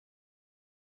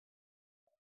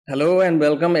Hello and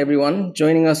welcome everyone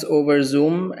joining us over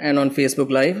Zoom and on Facebook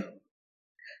Live.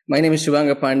 My name is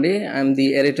Shubhanga Pandey. I'm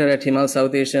the editor at Himal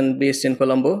South Asian based in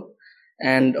Colombo.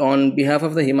 And on behalf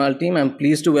of the Himal team, I'm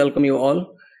pleased to welcome you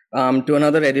all to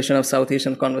another edition of South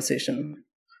Asian Conversation.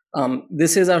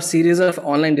 This is our series of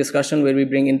online discussion where we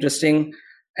bring interesting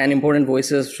and important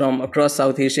voices from across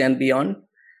South Asia and beyond.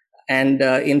 And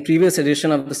in previous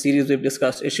edition of the series, we've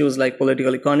discussed issues like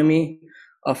political economy,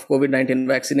 of COVID-19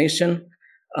 vaccination,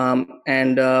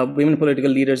 and women political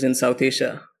leaders in South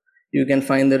Asia. You can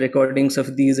find the recordings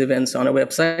of these events on our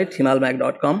website,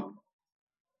 himalmag.com.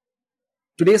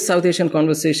 Today's South Asian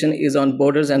conversation is on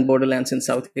borders and borderlands in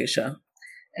South Asia.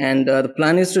 And the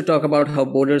plan is to talk about how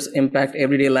borders impact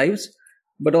everyday lives,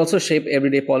 but also shape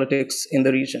everyday politics in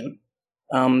the region.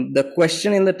 The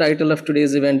question in the title of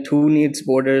today's event, Who Needs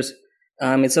Borders?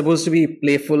 It's supposed to be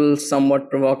playful, somewhat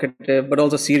provocative, but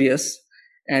also serious.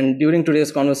 And during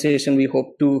today's conversation, we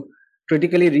hope to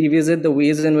critically revisit the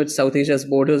ways in which South Asia's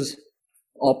borders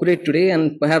operate today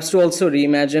and perhaps to also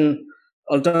reimagine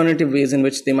alternative ways in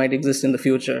which they might exist in the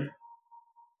future.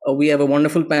 We have a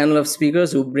wonderful panel of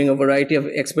speakers who bring a variety of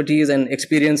expertise and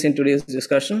experience in today's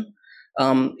discussion.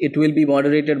 It will be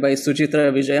moderated by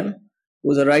Suchitra Vijayan,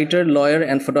 who's a writer, lawyer,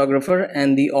 and photographer,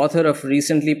 and the author of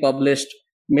recently published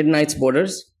Midnight's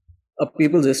Borders, A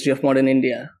People's History of Modern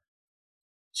India.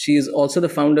 She is also the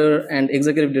founder and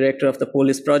executive director of the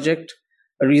Polis Project,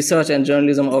 a research and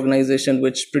journalism organization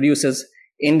which produces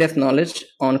in-depth knowledge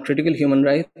on critical human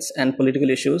rights and political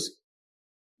issues.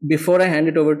 Before I hand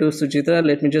it over to Suchitra,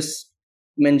 let me just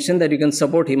mention that you can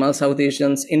support Himal South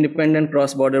Asian's independent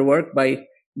cross-border work by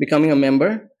becoming a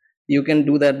member. You can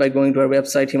do that by going to our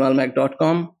website,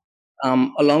 himalmag.com.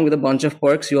 Along with a bunch of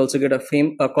perks, you also get a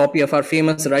copy of our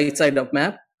famous right side up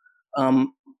map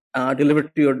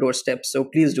delivered to your doorstep. So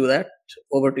please do that.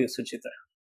 Over to you, Suchitra.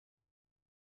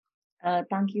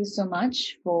 Thank you so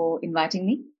much for inviting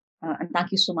me. And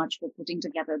thank you so much for putting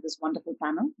together this wonderful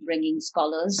panel, bringing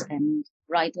scholars and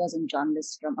writers and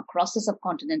journalists from across the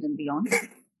subcontinent and beyond,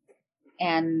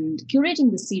 and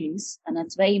curating the series. And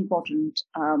that's very important.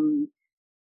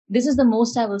 This is the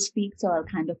most I will speak, so I'll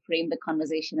kind of frame the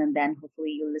conversation, and then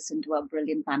hopefully you'll listen to our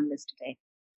brilliant panelists today.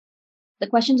 The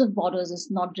questions of borders is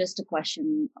not just a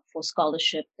question for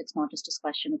scholarship. It's not just a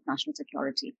question of national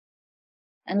security.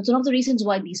 And it's one of the reasons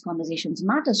why these conversations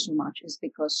matter so much is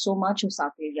because so much of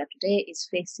South Asia today is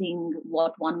facing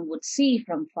what one would see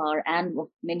from far, and what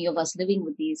many of us living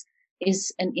with these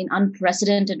is an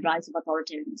unprecedented rise of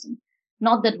authoritarianism.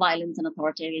 Not that violence and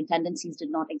authoritarian tendencies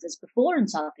did not exist before in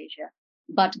South Asia,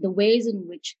 but the ways in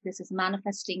which this is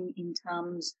manifesting in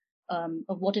terms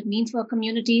of what it means for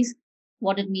communities,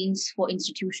 what it means for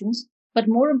institutions, but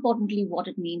more importantly, what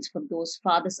it means for those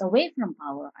farthest away from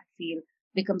power, I feel,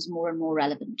 becomes more and more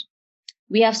relevant.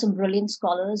 We have some brilliant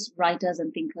scholars, writers,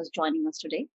 and thinkers joining us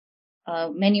today,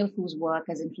 many of whose work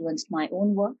has influenced my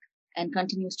own work and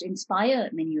continues to inspire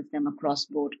many of them across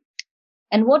board.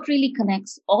 And what really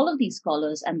connects all of these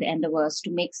scholars and their endeavors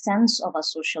to make sense of our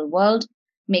social world,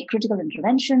 make critical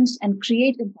interventions, and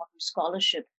create important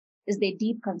scholarship is their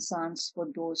deep concerns for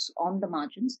those on the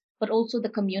margins, but also the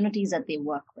communities that they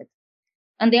work with.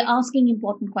 And they're asking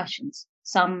important questions,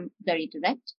 some very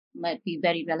direct, might be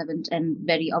very relevant and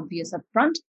very obvious up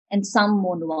front, and some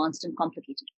more nuanced and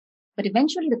complicated. But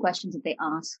eventually the questions that they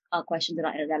ask are questions that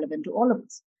are relevant to all of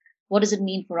us. What does it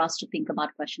mean for us to think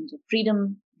about questions of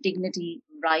freedom, dignity,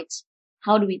 rights?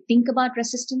 How do we think about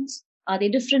resistance? Are they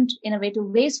different innovative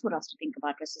ways for us to think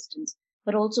about resistance?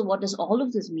 But also, what does all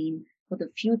of this mean for the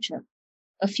future?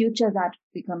 A future that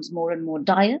becomes more and more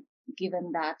dire,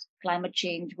 given that climate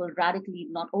change will radically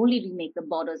not only remake the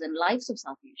borders and lives of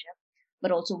South Asia,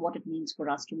 but also what it means for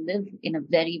us to live in a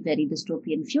very, very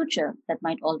dystopian future that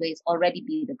might already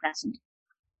be the present.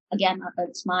 Again,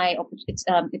 it's my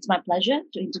pleasure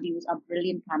to introduce our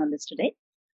brilliant panelists today.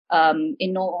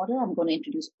 In no order, I'm going to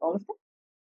introduce all of them.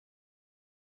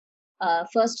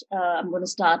 First, I'm going to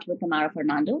start with Tamara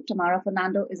Fernando. Tamara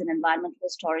Fernando is an environmental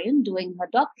historian doing her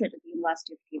doctorate at the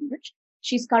University of Cambridge.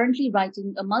 She's currently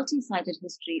writing a multi-sided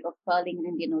history of pearling in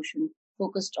Indian Ocean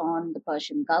focused on the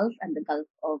Persian Gulf and the Gulf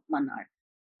of Mannar.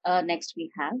 Next, we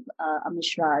have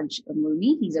Amishiraj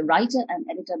Murmi. He's a writer and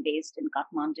editor based in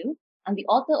Kathmandu and the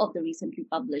author of the recently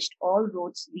published All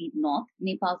Roads Lead North,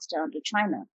 Nepal's Turn to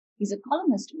China. He's a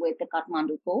columnist with the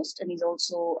Kathmandu Post, and he's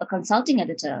also a consulting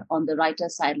editor on the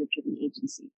Writer's Side Literary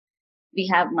Agency.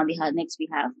 Next we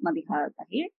have Madiha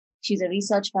Tahir. She's a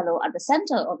research fellow at the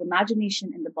Center of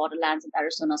Imagination in the Borderlands at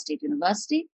Arizona State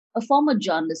University, a former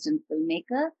journalist and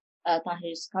filmmaker.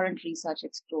 Tahir's current research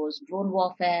explores drone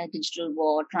warfare, digital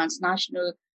war,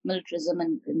 transnational militarism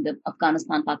in the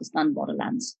Afghanistan-Pakistan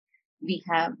borderlands. We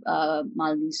have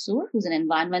Malini Soor, who's an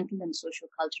environmental and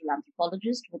socio-cultural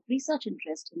anthropologist with research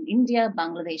interest in India,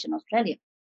 Bangladesh, and Australia.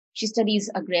 She studies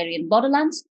agrarian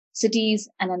borderlands, cities,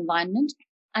 and environment,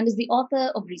 and is the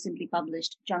author of recently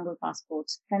published Jungle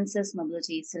Passports, Fences,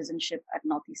 Mobility, Citizenship at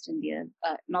Northeast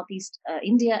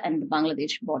India and the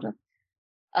Bangladesh border.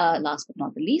 Last but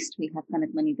not the least, we have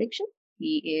Kanakmani Dixit.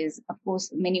 He is, of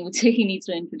course, many would say he needs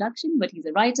no introduction, but he's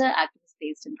a writer, activist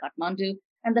based in Kathmandu,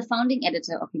 and the founding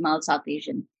editor of Himal South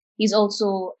Asian. He's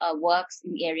also works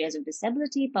in the areas of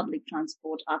disability, public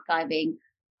transport, archiving,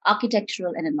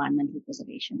 architectural, and environmental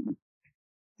preservation.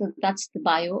 So that's the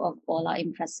bio of all our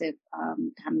impressive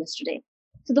panelists today.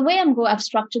 So the way I've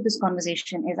structured this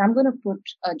conversation is I'm going to put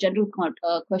a general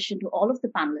question to all of the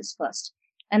panelists first,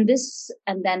 and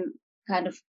then kind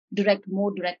of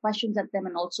more direct questions at them,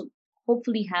 and also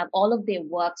hopefully have all of their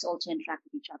works also interact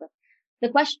with each other.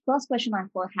 The first question I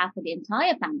have for the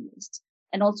entire panelists,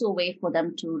 and also a way for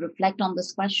them to reflect on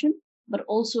this question, but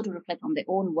also to reflect on their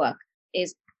own work,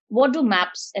 is what do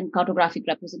maps and cartographic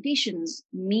representations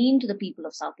mean to the people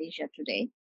of South Asia today?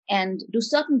 And do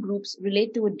certain groups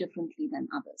relate to it differently than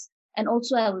others? And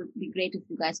also, I would be great if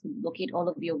you guys could locate all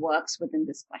of your works within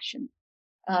this question.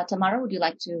 Tamara, would you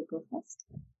like to go first?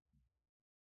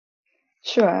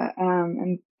 Sure.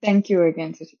 And thank you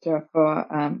again, Suchitra, for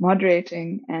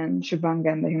moderating, and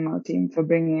Shubhanga and the Himal team for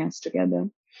bringing us together.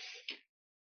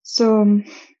 So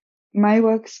my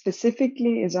work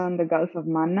specifically is on the Gulf of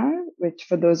Mannar, which,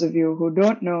 for those of you who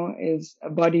don't know, is a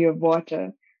body of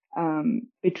water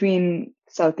between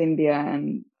South India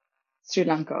and Sri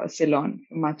Lanka, or Ceylon,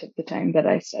 for much of the time that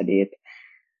I studied.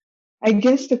 I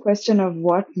guess the question of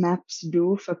what maps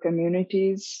do for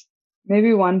communities,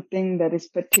 maybe one thing that is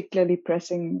particularly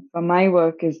pressing for my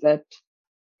work is that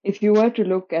if you were to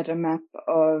look at a map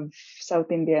of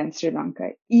South India and Sri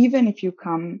Lanka, even if you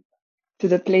come to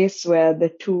the place where the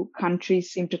two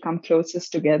countries seem to come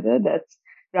closest together, that's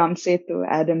Ram Setu,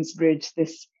 Adams Bridge,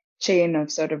 this chain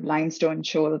of sort of limestone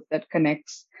shoals that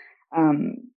connects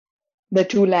the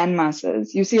two land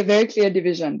masses, you see a very clear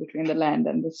division between the land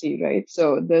and the sea, right?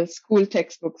 So the school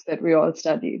textbooks that we all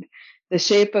studied, the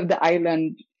shape of the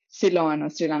island Ceylon or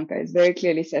Sri Lanka is very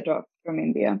clearly set off from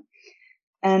India.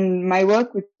 And my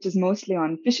work, which is mostly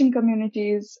on fishing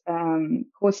communities,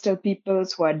 coastal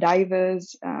peoples who are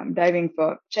divers, diving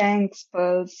for shanks,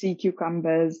 pearls, sea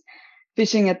cucumbers,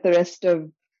 fishing for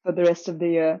the rest of the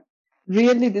year.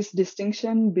 Really, this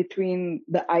distinction between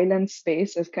the island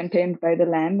space as contained by the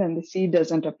land and the sea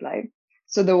doesn't apply.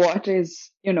 So the water is,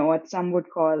 what some would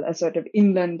call a sort of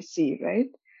inland sea, right?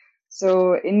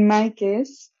 So in my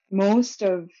case, most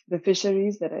of the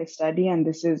fisheries that I study, and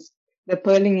this is the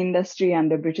pearling industry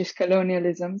under British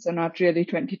colonialism, so not really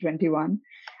 2021,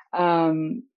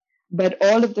 but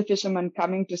all of the fishermen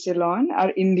coming to Ceylon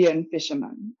are Indian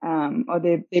fishermen, or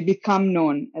they become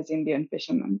known as Indian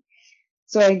fishermen.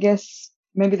 So I guess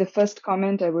maybe the first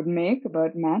comment I would make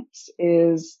about maps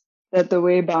is that the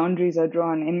way boundaries are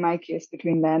drawn, in my case,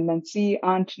 between land and sea,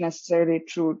 aren't necessarily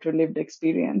true to lived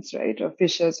experience, right? Or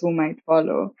fishers who might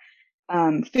follow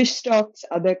fish stocks,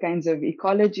 other kinds of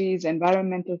ecologies,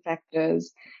 environmental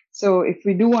factors. So if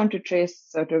we do want to trace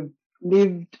sort of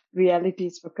lived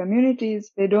realities for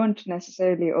communities, they don't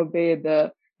necessarily obey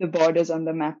the borders on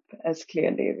the map as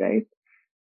clearly, right?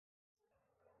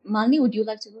 Malini, would you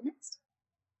like to go next?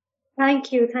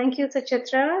 Thank you,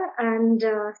 Suchitra, and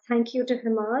thank you to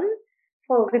Himal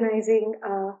for organizing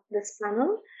this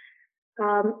panel.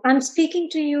 I'm speaking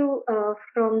to you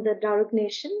from the Darug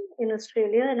Nation in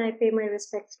Australia, and I pay my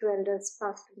respects to elders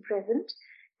past and present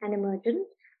and emergent.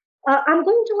 I'm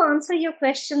going to answer your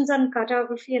questions on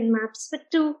cartography and maps with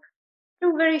two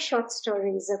very short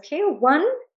stories, okay? One,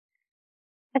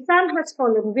 Assam has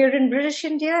fallen. We're in British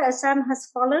India, Assam has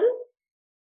fallen,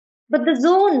 but the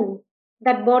zone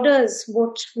that borders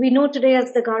what we know today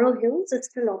as the Garo Hills is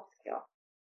still obscure.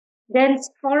 Dense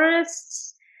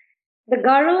forests. The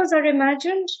Garos are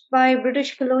imagined by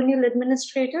British colonial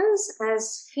administrators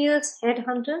as fierce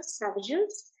headhunters,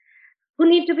 savages, who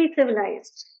need to be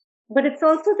civilized. But it's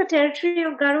also the territory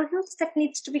of Garo Hills that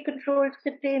needs to be controlled,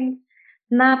 contained,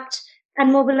 mapped,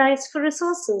 and mobilized for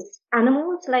resources.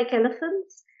 Animals like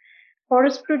elephants,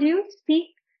 forest produce, teak,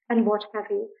 and what have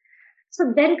you.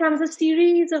 So then comes a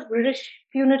series of British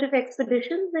punitive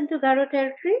expeditions into Garo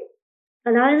territory,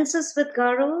 alliances with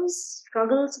Garos,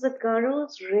 struggles with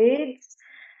Garos, raids,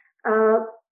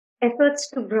 efforts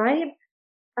to bribe,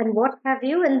 and what have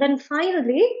you. And then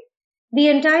finally, the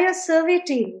entire survey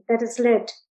team that is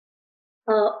led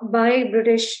by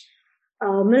British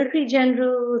military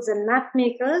generals and map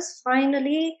makers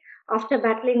finally, after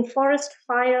battling forest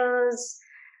fires,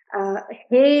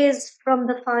 haze from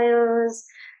the fires,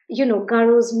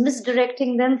 Garos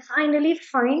misdirecting them, finally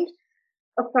find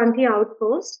a frontier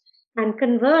outpost and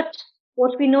convert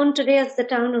what we know today as the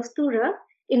town of Tura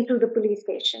into the police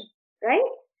station, right?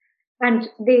 And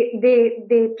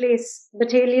they place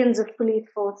battalions of police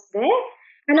force there,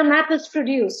 and a map is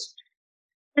produced.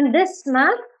 And this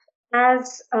map,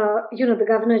 as the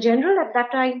Governor General at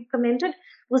that time commented,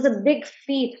 was a big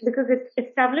feat because it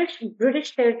established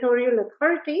British territorial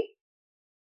authority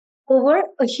over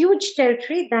a huge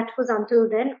territory that was until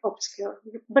then obscure.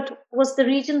 But was the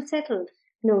region settled?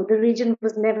 No, the region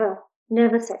was never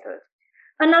settled.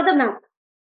 Another map.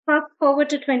 Fast forward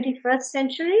to 21st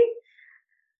century,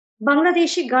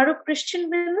 Bangladeshi Garo Christian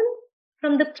women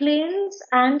from the plains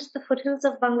and the foothills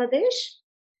of Bangladesh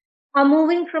are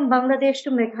moving from Bangladesh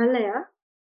to Meghalaya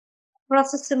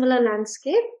across a similar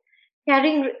landscape,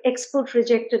 carrying export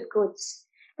rejected goods.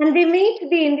 And they meet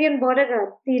the Indian border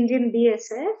guard, the Indian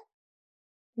BSF.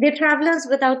 They're travelers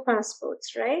without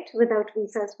passports, right? Without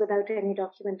visas, without any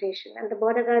documentation. And the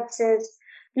border guard says,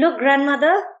 look,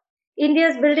 grandmother,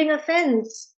 India's building a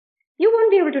fence. You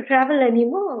won't be able to travel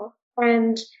anymore.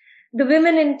 And the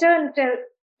women in turn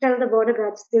tell the border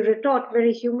guards, they retort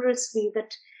very humorously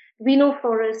that we know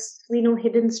forests, we know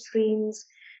hidden streams,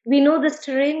 we know this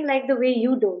terrain like the way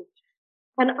you don't.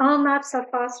 And our maps are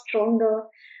far stronger.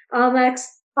 Our maps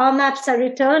are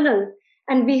eternal.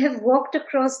 And we have walked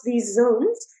across these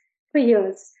zones for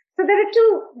years. So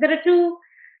there are two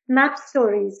map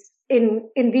stories in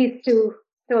these two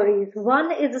stories.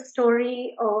 One is a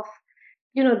story of,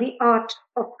 the art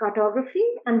of cartography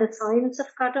and the science of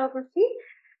cartography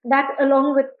that,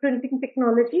 along with printing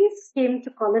technologies, came to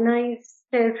colonize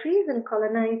territories and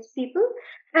colonize people.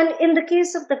 And in the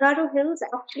case of the Garo Hills,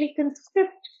 actually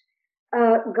conscript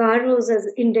Garos as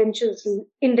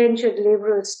indentured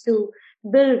laborers to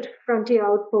build frontier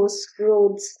outposts,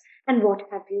 roads, and what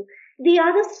have you. The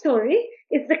other story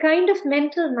is the kind of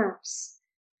mental maps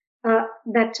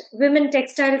that women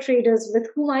textile traders with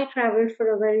whom I traveled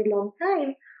for a very long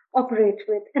time operate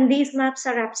with. And these maps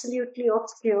are absolutely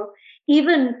obscure,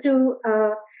 even to,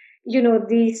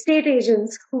 the state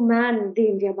agents who man the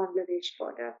India-Bangladesh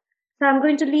border. So I'm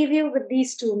going to leave you with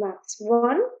these two maps.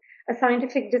 One, a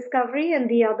scientific discovery, and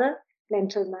the other,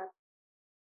 mental map.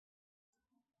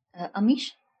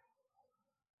 Amish?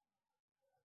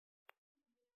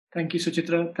 Thank you,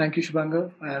 Suchitra. Thank you,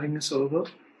 Shubhanga, for having us over.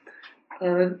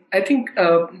 I think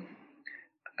both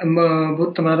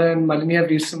Tamara and Malini have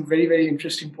raised some very, very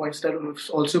interesting points that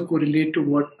also correlate to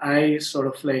what I sort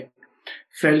of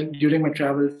felt during my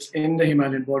travels in the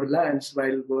Himalayan borderlands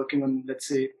while working on, let's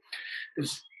say,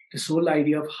 this whole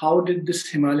idea of how did this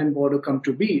Himalayan border come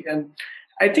to be. And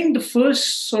I think the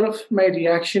first sort of my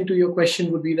reaction to your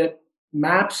question would be that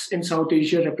maps in South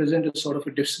Asia represent a sort of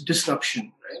a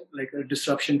disruption, right? Like a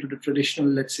disruption to the traditional,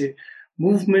 let's say,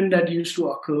 movement that used to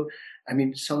occur. I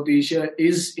mean, South Asia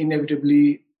is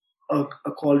inevitably a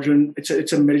cauldron.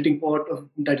 It's a melting pot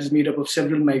that is made up of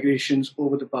several migrations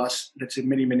over the past, let's say,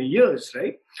 many, many years,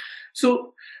 right?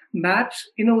 So maps,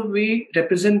 in a way,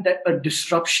 represent that a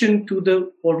disruption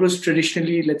to what was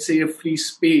traditionally, let's say, a free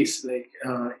space,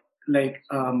 like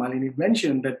Malini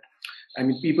mentioned, that, I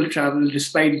mean, people travel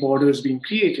despite borders being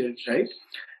created, right?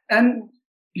 And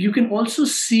you can also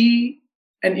see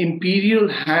an imperial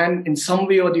hand in some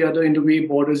way or the other in the way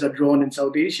borders are drawn in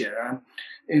South Asia.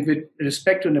 And with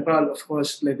respect to Nepal, of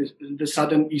course, like the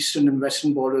southern, eastern, and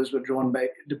western borders were drawn by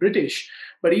the British.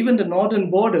 But even the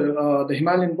northern border, the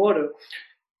Himalayan border,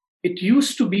 it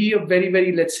used to be a very,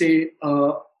 very, let's say,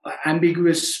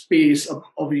 ambiguous space of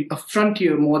a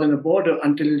frontier more than a border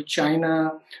until the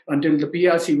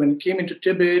PRC, when it came into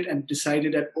Tibet and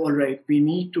decided that, all right, we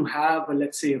need to have,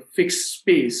 let's say, a fixed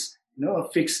space, a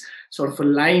fixed sort of a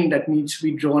line that needs to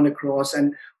be drawn across.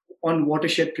 And on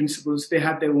watershed principles, they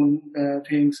had their own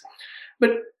things.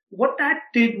 But what that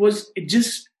did was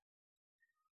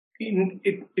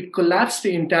it collapsed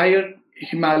the entire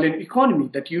Himalayan economy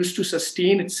that used to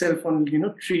sustain itself on,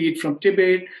 trade from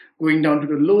Tibet, going down to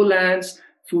the lowlands.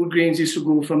 Food grains used to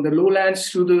go from the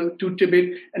lowlands to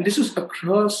Tibet. And this was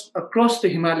across the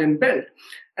Himalayan belt.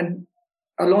 And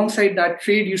alongside that,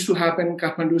 trade used to happen.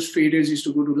 Kathmandu's traders used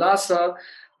to go to Lhasa.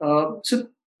 So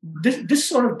this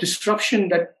sort of disruption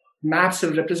that maps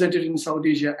have represented in South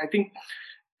Asia, I think,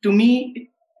 to me,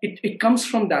 it comes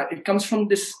from that. It comes from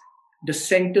the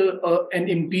center, an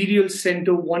imperial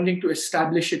center wanting to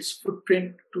establish its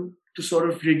footprint to sort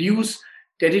of reduce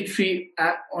territory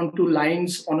onto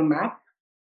lines on a map.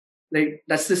 Like,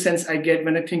 that's the sense I get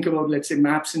when I think about, let's say,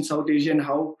 maps in South Asia and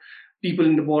how people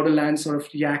in the borderlands sort of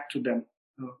react to them.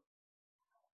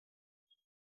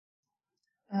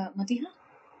 Madiha?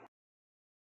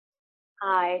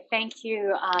 Hi, thank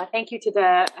you. Thank you to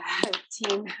the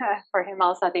team for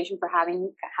Himal Foundation for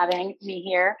having me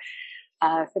here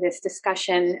for this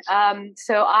discussion.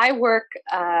 So I work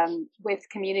with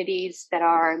communities that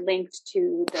are linked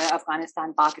to the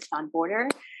Afghanistan-Pakistan border,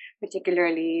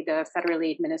 particularly the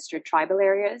federally administered tribal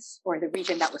areas, or the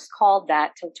region that was called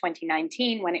that till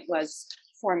 2019 when it was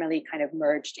formally kind of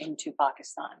merged into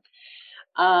Pakistan.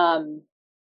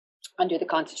 Under the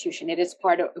constitution, it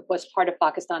was part of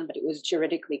Pakistan, but it was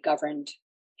juridically governed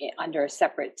under a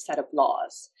separate set of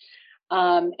laws.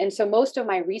 And so most of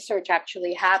my research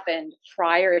actually happened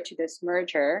prior to this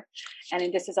merger.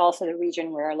 And this is also the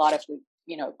region where a lot of the,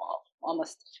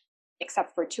 almost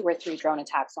except for 2 or 3 drone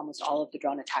attacks, almost all of the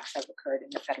drone attacks have occurred in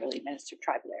the federally administered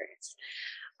tribal areas.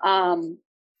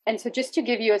 And so just to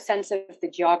give you a sense of the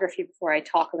geography before I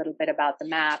talk a little bit about the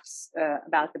maps,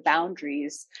 about the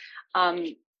boundaries,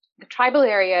 the tribal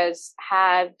areas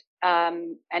had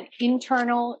an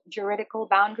internal juridical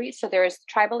boundary. So there is the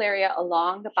tribal area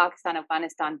along the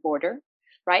Pakistan-Afghanistan border,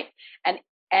 right?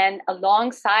 And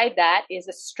alongside that is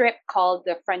a strip called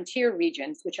the frontier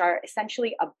regions, which are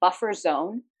essentially a buffer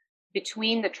zone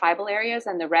between the tribal areas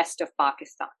and the rest of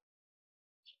Pakistan.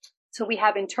 So we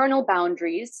have internal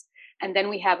boundaries, and then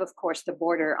we have, of course, the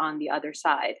border on the other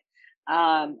side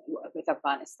with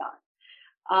Afghanistan.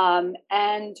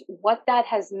 And what that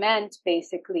has meant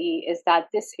basically is that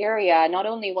this area, not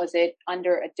only was it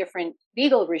under a different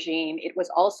legal regime, it was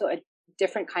also a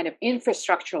different kind of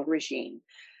infrastructural regime.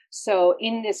 So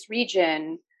in this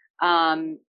region,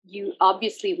 we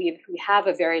have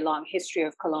a very long history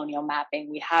of colonial mapping.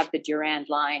 We have the Durand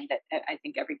Line that I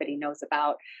think everybody knows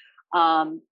about.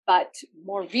 But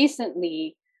more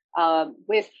recently,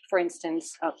 with, for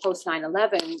instance, post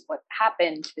 9/11, what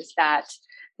happened is that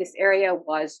this area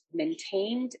was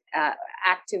maintained,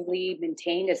 actively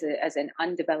maintained as an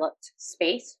undeveloped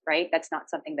space, right? That's not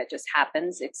something that just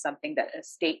happens. It's something that a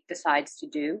state decides to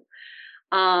do.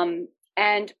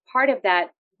 And part of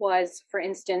that was, for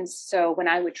instance, so when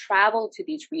I would travel to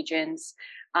these regions,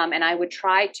 and I would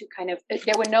try to kind of,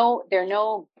 there are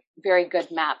no very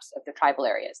good maps of the tribal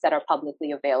areas that are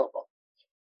publicly available.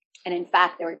 And in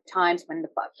fact, there were times when the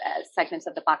segments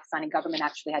of the Pakistani government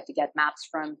actually had to get maps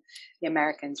from the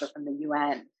Americans or from the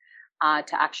UN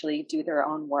to actually do their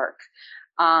own work.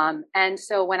 And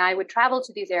so when I would travel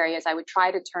to these areas, I would try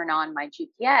to turn on my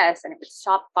GPS and it would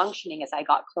stop functioning as I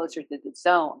got closer to the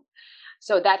zone.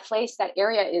 So that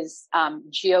area is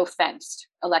geofenced,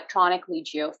 electronically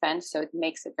geofenced, so it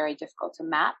makes it very difficult to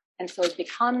map. And so it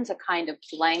becomes a kind of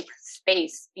blank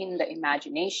space in the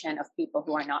imagination of people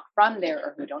who are not from there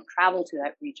or who don't travel to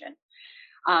that region.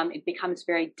 It becomes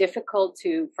very difficult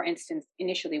to, for instance,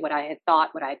 initially what I had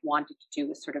wanted to do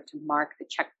was sort of to mark the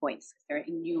checkpoints. There are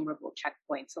innumerable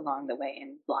checkpoints along the way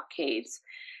and blockades,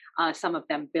 some of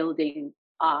them building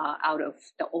out of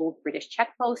the old British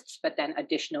checkposts, but then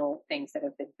additional things that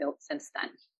have been built since then.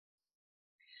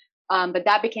 But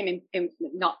that became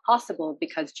not possible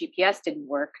because GPS didn't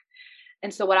work.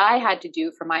 And so what I had to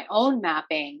do for my own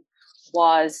mapping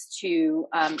was to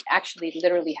actually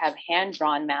literally have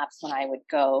hand-drawn maps when I would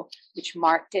go, which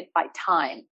marked it by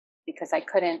time, because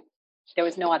there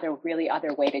was no other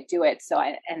way to do it. So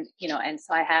I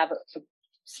have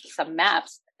some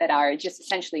maps that are just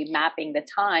essentially mapping the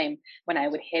time when I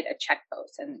would hit a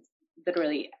checkpost, and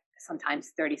literally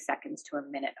sometimes 30 seconds to a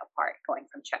minute apart, going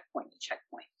from checkpoint to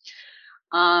checkpoint.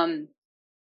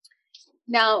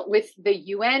 Now, with the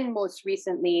UN most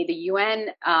recently, the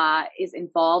UN is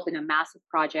involved in a massive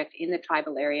project in the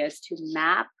tribal areas to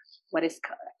map what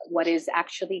is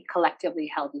actually collectively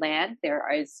held land. There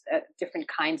is different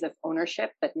kinds of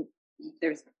ownership, but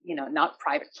there's not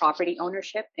private property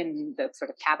ownership in the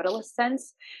sort of capitalist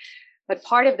sense. But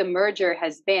part of the merger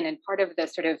has been, and part of the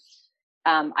sort of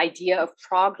idea of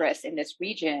progress in this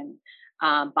region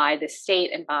by the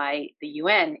state and by the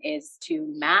UN is to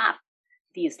map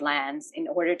these lands in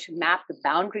order to map the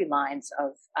boundary lines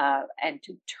of and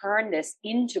to turn this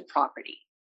into property.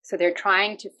 So they're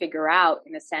trying to figure out,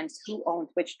 in a sense, who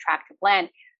owns which tract of land,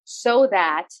 so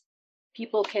that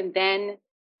people can then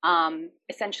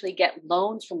essentially get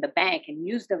loans from the bank and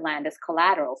use the land as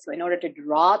collateral. So in order to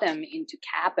draw them into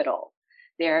capital,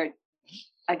 they're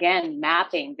again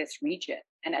mapping this region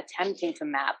and attempting to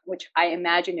map, which I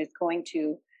imagine is going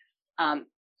to,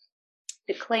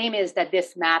 the claim is that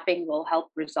this mapping will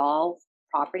help resolve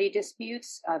property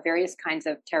disputes, various kinds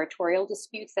of territorial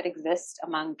disputes that exist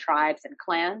among tribes and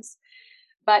clans.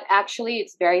 But actually,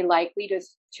 it's very likely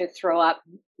to throw up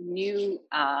new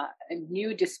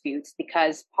disputes,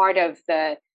 because part of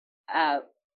the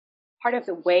part of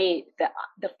the way,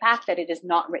 the fact that it is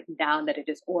not written down, that it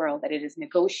is oral, that it is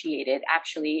negotiated,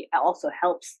 actually also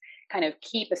helps kind of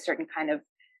keep a certain kind of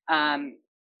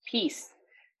peace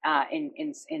in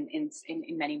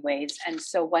many ways. And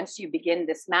so once you begin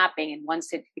this mapping, and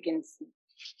once it begins,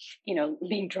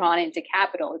 being drawn into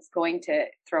capital, it's going to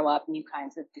throw up new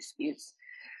kinds of disputes.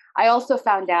 I also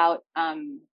found out,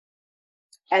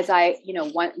 as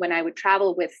when I would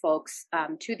travel with folks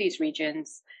to these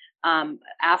regions,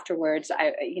 afterwards,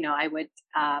 I would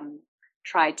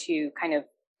try to kind of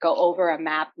go over a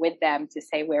map with them to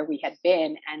say where we had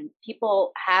been. And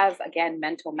people have, again,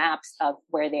 mental maps of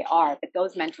where they are, but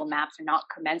those mental maps are not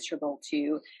commensurable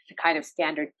to the kind of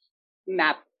standard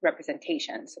map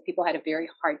representation. So people had a very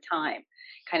hard time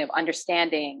kind of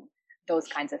understanding those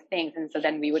kinds of things. And so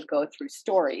then we would go through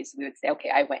stories. We would say,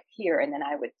 okay, I went here, and then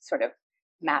I would sort of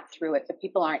map through it. But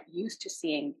people aren't used to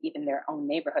seeing even their own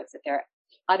neighborhoods that they're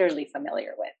utterly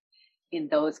familiar with in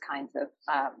those kinds of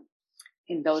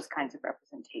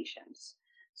representations.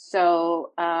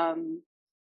 So I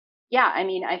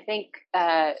think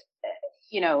the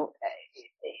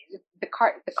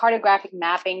cartographic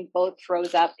mapping both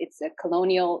throws up, it's a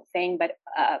colonial thing, but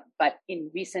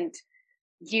in recent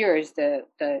years, the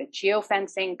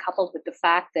geofencing, coupled with the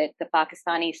fact that the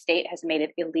Pakistani state has made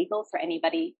it illegal for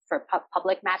anybody for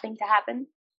public mapping to happen.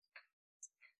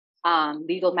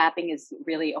 Legal mapping is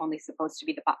really only supposed to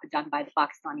be done by the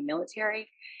Pakistani military.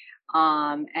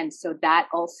 And so that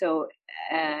also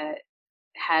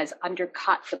has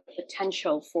undercut the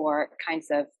potential for kinds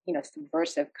of,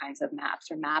 subversive kinds of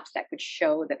maps, or maps that could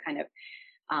show the kind of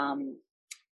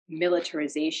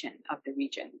militarization of the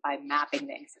region by mapping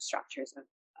the infrastructures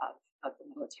of the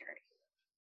military.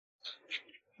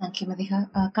 Thank you, Madiha.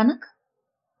 Kanak?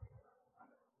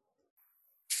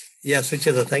 Yeah,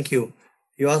 Sucheta, thank you.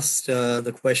 You asked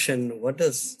the question, what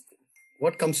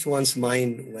comes to one's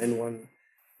mind when one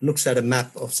looks at a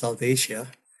map of South Asia?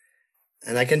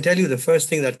 And I can tell you the first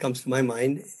thing that comes to my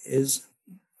mind is,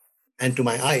 and to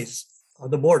my eyes, are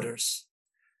the borders.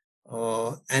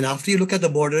 And after you look at the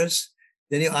borders,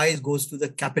 then your eyes goes to the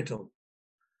capital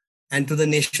and to the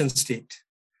nation state.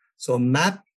 So a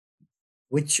map,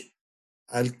 which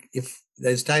if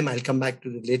there's time, I'll come back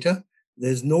to it later.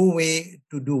 There's no way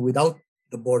to do without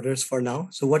the borders for now.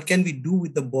 So what can we do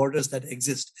with the borders that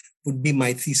exist would be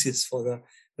my thesis for the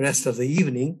rest of the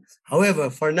evening. However,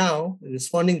 for now,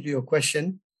 responding to your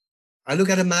question, I look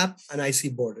at a map and I see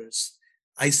borders.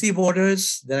 I see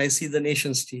borders, then I see the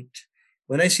nation state.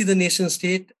 When I see the nation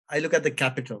state, I look at the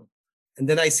capital. And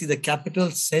then I see the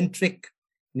capital-centric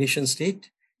nation state,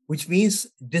 which means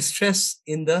distress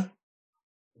in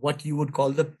what you would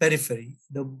call the periphery,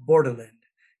 the borderland.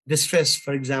 Distress,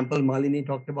 for example, Malini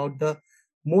talked about the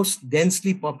most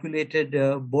densely populated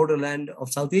borderland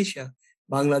of South Asia,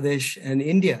 Bangladesh and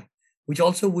India, which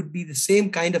also would be the same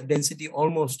kind of density,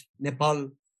 almost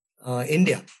Nepal,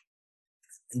 India.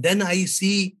 And then I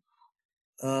see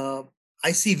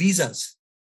visas.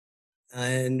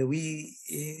 And we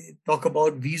talk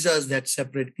about visas that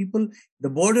separate people. The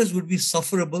borders would be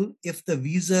sufferable if the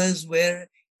visas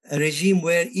regime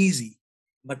were easy.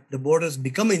 But the borders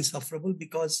become insufferable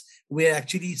because we're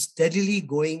actually steadily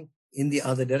going in the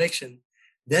other direction.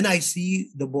 Then I see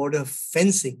the border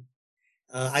fencing.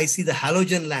 I see the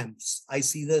halogen lamps. I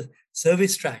see the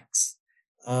service tracks.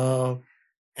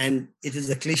 And it is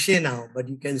a cliche now, but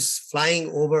you can flying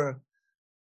over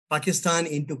Pakistan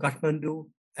into Kathmandu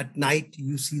at night,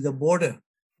 you see the border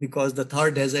because the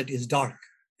Thar Desert is dark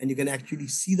and you can actually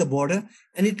see the border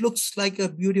and it looks like a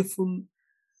beautiful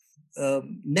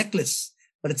necklace,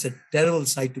 but it's a terrible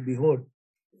sight to behold,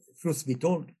 truth be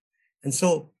told. And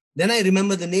so then I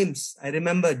remember the names. I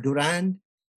remember Durand,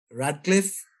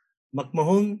 Radcliffe,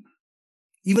 McMahon,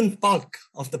 even Polk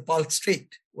of the Polk Strait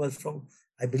was from,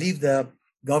 I believe, the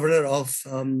governor of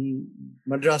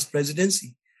Madras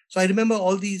presidency. So I remember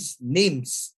all these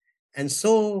names. And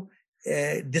so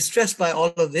distressed by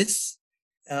all of this,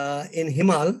 in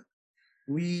Himal,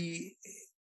 we,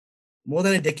 more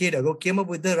than a decade ago, came up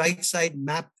with the right side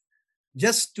map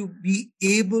just to be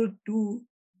able to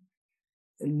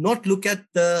not look at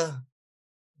the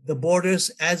borders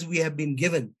as we have been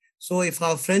given. So if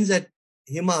our friends at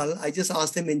Himal, I just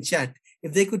asked them in chat,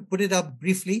 if they could put it up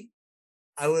briefly,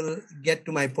 I will get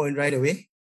to my point right away.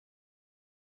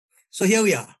 So here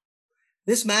we are.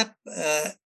 This map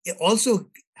it also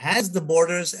has the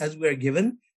borders as we are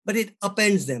given, but it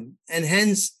upends them. And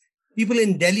hence, people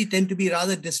in Delhi tend to be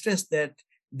rather distressed that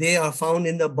they are found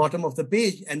in the bottom of the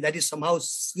page, and that is somehow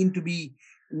seen to be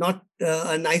not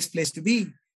a nice place to be.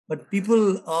 But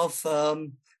people of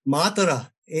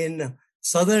Mathura in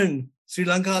southern Sri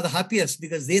Lanka are the happiest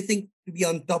because they think to be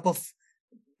on top of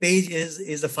page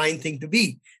is a fine thing to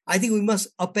be. I think we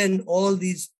must upend all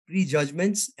these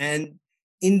prejudgments and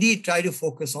indeed try to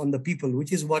focus on the people,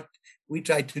 which is what we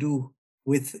try to do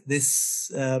with this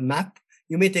map.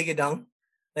 You may take it down.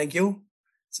 Thank you.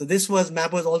 So this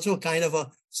map was also kind of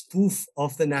a spoof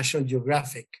of the National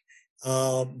Geographic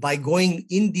by going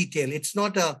in detail. It's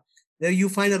not there you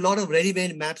find a lot of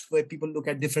ready-made maps where people look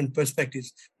at different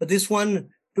perspectives. But this one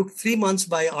took 3 months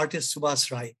by artist Subhas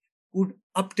Rai, who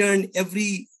upturned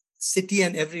every city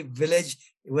and every village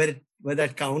where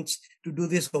that counts to do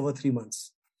this over 3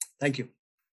 months. Thank you.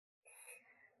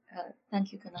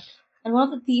 Thank you, Kannan. And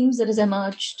one of the themes that has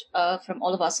emerged from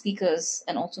all of our speakers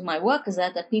and also my work is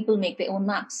that people make their own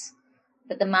maps.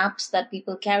 That the maps that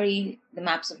people carry, the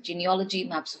maps of genealogy,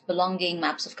 maps of belonging,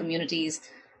 maps of communities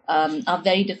are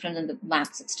very different than the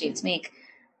maps that states make.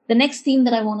 The next theme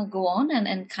that I want to go on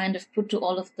and kind of put to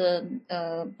all of the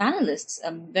panelists,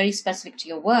 very specific to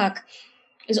your work,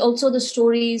 is also the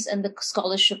stories and the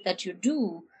scholarship that you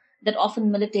do that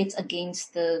often militates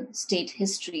against the state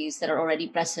histories that are already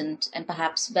present and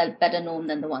perhaps better known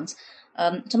than the ones.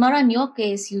 Tamara, in your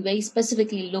case, you very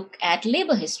specifically look at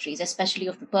labor histories, especially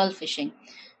of the pearl fishing,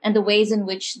 and the ways in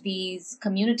which these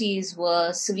communities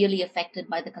were severely affected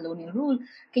by the colonial rule.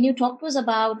 Can you talk to us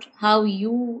about how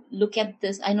you look at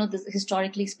this? I know this,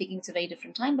 historically speaking, it's a very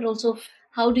different time, but also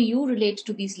how do you relate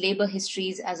to these labor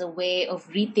histories as a way of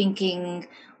rethinking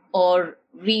or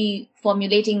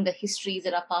reformulating the histories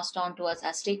that are passed on to us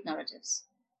as state narratives?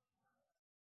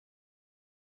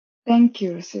 Thank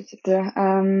you, Suchitra.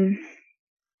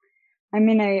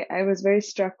 I was very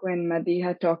struck when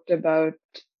Madiha talked about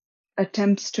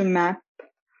attempts to map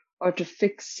or to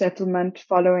fix settlement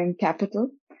following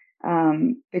capital,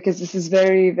 because this is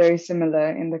very, very similar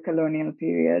in the colonial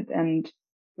period. And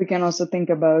we can also think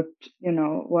about,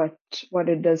 what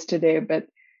it does today. But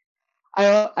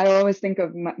I always think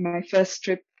of my first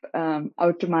trip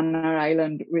out to Mannar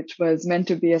Island, which was meant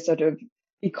to be a sort of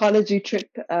ecology trip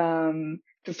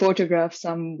to photograph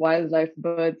some wildlife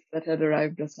birds that had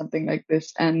arrived or something like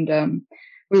this. And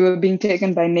we were being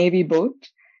taken by Navy boat.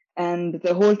 And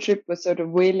the whole trip was sort of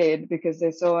waylaid because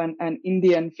they saw an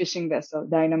Indian fishing vessel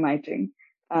dynamiting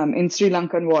in Sri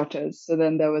Lankan waters. So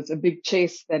then there was a big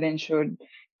chase that ensued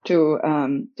to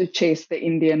chase the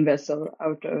Indian vessel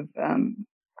out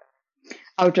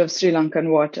of Sri Lankan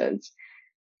waters.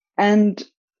 And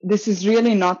this is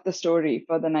really not the story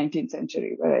for the 19th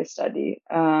century where I study.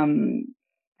 And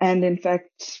in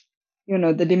fact,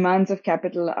 the demands of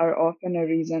capital are often a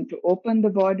reason to open the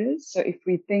borders. So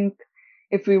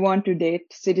if we want to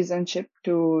date citizenship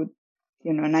to,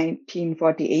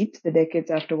 1948, the decades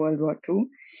after World War II,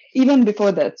 even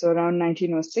before that, so around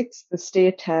 1906, the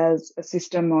state has a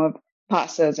system of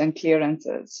passes and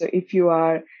clearances. So if you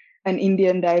are an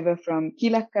Indian diver from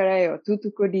Kilakkarai or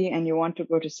Thoothukudi and you want to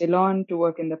go to Ceylon to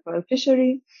work in the pearl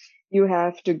fishery, you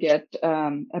have to get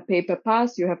a paper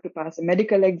pass, you have to pass a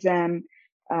medical exam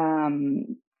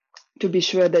to be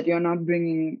sure that you're not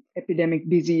bringing epidemic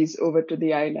disease over to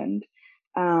the island.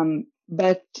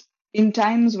 But in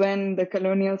times when the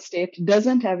colonial state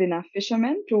doesn't have enough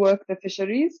fishermen to work the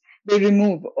fisheries, they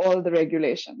remove all the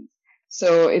regulations.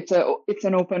 So it's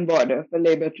an open border for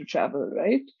labor to travel,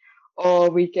 right? Or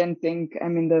we can think,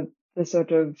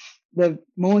 the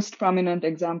most prominent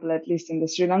example, at least in the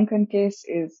Sri Lankan case,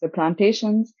 is the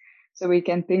plantations. So we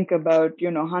can think about,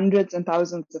 hundreds and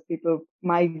thousands of people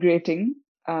migrating,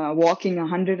 walking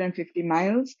 150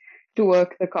 miles to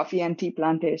work the coffee and tea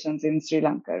plantations in Sri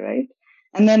Lanka, right?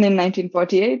 And then in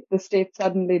 1948, the state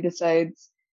suddenly decides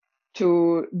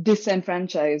to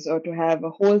disenfranchise or to have a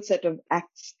whole set of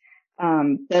acts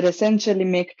that essentially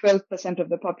make 12% of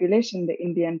the population, the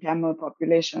Indian Tamil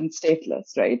population,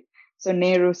 stateless, right? So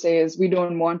Nehru says, we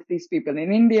don't want these people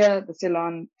in India. The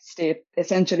Ceylon state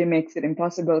essentially makes it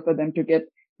impossible for them to get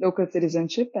local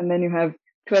citizenship. And then you have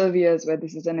 12 years where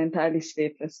this is an entirely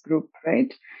stateless group,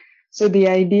 right? So the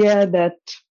idea that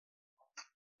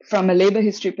from a labor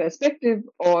history perspective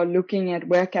or looking at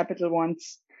where capital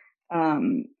wants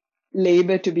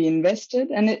labor to be invested,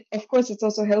 and of course, it's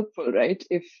also helpful, right?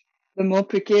 If the more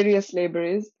precarious labor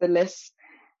is, the less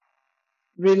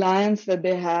reliance that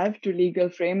they have to legal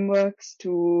frameworks,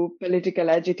 to political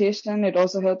agitation. It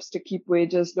also helps to keep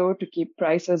wages low, to keep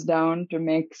prices down, to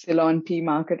make Ceylon tea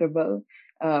marketable,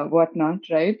 whatnot,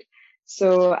 right?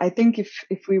 So I think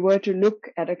if we were to look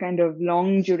at a kind of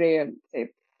longue durée,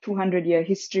 say 200-year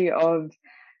history of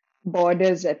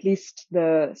borders, at least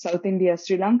the South India,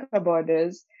 Sri Lanka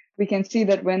borders, we can see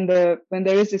that when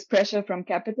there is this pressure from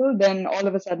capital, then all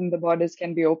of a sudden the borders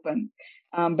can be open.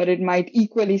 But it might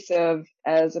equally serve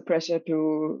as a pressure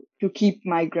to keep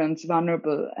migrants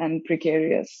vulnerable and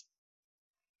precarious.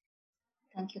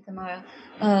 Thank you, Tamara.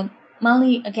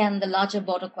 Mali, again, the larger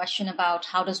border question about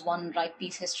how does one write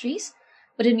these histories?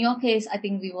 But in your case, I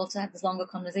think we've also had this longer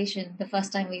conversation. The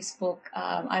first time we spoke,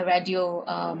 I read your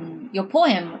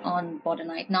poem on Border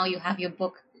Night. Now you have your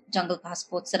book, Jungle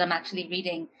Passports, that I'm actually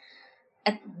reading.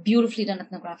 Beautifully done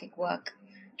ethnographic work,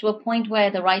 to a point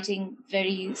where the writing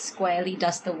very squarely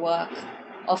does the work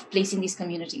of placing these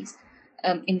communities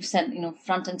in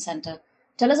front and center.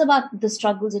 Tell us about the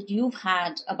struggles that you've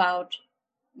had about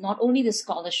not only the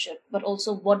scholarship, but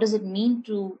also what does it mean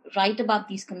to write about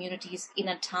these communities in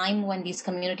a time when these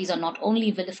communities are not only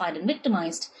vilified and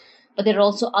victimized, but there are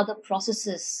also other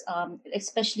processes,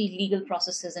 especially legal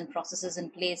processes and processes in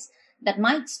place that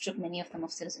might strip many of them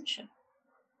of citizenship.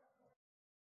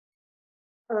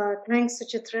 Thanks,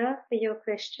 Suchitra, for your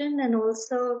question. And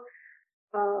also,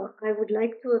 I would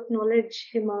like to acknowledge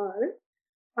Himal.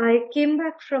 I came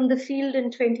back from the field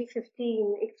in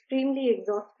 2015, extremely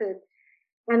exhausted.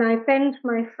 And I penned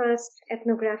my first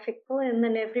ethnographic poem,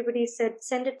 and everybody said,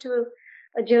 send it to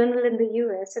a journal in the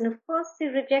US. And of course, they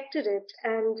rejected it.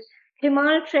 And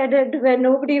Himal treaded where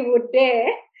nobody would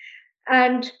dare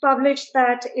and published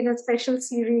that in a special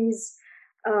series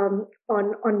on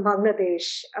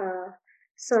Bangladesh.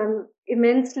 So I'm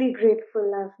immensely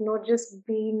grateful. I've not just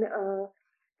been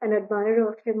an admirer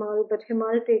of Himal, but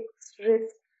Himal takes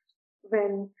risks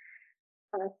when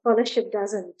scholarship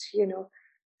doesn't,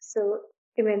 So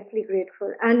immensely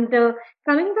grateful. And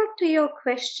coming back to your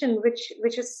question,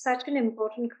 which is such an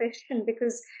important question,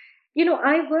 because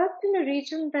I worked in a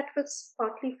region that was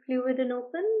partly fluid and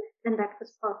open, and that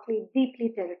was partly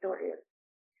deeply territorial.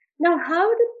 Now, how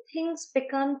did things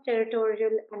become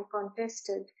territorial and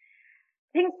contested?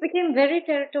 Things became very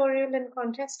territorial and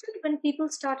contested when people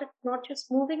started not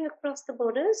just moving across the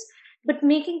borders, but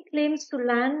making claims to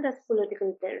land as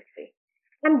political territory.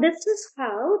 And this is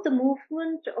how the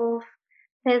movement of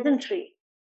peasantry,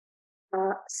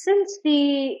 since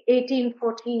the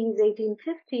 1840s,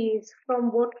 1850s,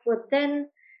 from what were then,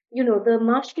 the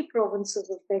marshy provinces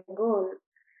of Bengal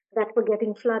that were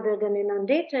getting flooded and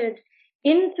inundated,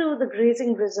 into the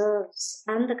grazing reserves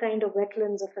and the kind of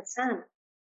wetlands of Assam,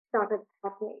 started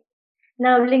happening.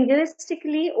 Now,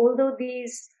 linguistically, although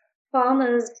these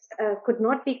farmers could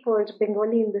not be called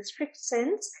Bengali in the strict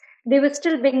sense, they were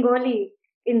still Bengali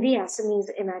in the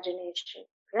Assamese imagination,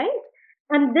 right?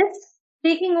 And this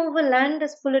taking over land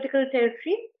as political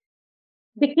territory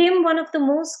became one of the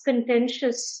most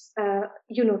contentious,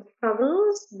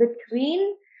 struggles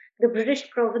between the British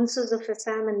provinces of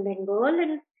Assam and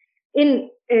Bengal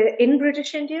in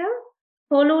British India,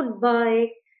 followed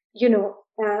by,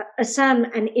 Assam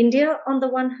and India on the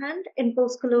one hand, in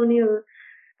post-colonial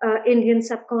Indian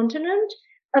subcontinent.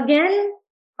 Again,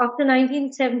 after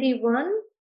 1971,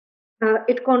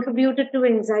 it contributed to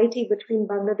anxiety between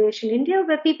Bangladesh and India,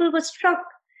 where people were struck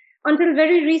until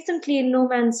very recently in no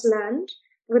man's land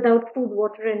without food,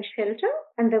 water, and shelter.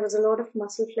 And there was a lot of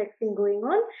muscle flexing going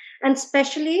on. And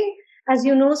especially, as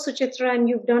you know, Suchitra, and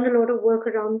you've done a lot of work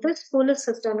around this, Polis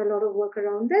has done a lot of work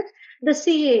around it, the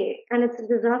CA and its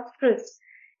disastrous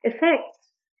effects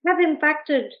have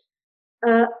impacted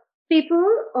people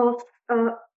of,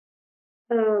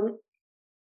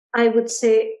 I would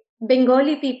say,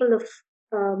 Bengali people of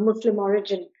Muslim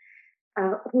origin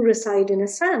who reside in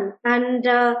Assam. And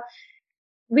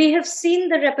we have seen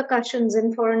the repercussions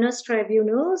in foreigners'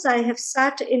 tribunals. I have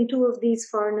sat in two of these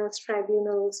foreigners'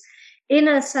 tribunals in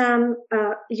Assam,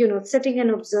 sitting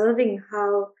and observing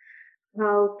how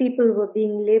people were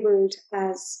being labeled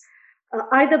as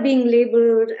either being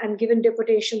labeled and given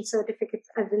deportation certificates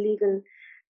as illegal,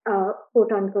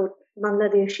 quote unquote,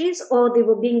 Bangladeshis, or they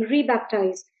were being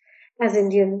rebaptized as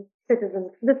Indian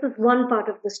citizens. This is one part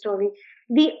of the story.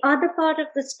 The other part of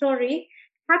the story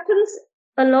happens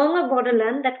along a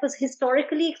borderland that was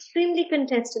historically extremely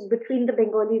contested between the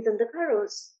Bengalis and the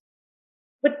Garos.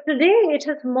 But today it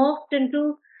has morphed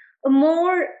into a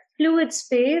more fluid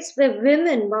space where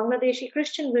women, Bangladeshi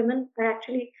Christian women,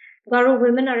 Garo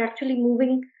women are actually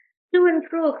moving to and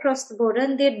fro across the border,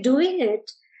 and they're doing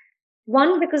it,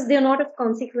 one, because they're not of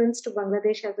consequence to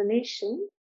Bangladesh as a nation,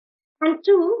 and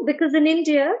two, because in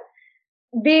India,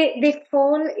 they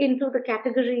fall into the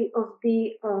category of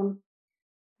the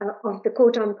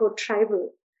quote unquote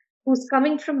tribal who's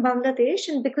coming from Bangladesh,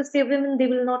 and because they're women, they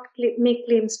will not make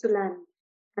claims to land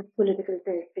as political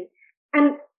territory.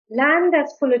 And land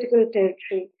as political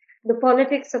territory, the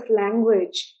politics of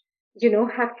language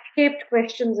have shaped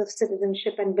questions of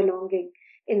citizenship and belonging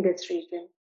in this region.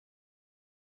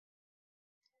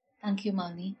 Thank you,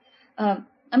 Malini.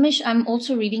 Amish, I'm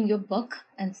also reading your book,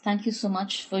 and thank you so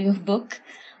much for your book.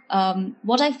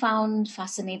 What I found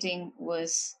fascinating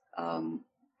was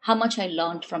how much I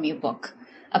learned from your book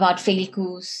about failed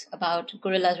coups, about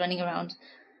guerrillas running around.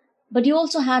 But you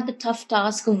also had the tough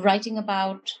task of writing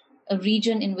about a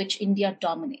region in which India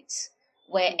dominates,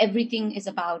 where everything is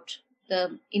about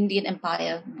the Indian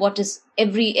empire. What is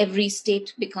every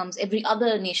state becomes, every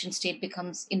other nation state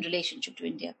becomes in relationship to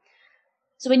India.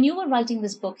 So when you were writing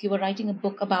this book, you were writing a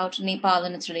book about Nepal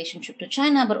and its relationship to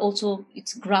China, but also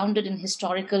it's grounded in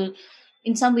historical.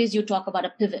 In some ways, you talk about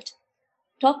a pivot.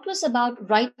 Talk to us about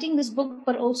writing this book,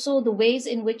 but also the ways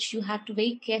in which you had to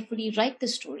very carefully write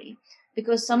this story,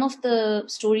 because some of the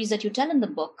stories that you tell in the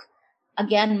book,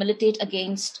 again, militate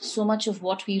against so much of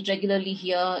what we regularly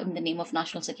hear in the name of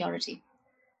national security.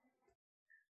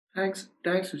 Thanks,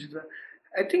 Suchitra.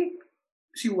 I think,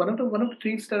 see, one of the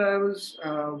things that I was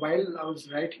while I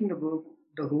was writing the book,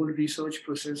 the whole research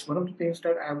process, one of the things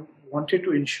that I wanted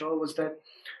to ensure was that,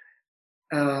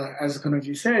 as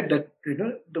Kanaji said, that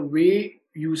the way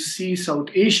you see South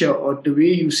Asia or the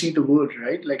way you see the world,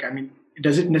 right? Like, I mean, it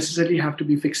doesn't necessarily have to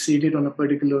be fixated on a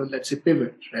particular, let's say,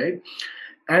 pivot, right?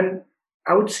 And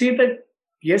I would say that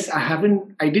yes,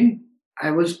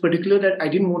 I was particular that I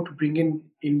didn't want to bring in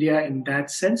India in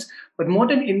that sense. But more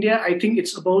than India, I think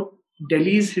it's about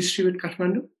Delhi's history with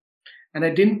Kathmandu. And I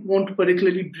didn't want to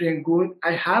particularly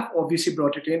I have obviously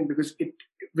brought it in because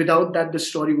without that, the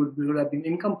story would have been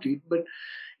incomplete. But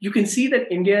you can see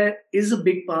that India is a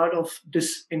big part of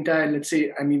this entire, let's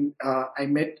say, I mean, I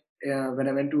met, when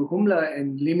I went to Humla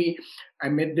and Limi, I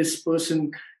met this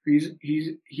person.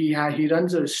 He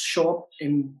runs a shop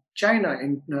in China,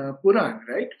 in Purang,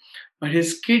 right? But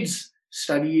his kids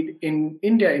studied in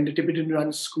India, in the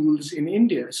Tibetan-run schools in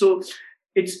India. So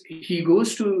he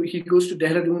goes to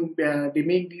Dehradun. They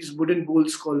make these wooden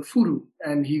bowls called furu,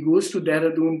 and he goes to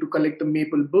Dehradun to collect the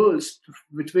maple burrs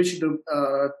with which the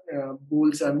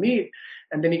bowls are made.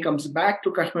 And then he comes back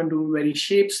to Kathmandu where he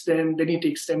shapes them. Then he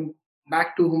takes them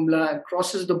back to Humla and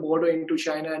crosses the border into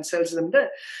China and sells them there.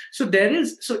 So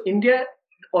India,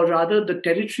 or rather the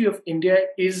territory of India,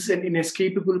 is an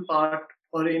inescapable part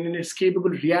or an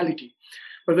inescapable reality.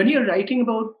 But when you're writing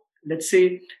about, let's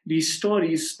say, these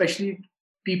stories, especially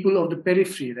people of the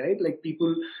periphery, right? Like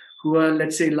people who are,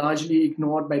 let's say, largely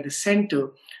ignored by the center,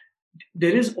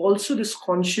 there is also this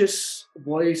conscious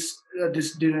voice,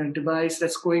 this device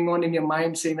that's going on in your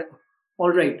mind saying,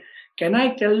 all right, can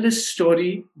I tell this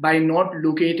story by not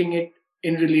locating it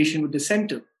in relation with the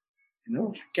center?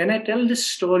 Can I tell this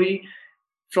story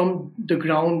from the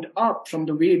ground up, from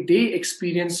the way they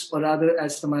experience, or rather,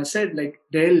 as Sama said, like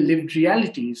their lived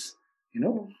realities,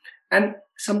 And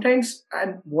sometimes,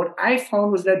 and what I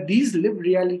found was that these lived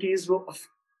realities were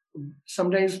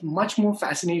sometimes much more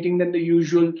fascinating than the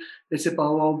usual, let's say,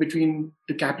 powwow between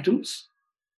the capitals.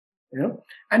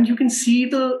 And you can see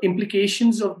the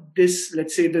implications of this,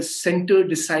 let's say, the center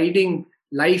deciding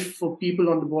life for people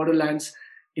on the borderlands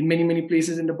in many, many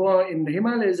places in the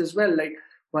Himalayas as well. Like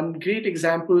one great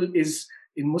example is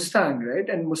in Mustang, right?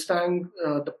 And Mustang,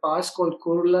 the pass called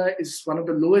Korla is one of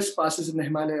the lowest passes in the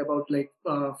Himalaya, about like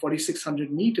 4,600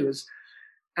 meters.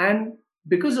 And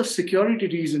because of security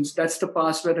reasons, that's the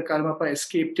pass where the Karmapa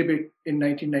escaped Tibet in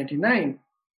 1999.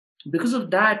 Because of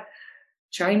that,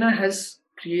 China has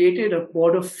created a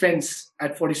border fence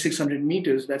at 4,600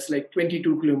 meters. That's like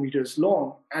 22 kilometers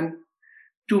long. And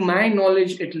to my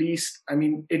knowledge, at least, I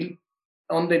mean,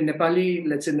 on the Nepali,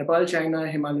 let's say Nepal-China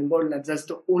Himalayan borderlands, that's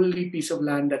the only piece of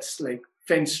land that's like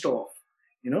fenced off,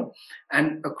 And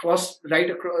right across,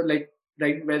 like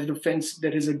right where the fence,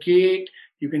 there is a gate.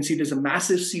 You can see there's a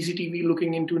massive CCTV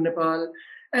looking into Nepal.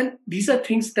 And these are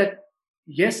things that,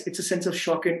 yes, it's a sense of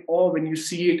shock and awe when you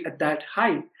see it at that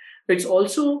height. But it's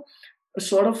also a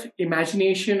sort of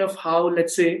imagination of how,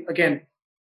 let's say, again,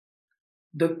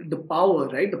 the power,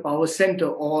 right? The power center,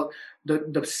 or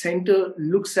the center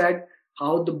looks at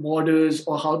how the borders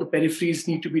or how the peripheries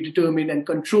need to be determined and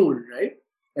controlled, right?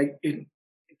 Like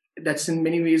that's in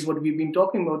many ways what we've been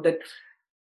talking about, that,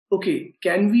 okay,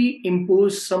 can we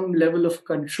impose some level of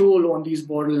control on these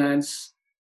borderlands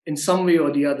in some way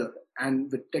or the other? And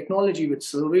with technology, with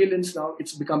surveillance now,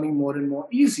 it's becoming more and more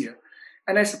easier.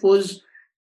 And I suppose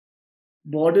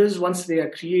borders, once they are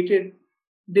created,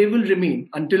 they will remain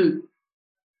until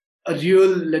a real,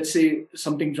 let's say,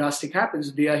 something drastic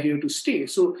happens. They are here to stay.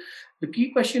 So the key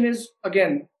question is,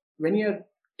 again, when you're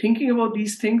thinking about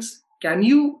these things, can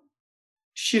you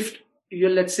shift your,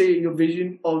 let's say, your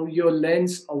vision or your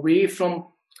lens away from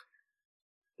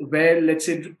where, let's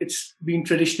say, it's been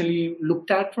traditionally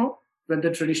looked at from, when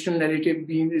the traditional narrative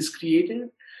is created.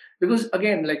 Because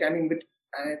again, with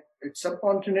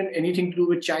subcontinent, anything to do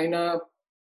with China,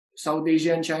 South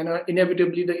Asia and China,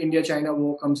 inevitably the India-China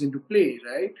war comes into play,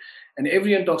 right? And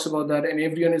everyone talks about that, and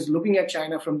everyone is looking at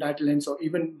China from that lens, or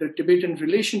even the Tibetan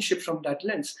relationship from that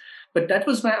lens. But that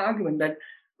was my argument, that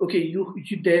okay,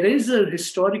 there is a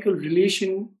historical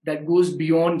relation that goes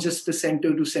beyond just the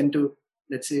center to center,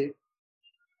 let's say,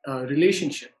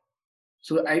 relationship.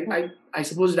 So I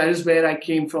suppose that is where I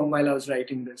came from while I was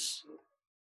writing this.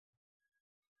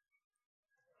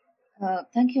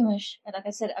 Thank you, Mish. Like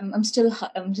I said, I'm still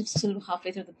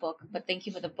halfway through the book, but thank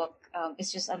you for the book.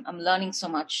 It's just I'm learning so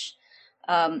much.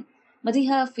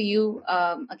 Madiha, for you,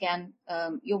 again,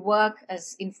 your work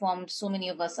has informed so many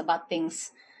of us about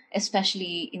things,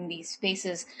 especially in these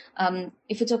spaces.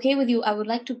 If it's okay with you, I would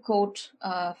like to quote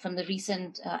from the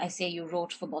recent essay you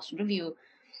wrote for Boston Review.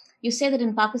 You say that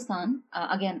in Pakistan,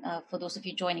 for those of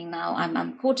you joining now,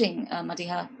 I'm quoting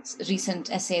Madiha's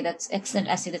recent essay, excellent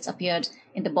essay that's appeared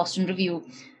in the Boston Review,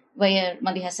 where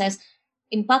Madiha says,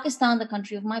 in Pakistan, the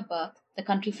country of my birth, the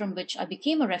country from which I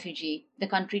became a refugee, the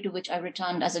country to which I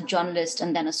returned as a journalist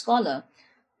and then a scholar,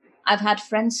 I've had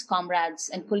friends, comrades,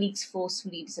 and colleagues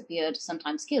forcefully disappeared,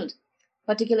 sometimes killed,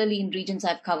 particularly in regions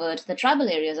I've covered, the tribal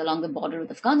areas along the border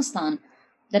with Afghanistan,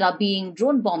 that are being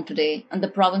drone bombed today, and the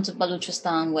province of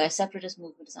Balochistan, where separatist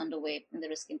movement is underway and the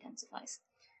risk intensifies.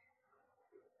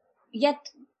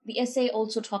 Yet, the essay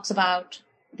also talks about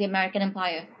the American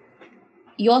empire.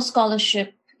 Your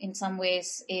scholarship, in some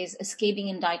ways, is a scathing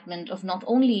indictment of not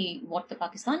only what the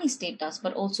Pakistani state does,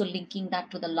 but also linking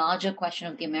that to the larger question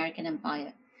of the American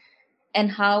empire, and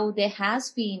how there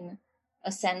has been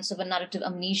a sense of a narrative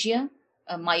amnesia,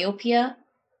 a myopia,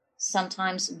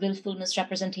 sometimes willful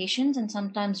misrepresentations, and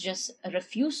sometimes just a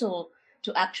refusal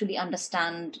to actually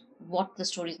understand what the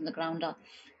stories on the ground are.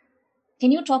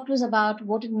 Can you talk to us about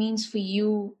what it means for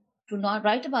you to not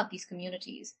write about these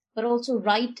communities, but also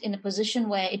write in a position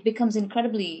where it becomes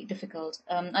incredibly difficult?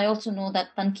 I also know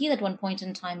that Tanqeed at one point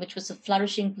in time, which was a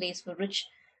flourishing place for rich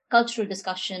cultural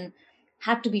discussion,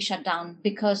 had to be shut down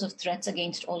because of threats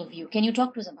against all of you. Can you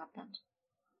talk to us about that?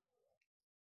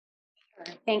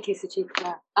 Thank you,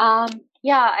 Suchitra. I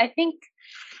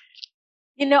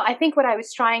think what I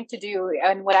was trying to do,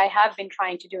 and what I have been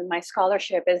trying to do in my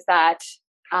scholarship, is that,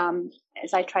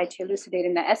 as I tried to elucidate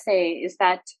in the essay, is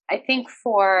that I think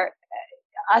for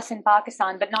us in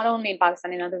Pakistan, but not only in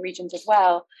Pakistan, in other regions as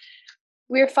well,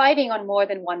 we're fighting on more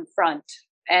than one front.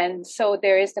 And so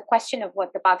there is the question of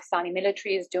what the Pakistani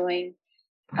military is doing,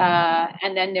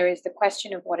 and then there is the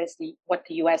question of what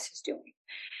the US is doing.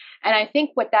 And I think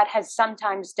what that has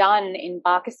sometimes done in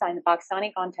Pakistan, the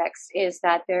Pakistani context, is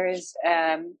that there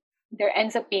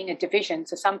ends up being a division.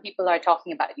 So some people are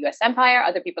talking about the US empire,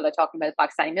 other people are talking about the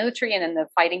Pakistani military, and then the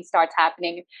fighting starts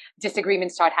happening,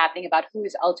 disagreements start happening about who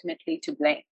is ultimately to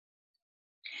blame.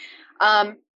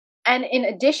 And in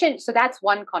addition, so that's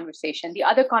one conversation. The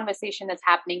other conversation that's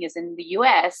happening is in the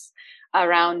US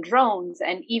around drones.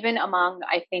 And even among,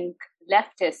 I think,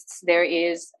 leftists, there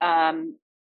is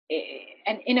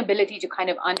an inability to kind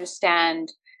of understand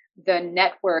the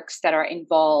networks that are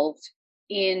involved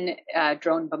in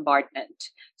drone bombardment.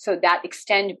 So that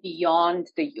extend beyond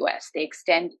the US. They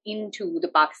extend into the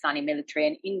Pakistani military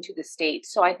and into the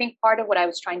states. So I think part of what I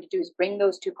was trying to do is bring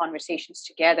those two conversations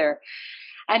together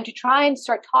and to try and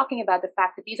start talking about the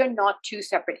fact that these are not two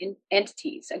separate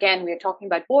entities. Again, we're talking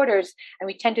about borders, and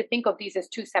we tend to think of these as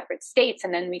two separate states,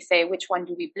 and then we say, which one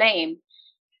do we blame?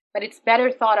 But it's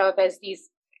better thought of as these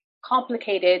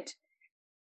complicated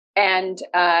and,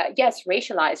 yes,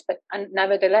 racialized, but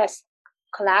nevertheless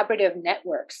collaborative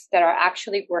networks that are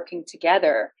actually working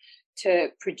together to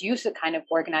produce a kind of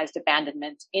organized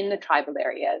abandonment in the tribal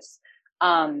areas,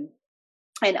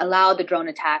 and allow the drone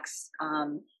attacks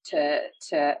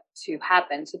to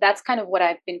happen. So that's kind of what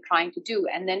I've been trying to do.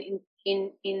 And then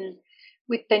in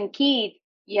with Tanqeed,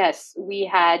 yes, we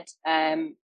had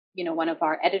one of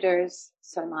our editors,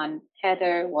 Salman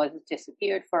Haider, was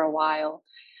disappeared for a while,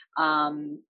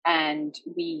 and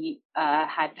we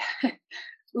had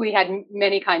we had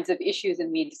many kinds of issues,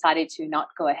 and we decided to not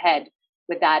go ahead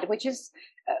with that, which is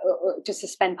to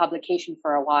suspend publication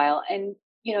for a while. And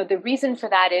the reason for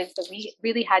that is that we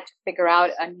really had to figure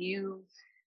out a new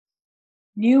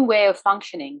way of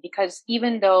functioning, because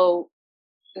even though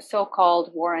the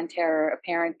so-called war on terror,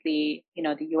 apparently,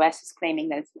 the US is claiming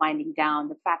that it's winding down,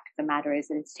 the fact of the matter is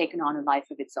that it's taken on a life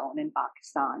of its own in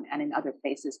Pakistan and in other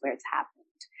places where it's happened.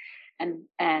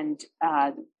 And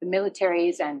the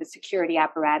militaries and the security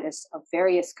apparatus of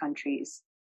various countries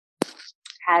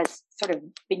has sort of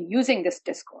been using this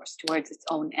discourse towards its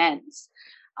own ends.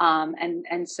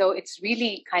 And so it's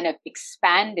really kind of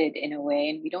expanded in a way,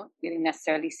 and we don't really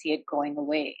necessarily see it going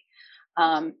away.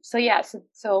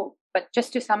 But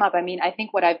just to sum up, I mean, I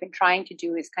think what I've been trying to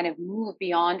do is kind of move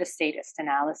beyond a statist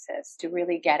analysis to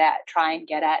really try and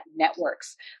get at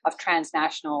networks of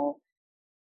transnational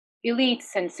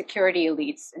elites and security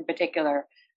elites in particular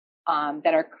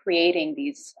that are creating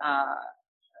these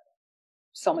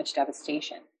so much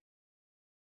devastation.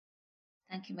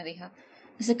 Thank you, Madiha.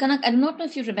 Mr. Kanak, I do not know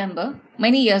if you remember,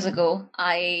 many years ago,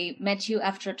 I met you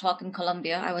after a talk in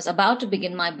Colombia. I was about to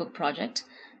begin my book project,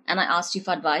 and I asked you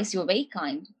for advice. You were very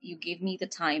kind. You gave me the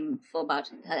time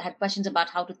I had questions about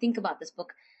how to think about this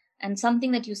book. And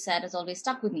something that you said has always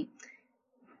stuck with me.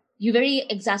 You very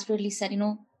exasperately said,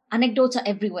 anecdotes are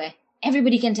everywhere.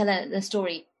 Everybody can tell a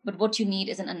story, but what you need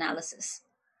is an analysis.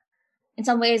 In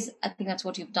some ways, I think that's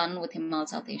what you've done with Himal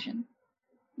South Asian.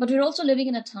 But we're also living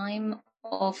in a time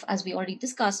of, as we already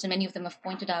discussed, and many of them have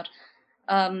pointed out,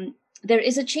 there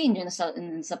is a change in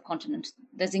the subcontinent.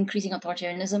 There's increasing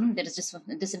authoritarianism, there is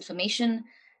disinformation,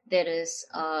 there is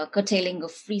curtailing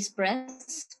of free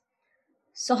press.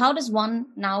 So how does one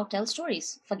now tell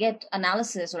stories? Forget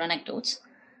analysis or anecdotes.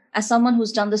 As someone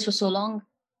who's done this for so long,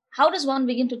 how does one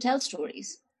begin to tell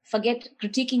stories? Forget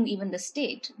critiquing even the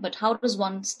state, but how does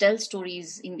one tell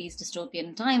stories in these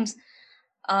dystopian times?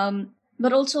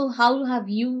 But also, how have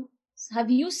you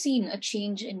seen a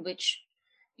change in which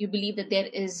you believe that there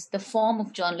is the form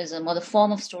of journalism or the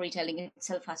form of storytelling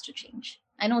itself has to change?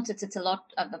 I know it's a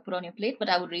lot put on your plate, but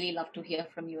I would really love to hear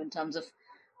from you in terms of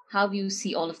how you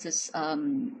see all of this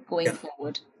going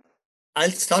forward.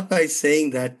 I'll start by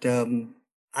saying that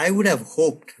I would have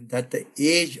hoped that the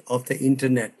age of the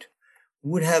internet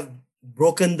would have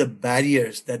broken the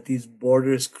barriers that these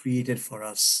borders created for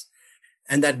us.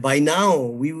 And that by now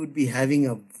we would be having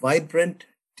a vibrant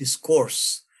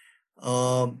discourse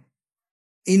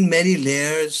in many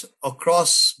layers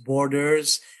across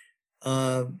borders,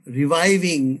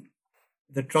 reviving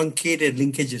the truncated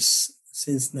linkages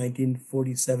since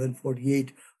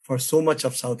 1947-48 for so much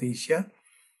of South Asia,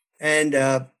 and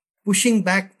pushing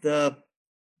back the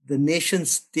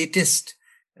nation-statist,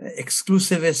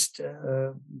 exclusivist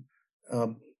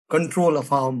control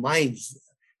of our minds.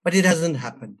 But it hasn't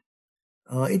happened.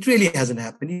 It really hasn't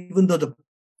happened, even though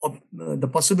the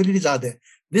possibilities are there.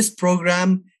 This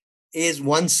program is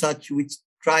one such which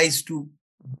tries to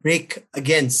break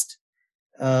against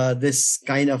this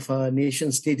kind of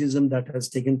nation-statism that has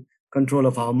taken control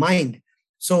of our mind.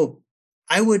 So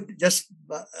I would just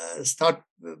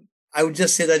I would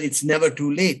just say that it's never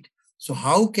too late. So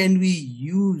how can we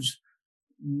use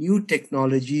new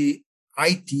technology,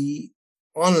 IT,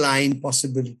 online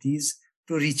possibilities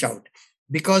to reach out?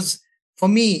 Because for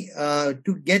me,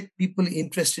 to get people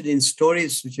interested in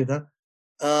stories, Sucheta,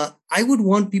 I would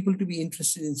want people to be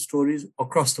interested in stories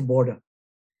across the border.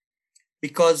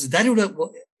 Because that would have,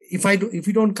 if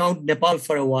you don't count Nepal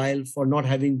for a while for not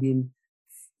having been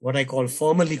what I call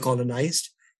formally colonized,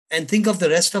 and think of the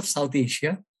rest of South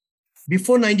Asia,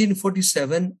 before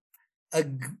 1947,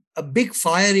 a big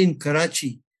fire in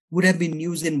Karachi would have been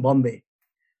news in Bombay.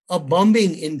 A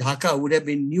bombing in Dhaka would have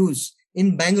been news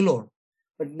in Bangalore.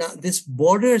 But now these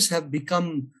borders have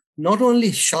become not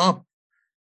only sharp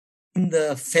in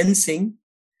the fencing.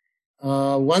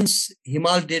 Once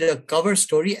Himal did a cover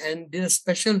story and did a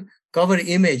special cover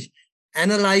image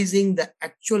analyzing the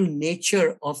actual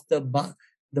nature of the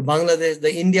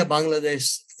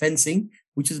India-Bangladesh fencing,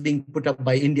 which is being put up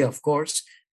by India, of course.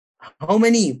 How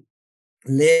many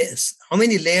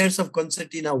layers of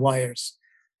concertina wires,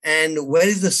 and where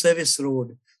is the service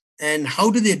road, and how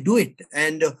do they do it,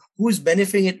 and who is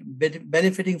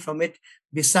benefiting from it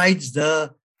besides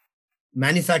the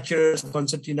manufacturers of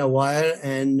concertina wire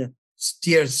and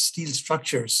steel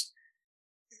structures.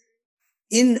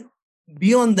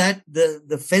 Beyond that,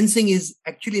 the fencing is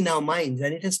actually now mines,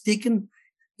 and it has taken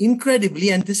incredibly,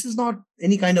 and this is not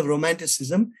any kind of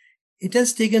romanticism, it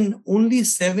has taken only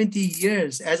 70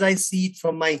 years, as I see it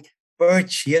from my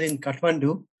perch here in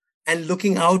Kathmandu and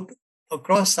looking out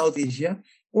across South Asia,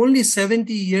 only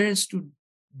 70 years to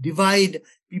divide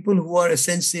people who are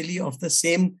essentially of the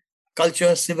same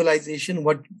culture, civilization,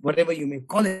 whatever you may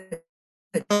call it.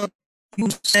 You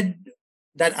said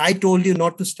that I told you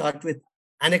not to start with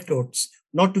anecdotes,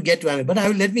 not to get to anecdotes,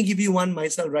 but let me give you one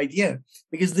myself right here,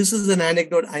 because this is an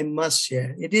anecdote I must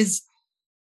share. It is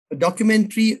a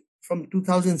documentary from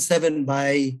 2007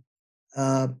 by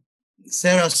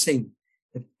Sarah Singh.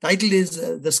 The title is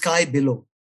The Sky Below.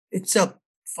 It's a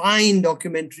fine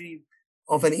documentary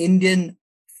of an Indian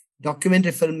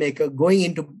documentary filmmaker going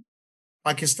into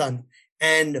Pakistan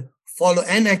and follow,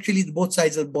 and actually both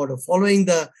sides of the border, following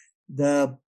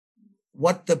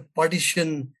what the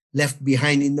partition left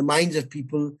behind in the minds of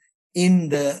people in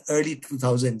the early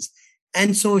 2000s.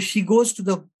 And so she goes to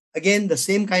the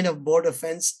same kind of border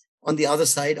fence on the other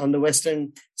side, on the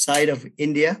western side of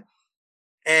India,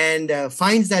 and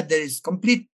finds that there is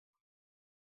complete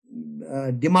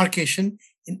demarcation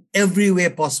in every way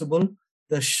possible,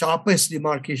 the sharpest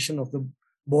demarcation of the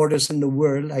borders in the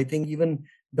world. I think even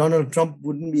Donald Trump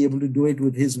wouldn't be able to do it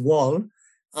with his wall.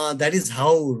 That is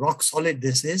how rock solid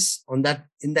this is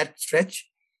in that stretch.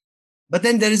 But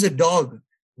then there is a dog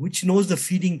which knows the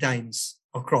feeding times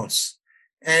across.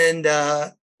 And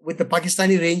with the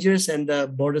Pakistani Rangers and the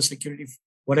border security,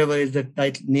 whatever is the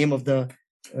name of the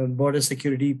border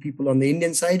security people on the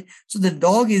Indian side. So the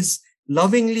dog is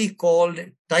lovingly called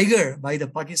Tiger by the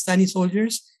Pakistani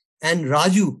soldiers and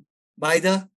Raju by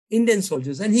the Indian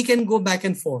soldiers. And he can go back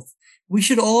and forth. We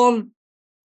should all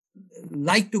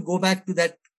like to go back to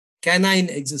that canine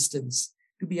existence,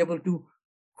 to be able to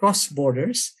cross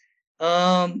borders.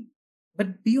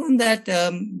 But beyond that,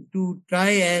 to try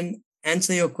and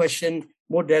answer your question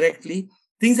more directly,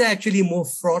 things are actually more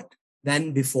fraught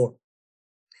than before.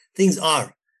 Things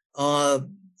are.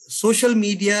 Social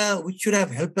media, which should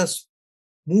have helped us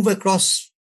move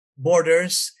across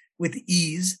borders with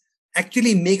ease,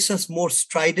 actually makes us more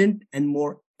strident and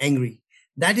more angry.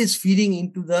 That is feeding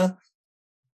into the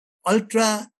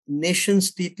ultra nation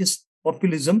statist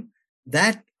populism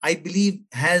that I believe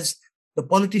has the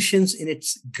politicians in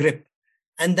its grip.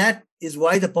 And that is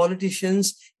why the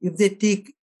politicians, if they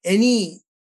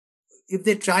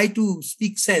try to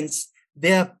speak sense,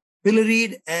 they are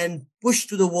pilloried and pushed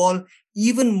to the wall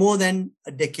even more than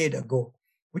a decade ago,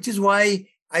 which is why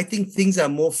I think things are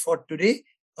more fraught today.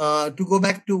 To go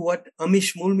back to what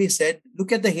Amish Mulmi said,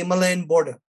 look at the Himalayan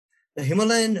border, the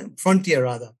Himalayan frontier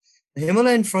rather. The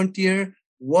Himalayan frontier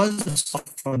was a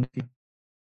soft frontier,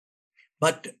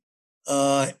 but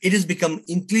it has become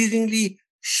increasingly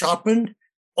sharpened,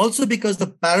 also because the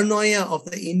paranoia of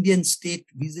the Indian state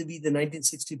vis-a-vis the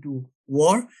 1962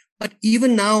 war. But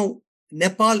even now,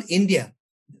 Nepal, India,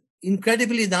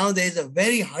 incredibly now there is a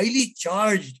very highly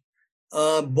charged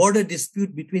border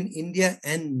dispute between India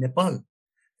and Nepal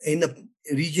in a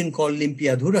region called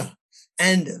Limpiadhura.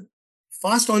 And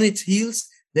fast on its heels,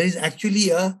 there is actually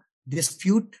a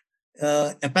dispute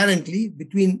apparently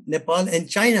between Nepal and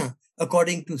China,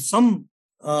 according to some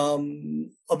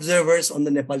observers on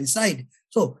the Nepali side.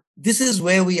 So this is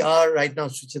where we are right now,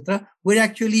 Suchitra. We're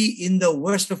actually in the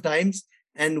worst of times.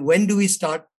 And when do we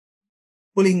start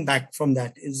pulling back from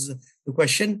that is the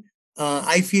question.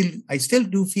 I still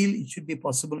do feel it should be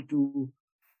possible to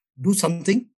do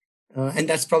something. And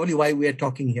that's probably why we are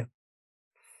talking here.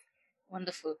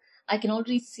 Wonderful. I can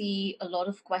already see a lot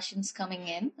of questions coming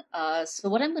in. So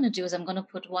what I'm going to do is I'm going to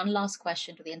put one last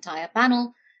question to the entire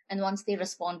panel. And once they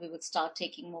respond, we would start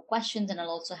taking more questions, and I'll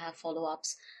also have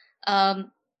follow-ups.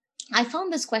 I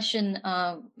found this question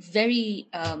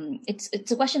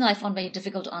it's a question that I found very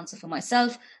difficult to answer for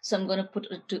myself. So I'm going to put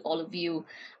it to all of you.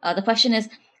 The question is,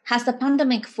 has the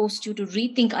pandemic forced you to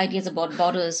rethink ideas about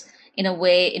borders in a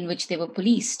way in which they were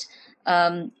policed?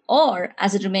 Or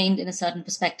as it remained in a certain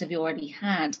perspective you already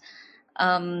had?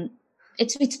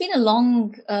 It's been a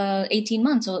long 18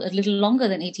 months, or a little longer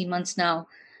than 18 months now.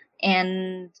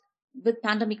 And with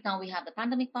pandemic now, we have the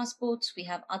pandemic passports, we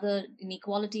have other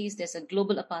inequalities, there's a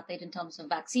global apartheid in terms of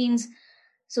vaccines.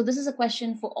 So this is a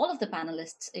question for all of the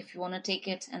panelists, if you want to take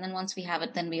it. And then once we have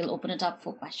it, then we'll open it up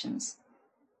for questions.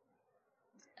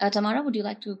 Tamara, would you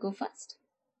like to go first?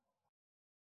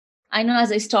 I know as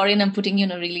a historian, I'm putting you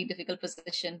in a really difficult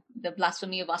position. The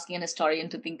blasphemy of asking an historian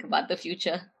to think about the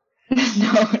future.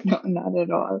 No, not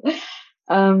at all.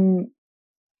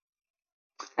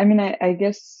 I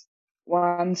guess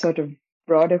one sort of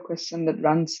broader question that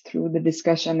runs through the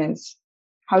discussion is,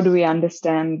 how do we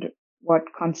understand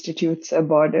what constitutes a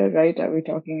border, right? Are we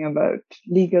talking about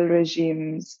legal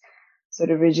regimes, sort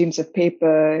of regimes of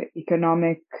paper,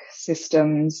 economic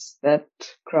systems that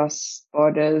cross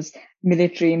borders,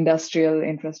 military industrial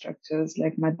infrastructures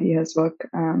like Madhya's work?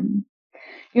 I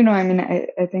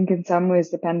think in some ways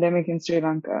the pandemic in Sri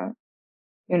Lanka,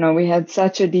 we had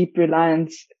such a deep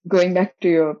reliance, going back to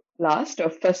your last or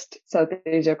first South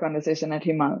Asia conversation at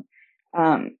Himal.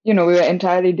 We were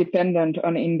entirely dependent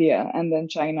on India and then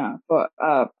China for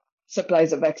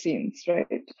supplies of vaccines,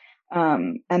 right?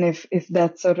 And if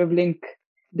that sort of link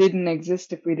didn't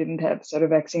exist, if we didn't have sort of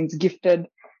vaccines gifted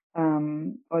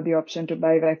or the option to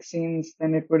buy vaccines,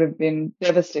 then it would have been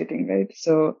devastating, right?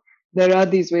 So there are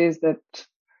these ways that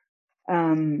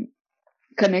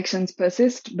connections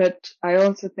persist, but I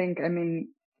also think,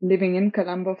 living in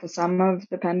Colombo for some of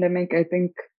the pandemic, I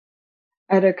think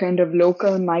at a kind of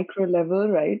local micro level,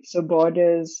 right? So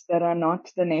borders that are not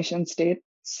the nation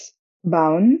state's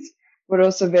bounds were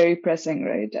also very pressing,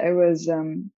 right?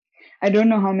 I don't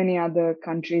know how many other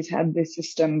countries had this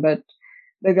system, but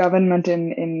the government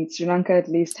in Sri Lanka at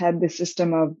least had this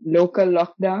system of local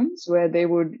lockdowns where they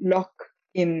would lock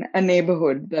in a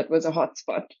neighborhood that was a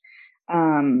hotspot.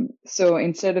 So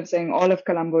instead of saying all of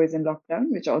Colombo is in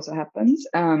lockdown, which also happens,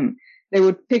 they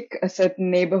would pick a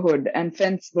certain neighborhood and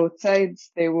fence both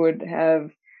sides. They would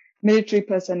have military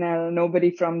personnel.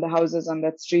 Nobody from the houses on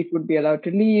that street would be allowed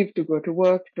to leave, to go to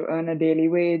work, to earn a daily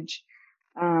wage.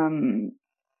 And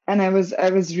I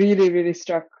was really, really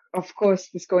struck. Of course,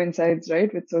 this coincides,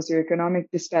 right, with socioeconomic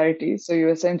disparities. So you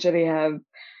essentially have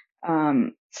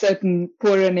certain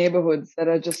poorer neighborhoods that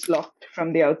are just locked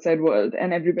from the outside world,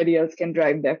 and everybody else can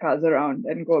drive their cars around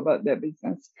and go about their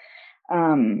business.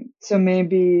 So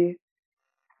maybe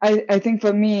I think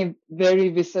for me,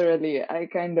 very viscerally,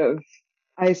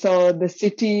 I saw the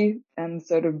city and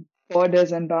sort of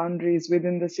borders and boundaries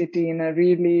within the city in a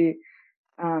really,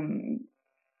 in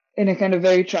a kind of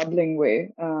very troubling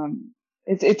way.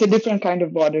 It's a different kind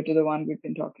of border to the one we've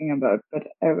been talking about, but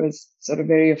I was sort of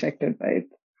very affected by it.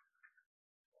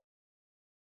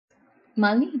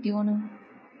 Malini, do you want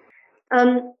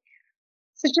to?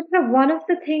 So, Chitra, one of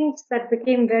the things that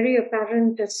became very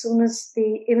apparent as soon as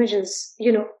the images,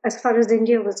 as far as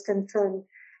India was concerned,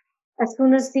 as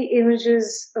soon as the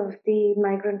images of the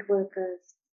migrant workers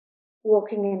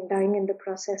walking and dying in the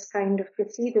process kind of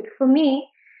proceeded, for me,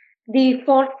 the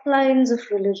fault lines of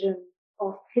religion,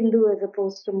 of Hindu as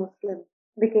opposed to Muslim,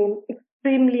 became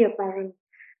extremely apparent.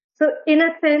 So, in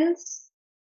a sense,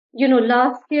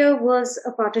 last year was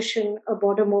a partition, a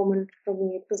border moment for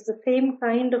me. It was the same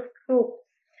kind of trope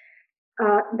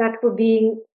that were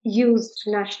being used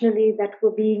nationally, that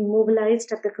were being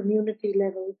mobilized at the community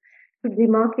level to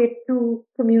demarcate two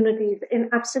communities in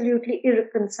absolutely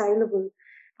irreconcilable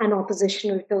and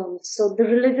oppositional terms. So the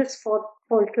religious fault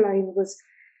line was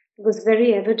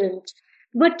very evident.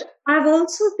 But I've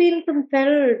also been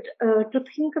compelled to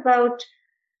think about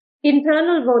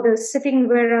internal borders, sitting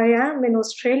where I am in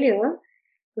Australia,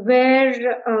 where,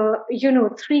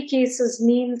 3 cases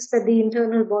means that the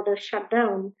internal border shut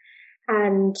down.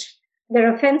 And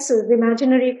there are fences,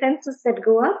 imaginary fences that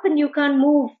go up, and you can't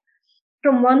move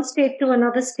from one state to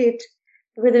another state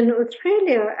within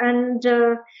Australia. And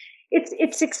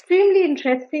it's extremely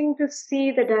interesting to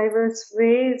see the diverse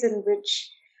ways in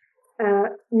which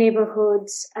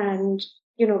neighborhoods and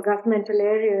governmental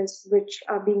areas which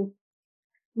are being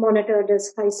monitored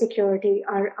as high security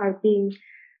are being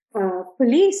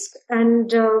policed.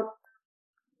 And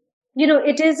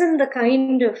it isn't the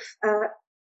kind of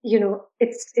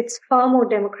it's far more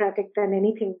democratic than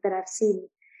anything that I've seen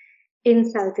in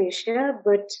South Asia.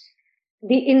 But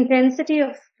the intensity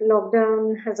of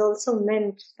lockdown has also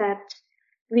meant that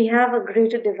we have a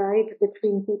greater divide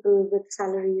between people with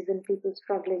salaries and people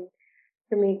struggling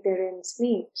to make their ends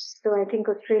meet. So I think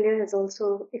Australia has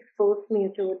also exposed me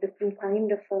to a different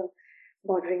kind of a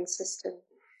bordering system.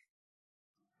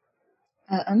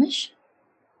 Amish?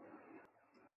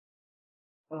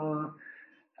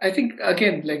 I think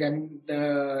again,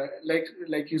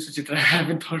 like you, Suchitra, I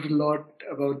haven't thought a lot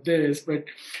about this, but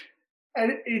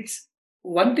it's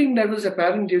one thing that was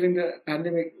apparent during the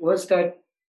pandemic was that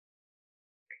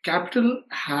capital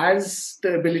has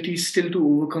the ability still to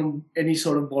overcome any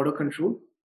sort of border control.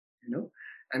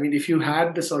 I mean, if you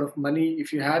had the sort of money,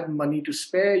 if you had money to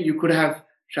spare, you could have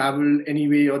traveled any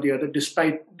way or the other,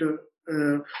 despite the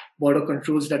border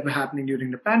controls that were happening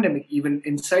during the pandemic, even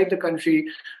inside the country,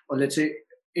 or let's say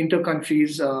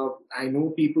inter-countries. I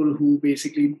know people who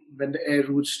basically, when the air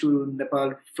routes to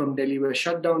Nepal from Delhi were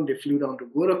shut down, they flew down to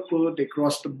Gorakhpur, they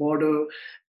crossed the border,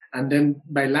 and then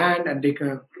by land, and they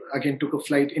again took a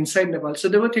flight inside Nepal. So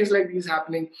there were things like these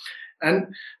happening.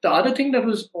 And the other thing that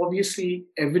was obviously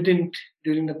evident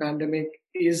during the pandemic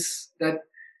is that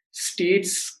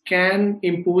states can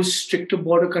impose stricter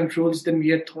border controls than we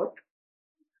had thought.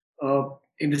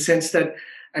 In the sense that,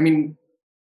 I mean,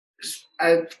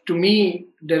 to me,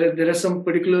 there are some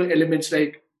particular elements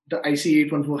like the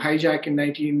IC-814 hijack in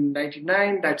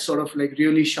 1999 that sort of like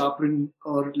really sharpened,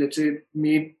 or let's say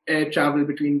made air travel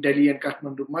between Delhi and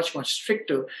Kathmandu much, much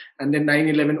stricter. And then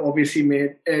 9/11 obviously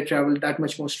made air travel that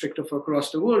much more stricter for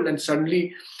across the world. And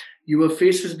suddenly you were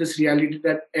faced with this reality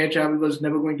that air travel was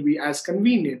never going to be as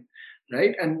convenient,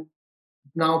 right? And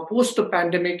now post the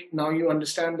pandemic, now you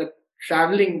understand that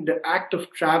traveling, the act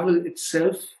of travel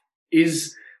itself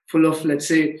is full of, let's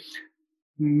say,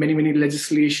 many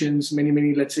legislations,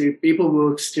 many, let's say,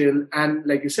 paperwork still, and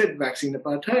like you said, vaccine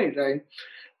apartheid, right?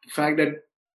 The fact that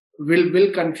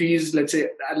will countries, let's say,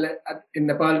 in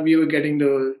Nepal, we were getting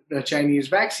the Chinese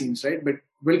vaccines, right? But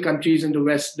will countries in the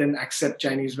West then accept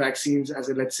Chinese vaccines as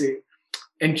a, let's say,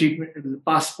 entry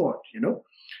passport,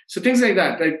 So things like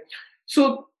that, right?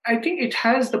 So I think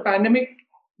the pandemic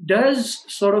does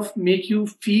sort of make you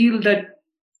feel that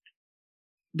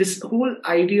this whole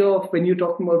idea of, when you're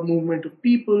talking about movement of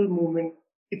people,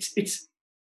 it's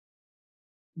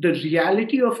the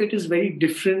reality of it is very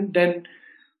different than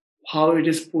how it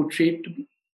is portrayed to be.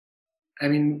 I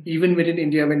mean, even within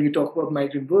India, when you talk about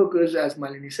migrant workers, as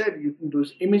Malini said,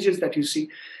 those images that you see,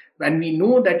 when we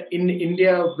know that in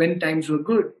India, when times were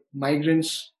good,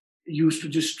 migrants used to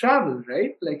just travel,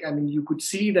 right? Like, I mean, you could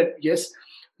see that, yes,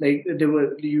 like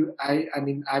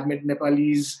I've met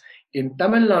Nepalese in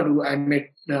Tamil Nadu, I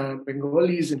met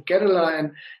Bengalis in Kerala,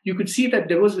 and you could see that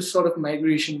there was this sort of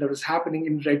migration that was happening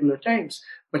in regular times.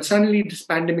 But suddenly this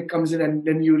pandemic comes in, and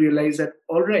then you realize that,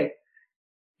 all right,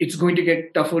 it's going to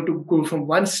get tougher to go from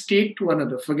one state to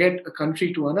another, forget a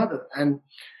country to another. And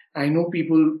I know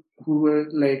people who were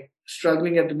like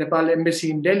struggling at the Nepal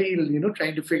embassy in Delhi,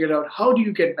 trying to figure out, how do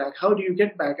you get back? How do you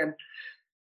get back? And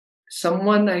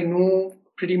someone I know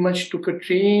pretty much took a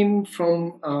train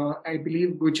from, I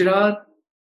believe, Gujarat,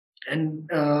 and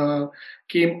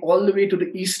came all the way to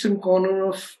the eastern corner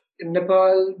of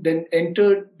Nepal, then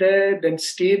entered there, then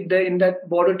stayed there in that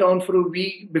border town for a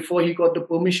week before he got the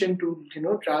permission to,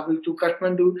 travel to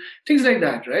Kathmandu, things like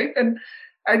that, right? And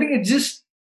I think it's just,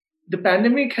 the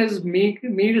pandemic has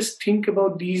made us think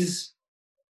about these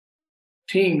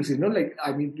things, like,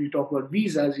 I mean, you talk about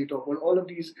visas, you talk about all of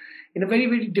these in a very,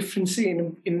 very different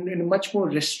way, in a much more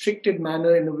restricted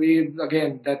manner, in a way,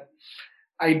 again, that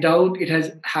I doubt it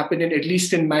has happened at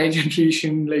least in my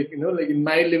generation, like in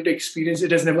my lived experience,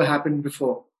 it has never happened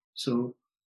before. So.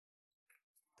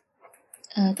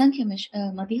 Thank you,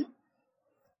 Madhya.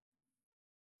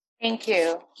 Thank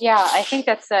you. Yeah, I think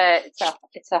it's a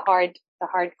hard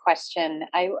question.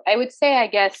 I would say, I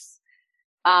guess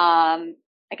I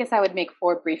would make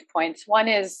 4 brief points. One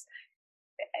is,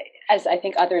 as I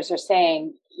think others are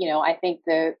saying, I think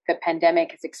the pandemic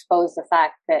has exposed the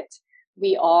fact that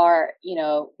we are,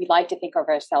 we like to think of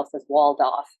ourselves as walled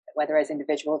off, whether as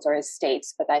individuals or as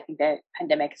states. But I think the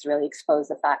pandemic has really exposed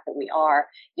the fact that we are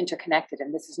interconnected.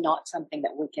 And this is not something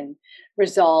that we can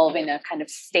resolve in a kind of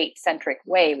state-centric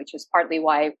way, which is partly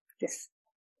why this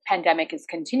pandemic is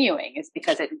continuing, is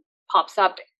because it pops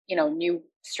up, new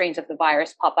strains of the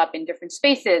virus pop up in different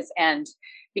spaces. And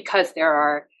because there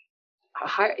are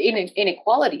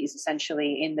inequalities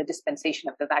essentially in the dispensation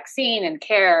of the vaccine and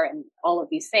care and all of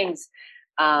these things,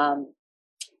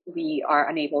 we are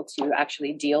unable to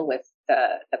actually deal with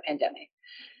the pandemic.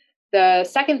 The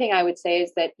second thing I would say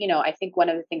is that, I think one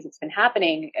of the things that's been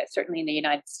happening, certainly in the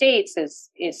United States,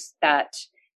 is that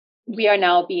we are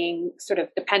now being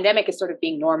the pandemic is sort of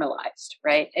being normalized,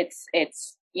 right? It's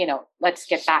let's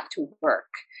get back to work.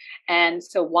 And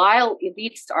so while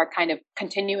elites are kind of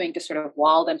continuing to sort of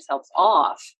wall themselves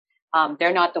off,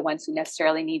 they're not the ones who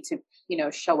necessarily need to,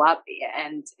 show up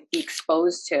and be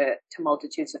exposed to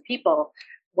multitudes of people.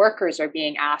 Workers are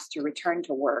being asked to return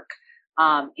to work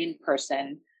in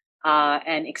person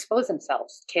and expose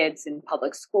themselves. Kids in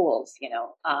public schools,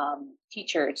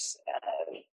 teachers,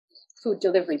 food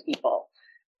delivery people,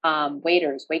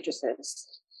 waiters, waitresses.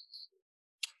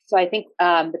 So I think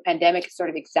the pandemic is sort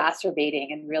of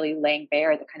exacerbating and really laying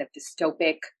bare the kind of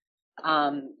dystopic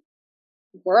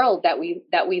world that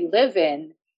we live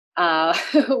in,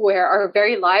 where our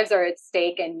very lives are at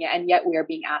stake, and yet we are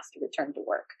being asked to return to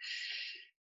work.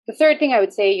 The third thing I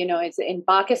would say, is in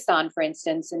Pakistan, for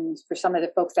instance, and for some of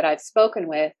the folks that I've spoken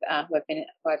with, who I've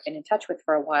been in touch with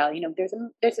for a while,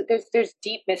 there's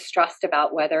deep mistrust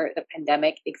about whether the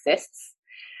pandemic exists.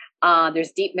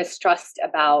 There's deep mistrust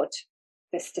about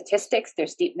the statistics.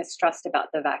 There's deep mistrust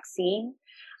about the vaccine.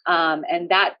 And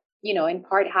that, in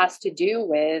part has to do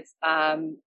with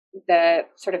the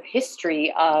sort of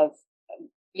history of,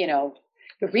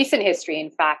 the recent history, in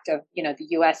fact, of, the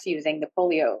US using the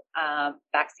polio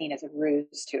vaccine as a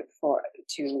ruse to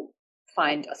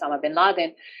find Osama bin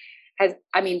Laden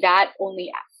that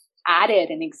only added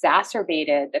and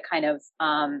exacerbated the kind of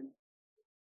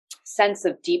sense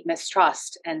of deep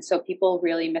mistrust. And so people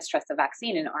really mistrust the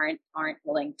vaccine and aren't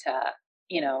willing to,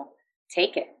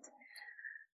 take it.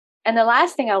 And the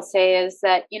last thing I'll say is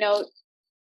that,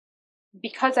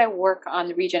 because I work on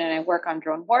the region and I work on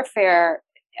drone warfare,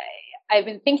 I've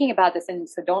been thinking about this, and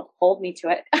so don't hold me to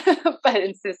it, but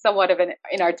it's somewhat of an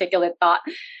inarticulate thought.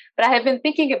 But I have been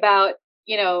thinking about,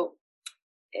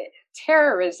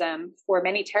 terrorism, for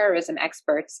many terrorism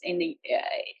experts, a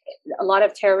lot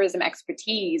of terrorism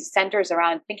expertise centers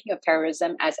around thinking of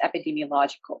terrorism as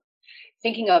epidemiological,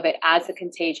 thinking of it as a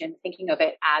contagion, thinking of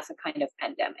it as a kind of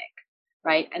pandemic,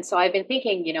 right? And so I've been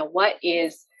thinking, what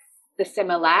is the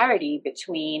similarity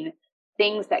between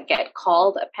things that get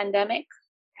called a pandemic,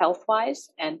 health-wise,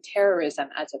 and terrorism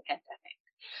as a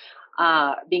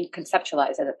pandemic, being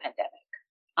conceptualized as a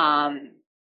pandemic.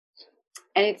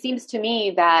 And it seems to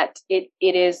me that it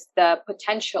is the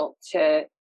potential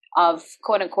of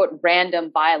quote unquote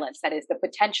random violence, that is the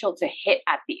potential to hit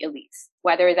at the elites,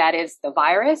 whether that is the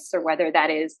virus or whether that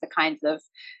is the kinds of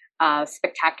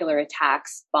spectacular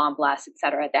attacks, bomb blasts,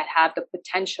 etc., that have the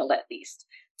potential at least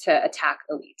to attack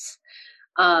elites.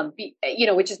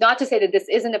 Which is not to say that this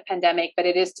isn't a pandemic, but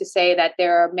it is to say that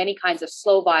there are many kinds of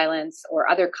slow violence or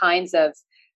other kinds of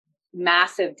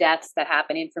massive deaths that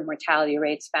happen, infant mortality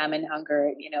rates, famine,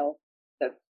 hunger,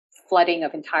 the flooding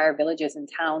of entire villages and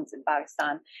towns in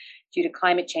Pakistan due to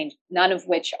climate change, none of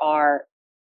which are,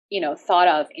 thought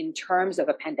of in terms of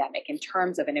a pandemic, in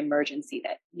terms of an emergency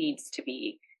that needs to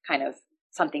be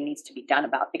something needs to be done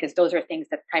about, because those are things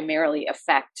that primarily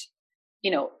affect,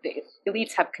 the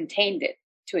elites have contained it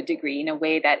to a degree in a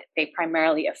way that they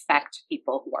primarily affect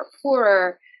people who are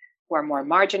poorer, who are more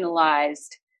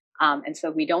marginalized. And so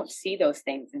we don't see those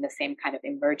things in the same kind of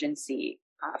emergency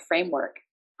framework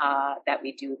that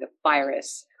we do the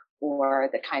virus or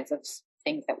the kinds of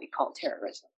things that we call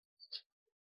terrorism.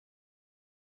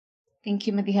 Thank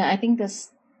you, Madiha. I think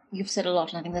you've said a lot,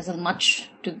 and I think there's much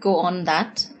to go on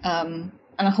that. And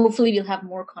hopefully we'll have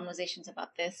more conversations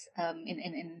about this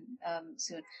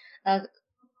soon.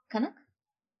 Kanak?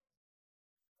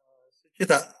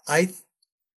 Sucheta,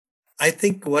 I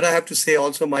think what I have to say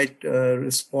also might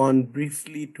respond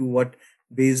briefly to what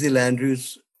Basil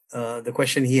Andrews, the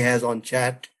question he has on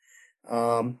chat.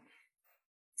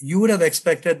 You would have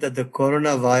expected that the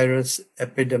coronavirus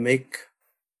epidemic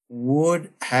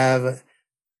would have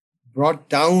brought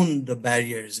down the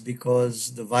barriers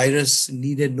because the virus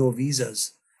needed no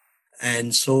visas.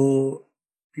 And so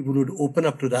people would open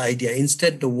up to the idea.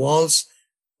 Instead, the walls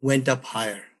went up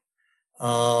higher.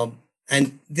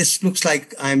 And this looks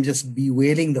like I'm just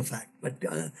bewailing the fact, but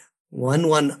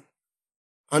one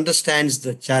understands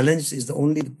the challenge is the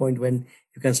only point when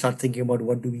you can start thinking about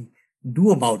what do we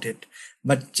do about it.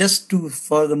 But just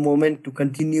for the moment to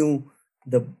continue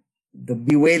the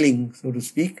bewailing, so to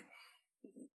speak,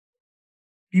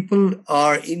 people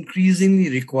are increasingly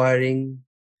requiring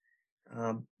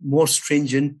more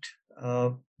stringent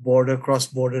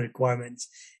cross-border requirements.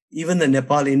 Even the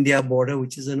Nepal-India border,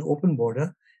 which is an open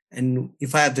border, and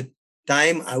if I have the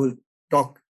time, I will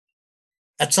talk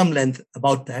at some length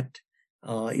about that,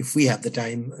 if we have the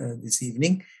time this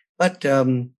evening. But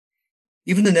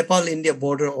even the Nepal-India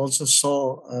border also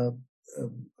saw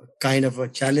kind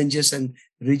of challenges and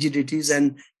rigidities,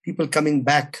 and people coming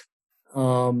back,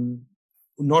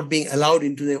 not being allowed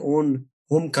into their own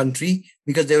home country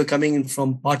because they were coming in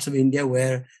from parts of India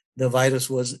where the virus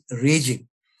was raging.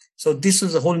 So this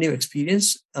was a whole new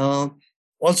experience.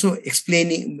 Also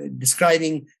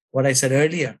describing what I said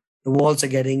earlier, the walls are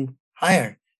getting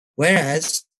higher,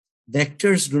 whereas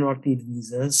vectors do not need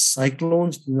visas,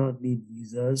 cyclones do not need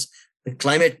visas, the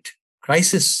climate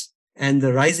crisis and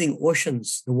the rising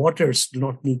oceans, the waters do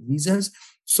not need visas.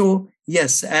 So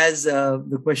yes, as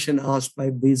the question asked by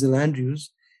Basil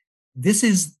Andrews, this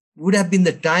would have been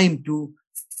the time to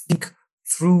think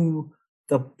through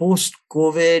the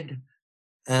post-COVID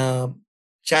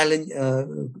challenge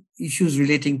issues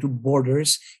relating to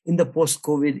borders in the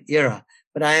post-COVID era.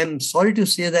 But I am sorry to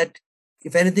say that,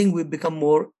 if anything, we've become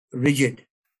more rigid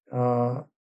at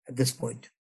this point.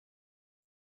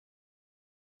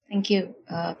 Thank you.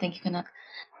 Thank you, Kanak.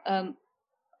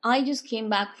 I just came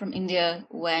back from India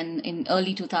when in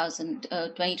early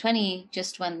 2020,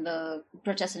 just when the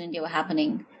protests in India were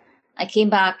happening. I came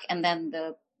back and then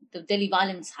the Delhi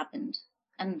violence happened.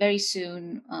 And very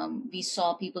soon we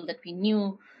saw people that we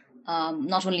knew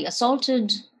not only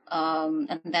assaulted,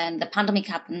 and then the pandemic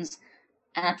happens.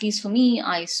 And at least for me,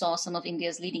 I saw some of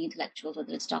India's leading intellectuals,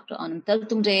 whether it's Dr. Anand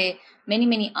Teltumde, many,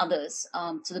 many others.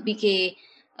 So the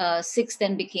BK6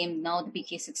 then became now the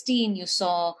BK16. You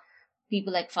saw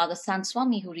people like Father Sant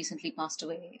Swami, who recently passed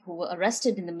away, who were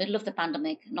arrested in the middle of the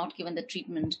pandemic, not given the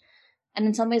treatment. And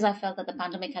in some ways, I felt that the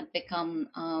pandemic had become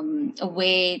a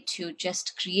way to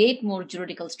just create more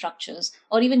juridical structures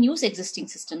or even use existing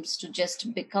systems to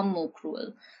just become more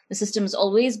cruel. The system has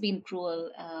always been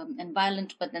cruel and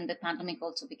violent, but then the pandemic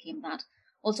also became that.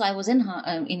 Also, I was in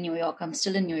New York. I'm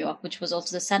still in New York, which was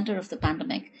also the center of the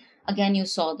pandemic. Again, you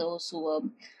saw those who were...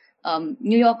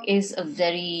 New York is a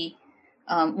very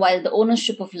while the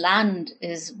ownership of land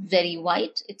is very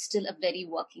white, it's still a very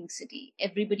working city.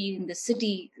 Everybody in the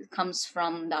city comes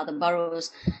from the other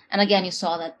boroughs. And again, you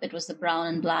saw that it was the brown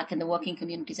and black and the working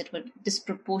communities that were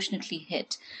disproportionately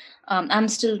hit. I'm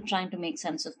still trying to make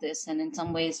sense of this. And in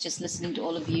some ways, just listening to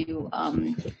all of you,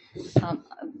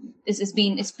 it's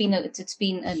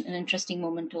been an interesting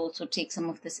moment to also take some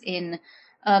of this in.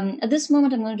 At this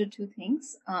moment, I'm going to do two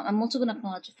things. I'm also going to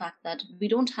acknowledge the fact that we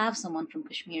don't have someone from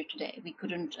Kashmir today. We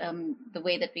couldn't, the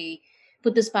way that we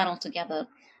put this panel together.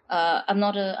 I'm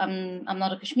not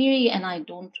a Kashmiri, and I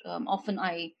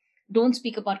don't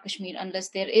speak about Kashmir unless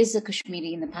there is a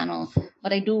Kashmiri in the panel.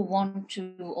 But I do want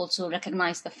to also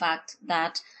recognize the fact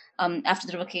that after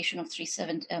the revocation of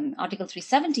Article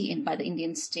 370 by the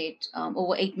Indian state,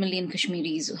 over 8 million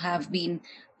Kashmiris have been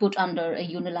put under a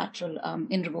unilateral,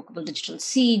 irrevocable digital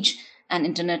siege and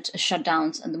internet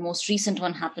shutdowns. And the most recent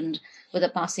one happened with the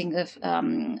passing of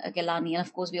Gilani. And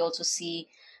of course, we also see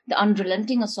the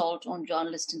unrelenting assault on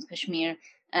journalists in Kashmir.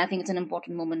 And I think it's an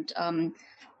important moment.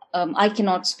 I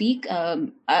cannot speak.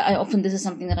 I often, this is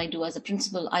something that I do as a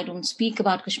principal. I don't speak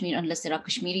about Kashmir unless there are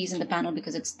Kashmiris in the panel,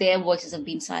 because it's their voices have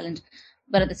been silent.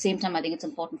 But at the same time, I think it's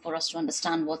important for us to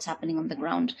understand what's happening on the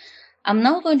ground. I'm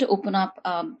now going to open up,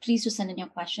 please to send in your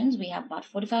questions. We have about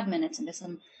 45 minutes and there's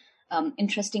some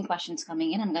interesting questions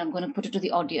coming in. I'm going to put it to the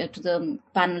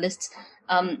panelists.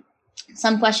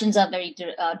 Some questions are very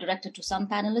directed to some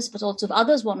panelists, but also if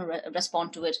others want to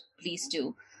respond to it, please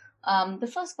do.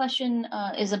 The first question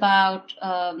is about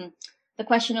the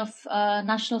question of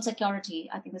national security.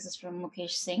 I think this is from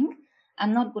Mukesh Singh.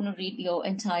 I'm not going to read your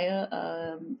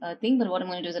entire thing, but what I'm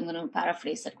going to do is I'm going to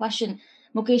paraphrase that question.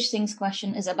 Mukesh Singh's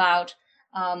question is about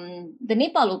the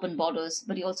Nepal open borders,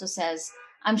 but he also says,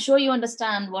 I'm sure you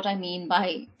understand what I mean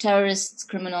by terrorists,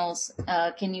 criminals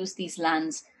can use these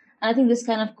lands. And I think this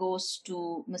kind of goes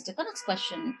to Mr. Kanak's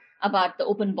question about the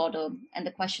open border and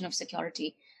the question of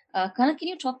security. Kanak, can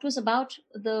you talk to us about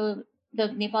the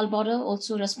Nepal border?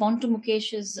 Also respond to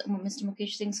Mr.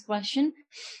 Mukesh Singh's question.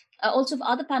 Also, if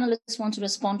other panelists want to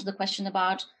respond to the question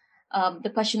about the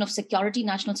question of security,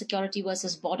 national security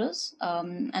versus borders,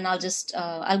 and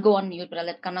I'll go on mute, but I'll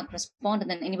let Kanak respond,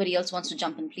 and then anybody else wants to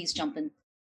jump in, please jump in.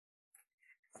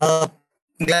 I'm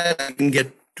glad I can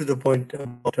get to the point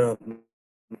about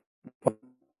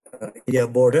India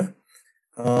border,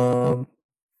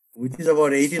 which is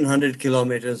about 1,800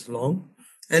 kilometers long,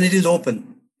 and it is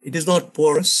open. It is not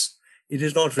porous. It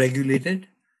is not regulated.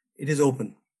 It is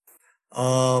open.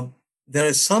 There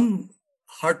is some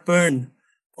heartburn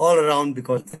all around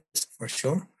because of this, for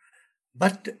sure.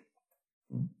 But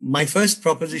my first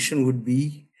proposition would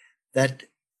be that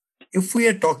if we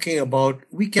are talking about,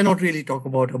 we cannot really talk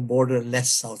about a borderless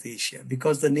South Asia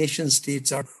because the nation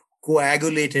states are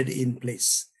coagulated in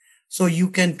place. So you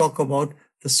can talk about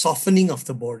the softening of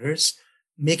the borders,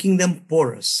 making them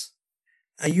porous.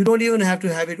 And you don't even have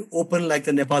to have it open like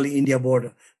the Nepal-India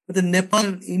border. But the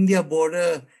Nepal-India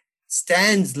border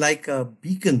stands like a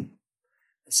beacon,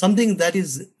 something that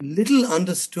is little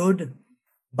understood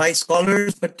by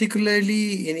scholars,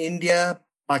 particularly in India,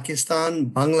 Pakistan,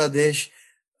 Bangladesh,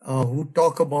 who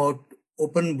talk about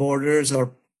open borders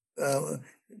or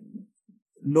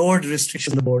lowered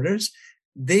restrictions on the borders.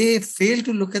 They fail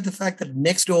to look at the fact that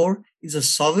next door is a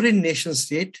sovereign nation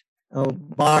state,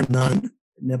 bar none,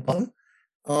 Nepal,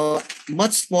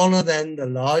 much smaller than the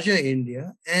larger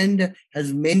India, and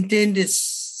has maintained its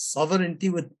sovereignty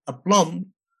with aplomb,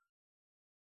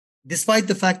 despite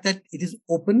the fact that it is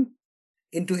open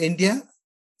into India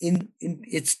in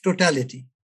its totality.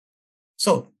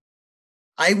 So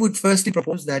I would firstly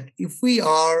propose that if we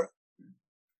are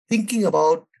thinking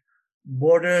about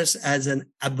borders as an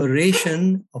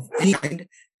aberration of any kind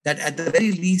that at the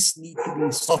very least need to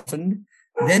be softened,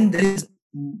 then there is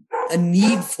a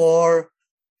need for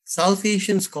South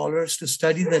Asian scholars to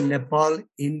study the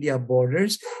Nepal-India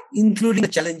borders, including the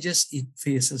challenges it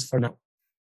faces for now.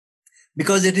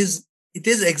 Because it is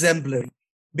exemplary,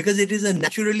 because it is a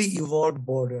naturally evolved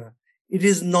border. It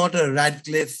is not a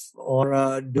Radcliffe or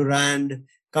a Durand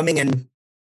coming and,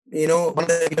 one of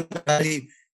the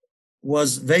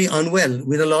was very unwell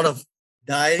with a lot of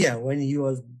diarrhea when he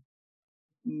was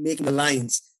making the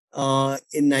lines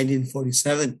in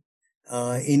 1947,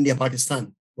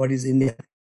 India-Pakistan. What is India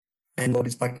and what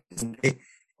is Pakistan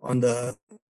on the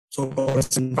so-called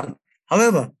Western Front?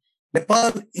 However,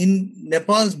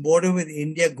 Nepal's border with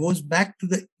India goes back to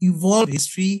the evolved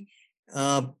history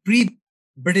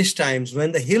pre-British times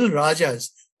when the Hill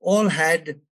Rajas all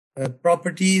had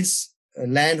properties,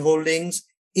 land holdings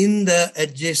in the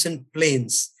adjacent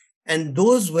plains. And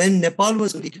those, when Nepal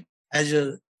was created as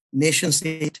a nation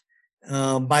state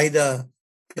by the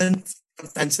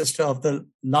ancestor of the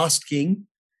last king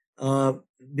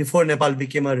before Nepal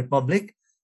became a republic.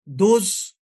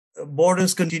 Those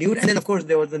borders continued. And then, of course,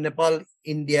 there was the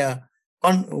Nepal-India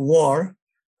war,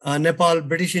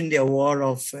 Nepal-British India War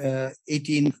of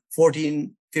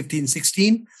 1814, 15,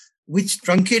 16, which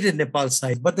truncated Nepal's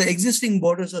size. But the existing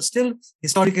borders are still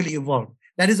historically evolved.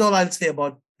 That is all I'll say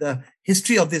about the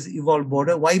history of this evolved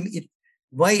border, why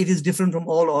it is different from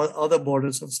all other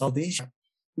borders of South Asia.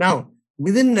 Now,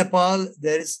 within Nepal,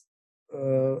 there is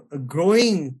a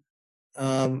growing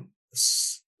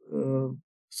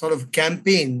sort of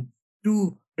campaign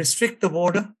to restrict the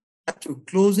border, to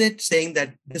close it, saying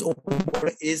that this open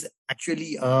border is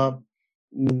actually a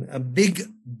big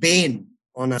bane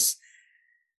on us.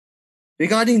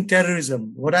 Regarding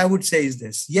terrorism, what I would say is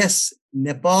this. Yes,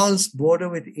 Nepal's border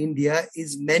with India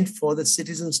is meant for the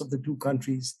citizens of the two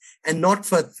countries and not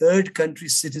for third country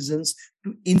citizens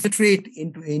to infiltrate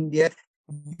into India,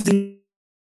 because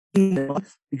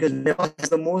Nepal has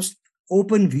the most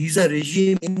open visa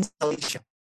regime in South Asia.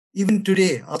 Even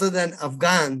today, other than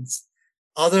Afghans,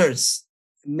 others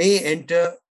may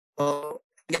enter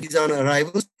visa on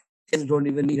arrival and don't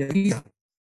even need a visa.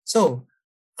 So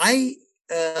I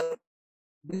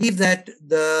believe that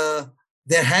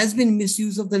there has been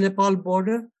misuse of the Nepal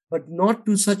border, but not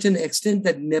to such an extent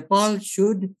that Nepal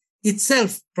should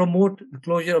itself promote the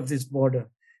closure of this border.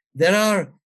 There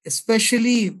are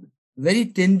especially very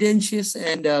tendentious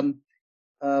and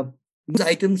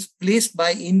items placed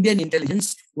by Indian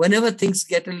intelligence. Whenever things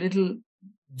get a little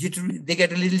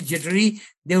jittery,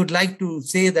 they would like to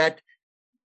say that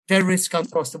terrorists come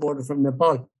across the border from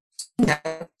Nepal.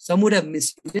 Some would have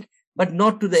misused it, but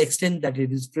not to the extent that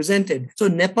it is presented. So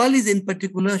Nepalis in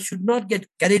particular should not get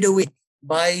carried away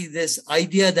by this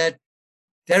idea that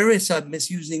terrorists are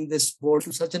misusing this border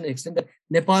to such an extent that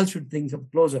Nepal should think of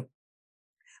closure.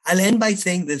 I'll end by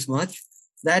saying this much,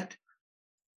 that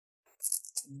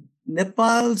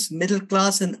Nepal's middle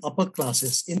class and upper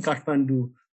classes in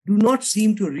Kathmandu do not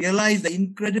seem to realize the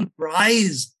incredible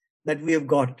prize that we have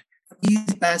got.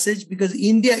 Easy passage, because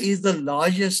India is the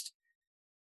largest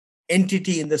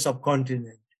entity in the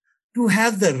subcontinent. To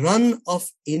have the run of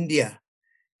India,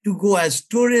 to go as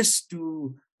tourists,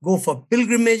 to go for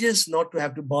pilgrimages, not to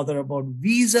have to bother about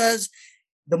visas.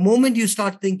 The moment you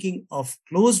start thinking of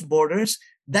closed borders,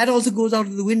 that also goes out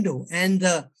of the window. And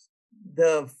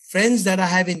the friends that I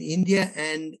have in India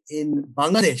and in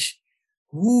Bangladesh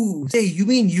who say, you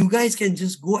mean you guys can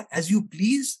just go as you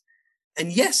please?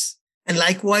 And yes, and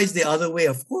likewise the other way,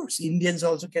 of course, Indians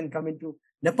also can come into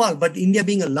Nepal, but India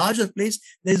being a larger place,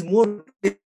 there's more.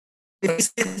 Make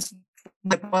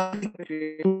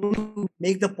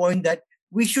the point that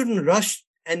we shouldn't rush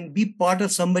and be part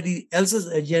of somebody else's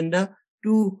agenda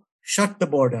to shut the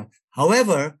border.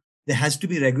 However, there has to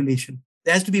be regulation.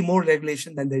 There has to be more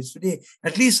regulation than there is today.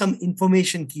 At least some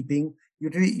information keeping,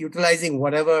 utilizing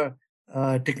whatever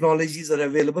technologies are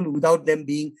available without them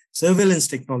being surveillance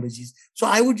technologies. So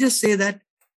I would just say that,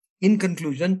 in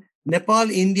conclusion,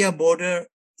 Nepal-India border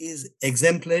is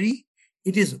exemplary.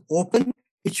 It is open.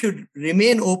 It should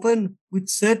remain open with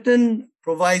certain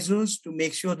provisos to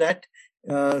make sure that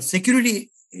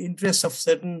security interests of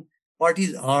certain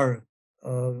parties are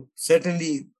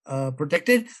certainly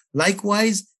protected.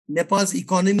 Likewise, Nepal's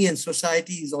economy and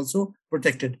society is also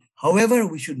protected. However,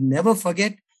 we should never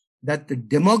forget that the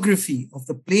demography of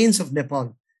the plains of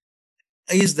Nepal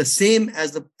is the same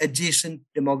as the adjacent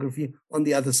demography on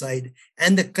the other side.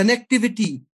 And the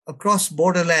connectivity across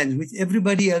borderlands, which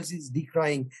everybody else is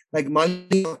decrying, like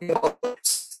Mali,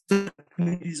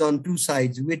 communities on two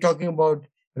sides. We're talking about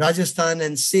Rajasthan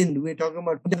and Sindh. We're talking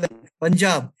about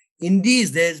Punjab. In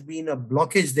these, there's been a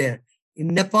blockage there. In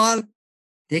Nepal,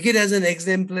 take it as an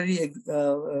exemplary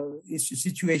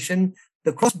situation.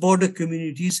 The cross-border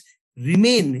communities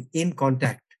remain in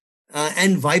contact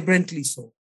and vibrantly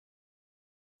so.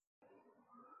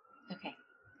 Okay.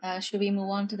 Should we move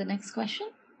on to the next question?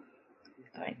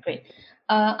 All right, great.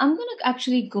 I'm going to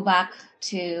actually go back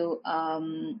to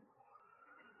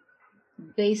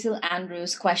Basil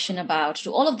Andrews' question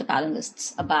to all of the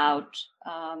panelists about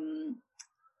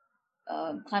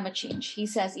climate change. He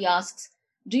asks,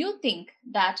 do you think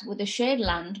that with the shared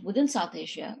land within South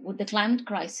Asia, with the climate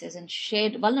crisis and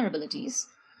shared vulnerabilities,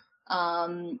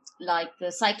 like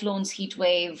the cyclones, heat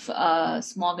wave,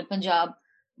 smog in Punjab,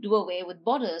 do away with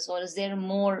borders, or is there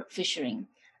more fishing?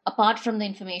 Apart from the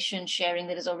information sharing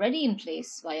that is already in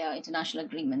place via international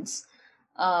agreements,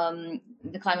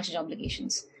 the climate change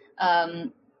obligations.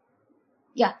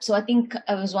 So I think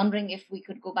I was wondering if we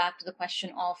could go back to the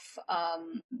question of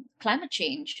climate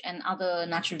change and other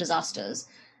natural disasters.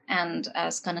 And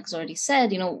as Kanak's already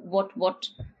said,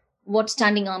 what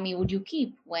standing army would you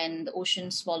keep when the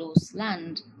ocean swallows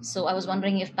land? So I was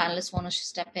wondering if panelists want to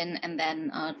step in and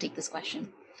then take this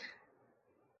question.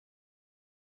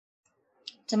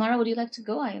 Tamara, would you like to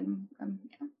go?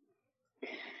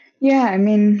 Yeah, I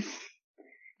mean,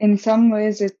 in some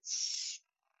ways, it's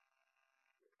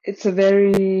a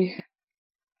very,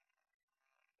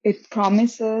 it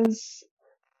promises,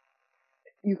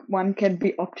 one can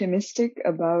be optimistic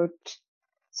about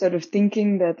sort of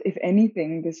thinking that if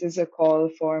anything, this is a call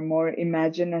for more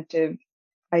imaginative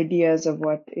ideas of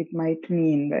what it might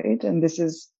mean, right? And this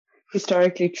is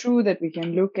historically true, that we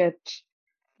can look at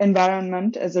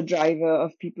environment as a driver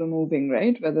of people moving,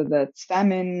 right? Whether that's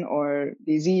famine or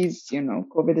disease,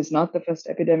 COVID is not the first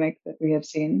epidemic that we have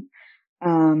seen.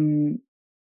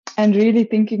 And really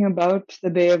thinking about the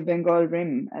Bay of Bengal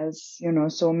Rim, as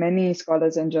so many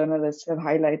scholars and journalists have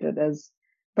highlighted, as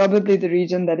probably the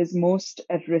region that is most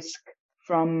at risk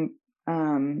from,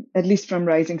 at least from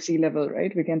rising sea level,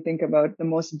 right? We can think about the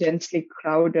most densely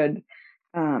crowded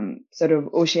sort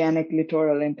of oceanic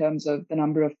littoral in terms of the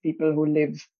number of people who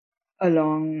live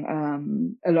along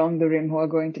the rim who are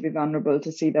going to be vulnerable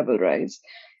to sea level rise.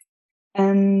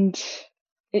 And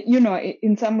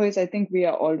in some ways, I think we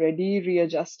are already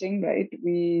readjusting, right?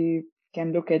 We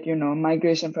can look at,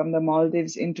 migration from the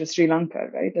Maldives into Sri Lanka,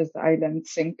 right, as the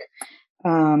islands sink.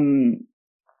 And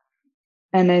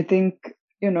I think,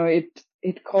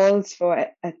 it calls for,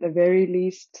 at the very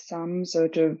least, some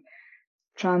sort of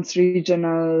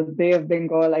trans-regional Bay of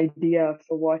Bengal idea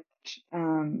for what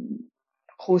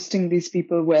hosting these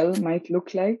people well might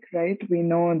look like, right? We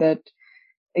know that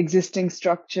existing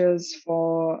structures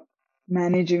for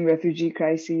managing refugee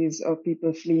crises or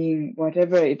people fleeing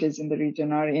whatever it is in the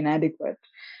region are inadequate.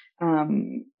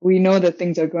 We know that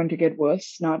things are going to get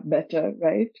worse, not better,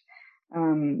 right?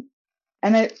 And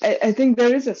I think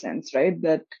there is a sense, right,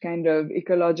 that kind of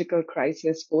ecological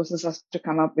crisis forces us to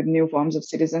come up with new forms of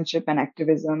citizenship and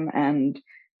activism and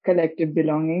collective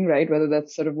belonging, right? Whether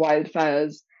that's sort of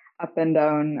wildfires up and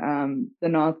down the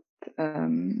north,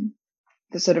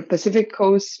 the sort of Pacific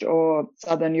coast or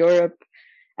Southern Europe.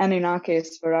 And in our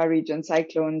case, for our region,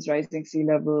 cyclones, rising sea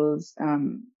levels,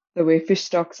 the way fish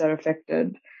stocks are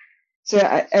affected. So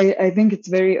I think it's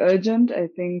very urgent. I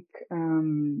think,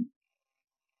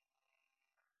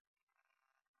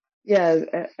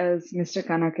 as Mr.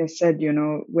 Kanak has said,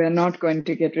 we're not going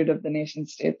to get rid of the nation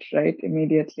state, right,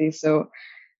 immediately. So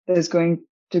there's going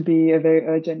to be a very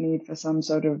urgent need for some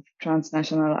sort of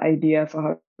transnational idea for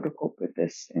how to cope with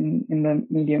this in the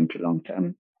medium to long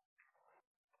term.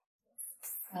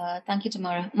 Thank you,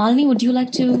 Tamara. Malini, would you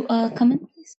like to come in,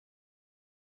 please?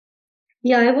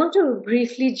 Yeah, I want to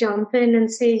briefly jump in and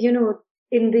say,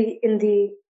 in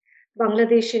the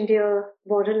Bangladesh-India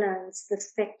borderlands, the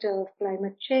specter of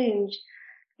climate change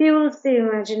fuels the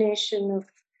imagination of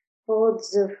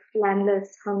hordes of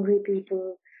landless, hungry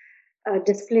people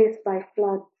displaced by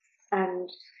floods and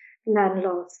land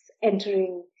loss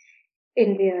entering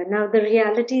India. Now, the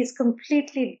reality is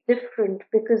completely different,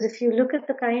 because if you look at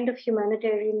the kind of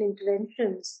humanitarian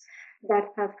interventions that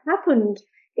have happened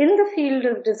in the field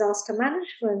of disaster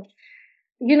management,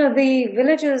 the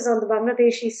villagers on the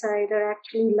Bangladeshi side are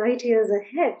actually light years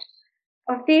ahead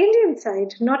of the Indian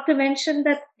side, not to mention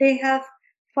that they have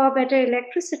far better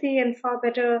electricity and far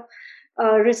better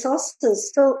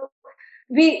resources. So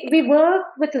we work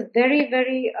with very,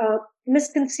 very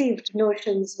misconceived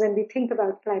notions when we think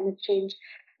about climate change.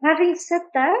 Having said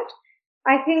that,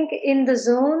 I think in the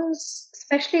zones,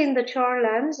 especially in the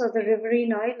shorelands or the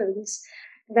riverine islands,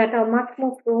 that are much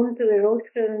more prone to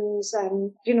erosions,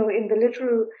 and in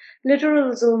the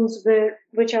littoral zones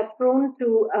which are prone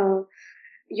to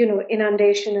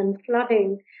inundation and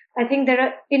flooding, I think there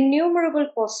are innumerable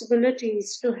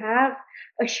possibilities to have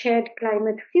a shared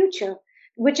climate future,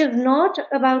 which is not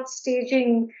about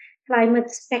staging climate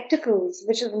spectacles,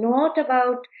 which is not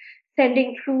about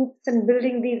sending troops and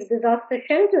building these disaster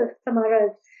shelters, Tamara,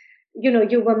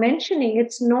 you were mentioning.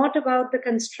 It's not about the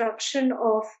construction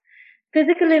of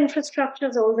physical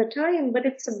infrastructures all the time, but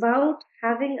it's about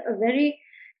having a very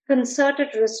concerted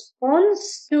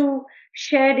response to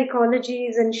shared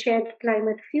ecologies and shared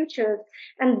climate futures.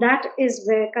 And that is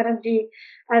where currently,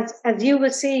 as you were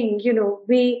saying,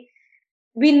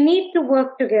 we need to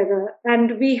work together,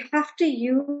 and we have to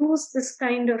use this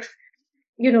kind of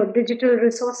digital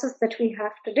resources that we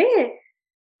have today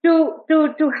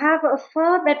to have a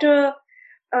far better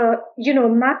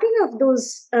mapping of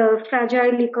those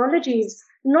fragile ecologies,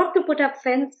 not to put up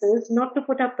fences, not to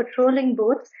put up patrolling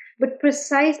boats, but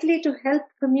precisely to help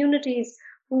communities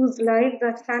whose lives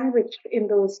are sandwiched in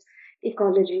those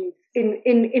ecologies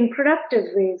in productive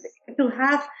ways, to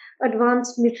have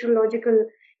advanced meteorological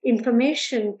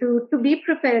information, to be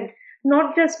prepared,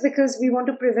 not just because we want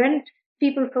to prevent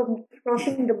people from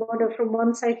crossing the border from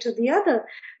one side to the other,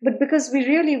 but because we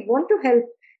really want to help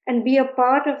and be a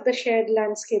part of the shared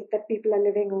landscape that people are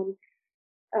living on,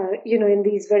 in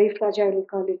these very fragile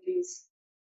ecologies.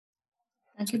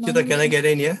 Thank you, Sucheta, can I get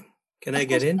in here? Can I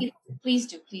get in? Please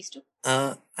do.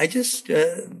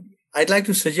 I'd like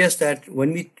to suggest that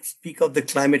when we speak of the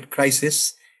climate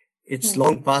crisis, it's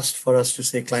long past for us to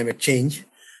say climate change.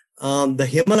 The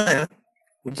Himalaya,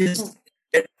 which is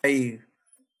shared by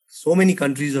so many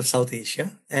countries of South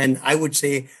Asia, and I would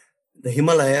say the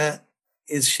Himalaya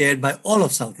is shared by all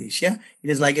of South Asia. It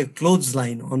is like a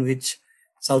clothesline on which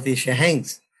South Asia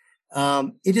hangs.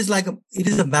 It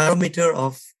is a barometer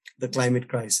of the climate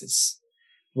crisis.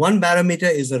 One barometer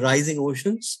is the rising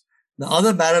oceans. The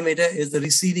other barometer is the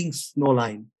receding snow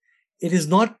line.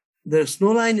 The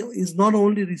snow line is not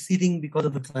only receding because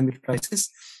of the climate crisis,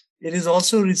 it is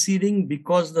also receding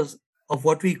because of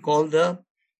what we call the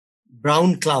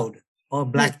brown cloud or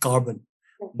black carbon.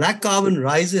 Black carbon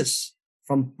rises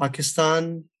from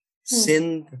Pakistan,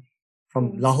 Sindh,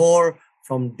 from Lahore,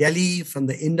 from Delhi, from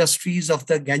the industries of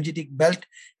the Gangetic belt,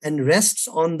 and rests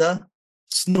on the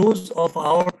snows of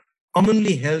our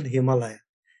commonly held Himalaya.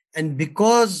 And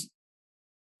because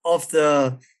of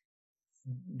the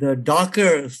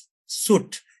darker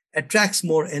soot attracts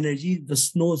more energy, the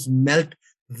snows melt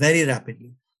very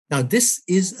rapidly. Now, this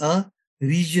is a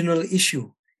regional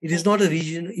issue. It is not a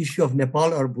regional issue of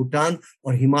Nepal or Bhutan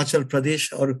or Himachal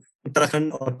Pradesh or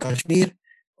Uttarakhand or Kashmir,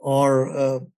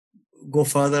 or go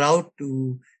further out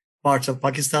to parts of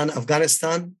Pakistan,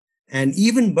 Afghanistan, and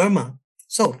even Burma.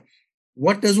 So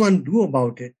what does one do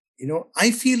about it?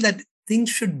 I feel that things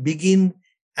should begin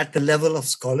at the level of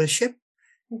scholarship.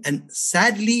 And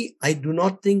sadly, I do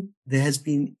not think there has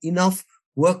been enough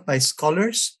work by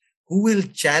scholars who will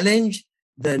challenge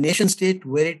the nation state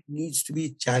where it needs to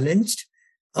be challenged.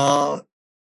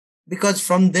 Because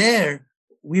from there,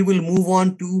 we will move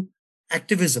on to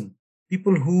activism.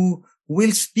 People who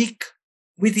will speak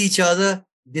with each other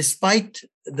despite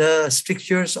the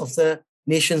strictures of the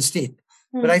nation state.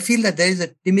 But I feel that there is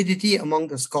a timidity among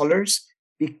the scholars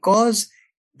because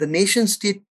the nation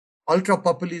state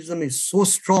ultra-populism is so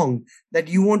strong that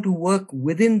you want to work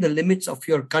within the limits of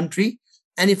your country.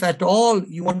 And if at all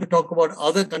you want to talk about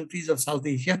other countries of South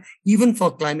Asia, even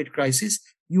for climate crisis,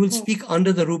 you will speak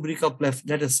under the rubric of,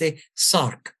 let us say,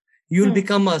 SAARC. You will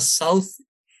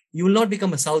you will not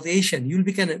become a South Asian. You will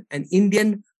become an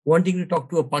Indian wanting to talk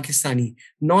to a Pakistani,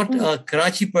 not a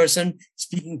Karachi person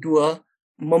speaking to a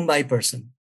Mumbai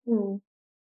person.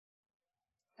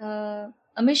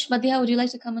 Amish, Madhya, would you like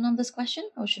to comment on this question,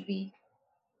 or should we?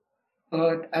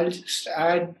 I'll just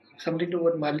add something to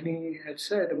what Malini had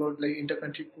said about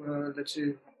inter-country, let's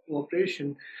say,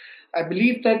 cooperation. I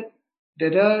believe that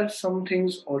there are some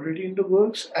things already in the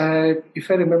works. If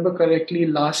I remember correctly,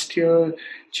 last year,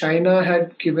 China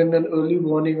had given an early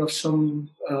warning of some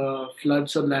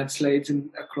floods or landslides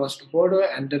across the border,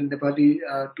 and then to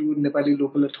Nepali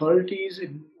local authorities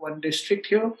in one district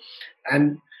here,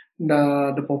 and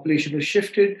the population was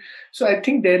shifted. So I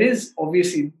think there is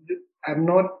obviously. I'm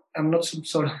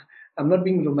not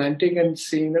being romantic and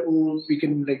saying that we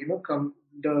can come.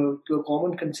 The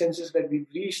common consensus that we've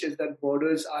reached is that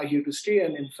borders are here to stay,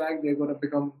 and in fact they're going to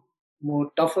become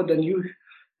more tougher than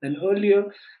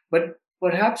earlier. But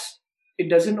perhaps it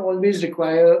doesn't always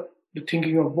require the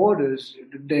thinking of borders.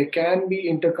 There can be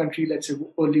inter-country, let's say,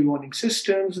 early warning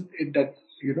systems that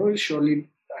surely.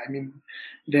 I mean,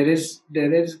 there is.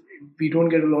 We don't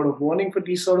get a lot of warning for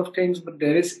these sort of things, but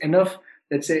there is enough,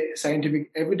 let's say, scientific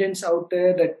evidence out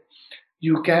there that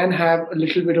you can have a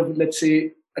little bit of, let's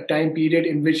say, a time period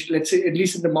in which, let's say, at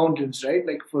least in the mountains, right?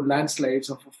 Like for landslides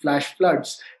or for flash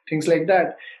floods, things like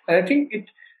that. And I think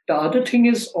the other thing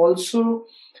is also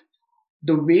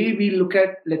the way we look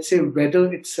at, let's say,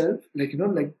 weather itself, like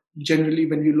generally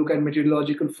when you look at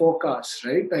meteorological forecasts,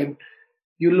 right? And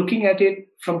you're looking at it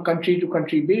from country to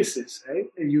country basis, right?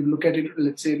 You look at it,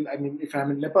 let's say, if I'm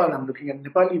in Nepal, I'm looking at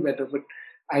Nepali weather, but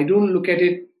I don't look at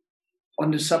it on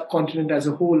the subcontinent as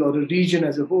a whole or the region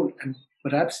as a whole. And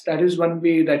perhaps that is one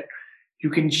way that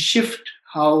you can shift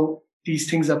how these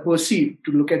things are perceived,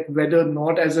 to look at weather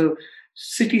not as a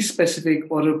city-specific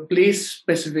or a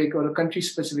place-specific or a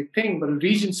country-specific thing, but a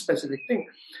region-specific thing.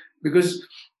 Because,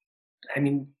 I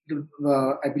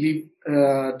believe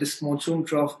this monsoon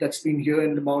trough that's been here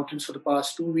in the mountains for the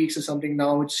past 2 weeks or something,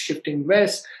 now it's shifting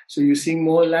west. So you're seeing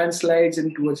more landslides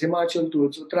in towards Himachal,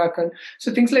 towards Uttarakhand.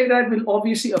 So things like that will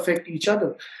obviously affect each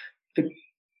other.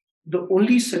 the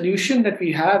only solution that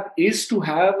we have is to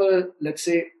have let's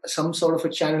say, some sort of a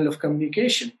channel of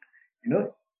communication.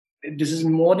 This is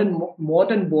more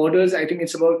than borders. I think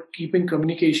it's about keeping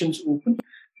communications open,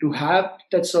 to have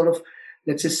that sort of,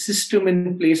 let's say, system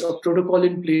in place or protocol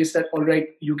in place that, all right,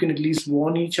 you can at least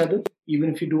warn each other,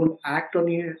 even if you don't act on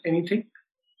anything.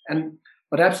 And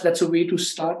perhaps that's a way to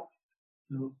start.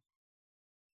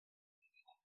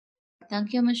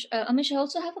 Thank you, Amish. Amish, I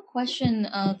also have a question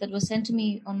that was sent to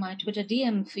me on my Twitter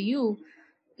DM for you.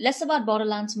 Less about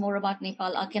borderlands, more about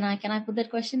Nepal. Can I put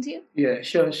that question to you? Yeah,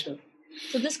 sure. So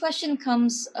this question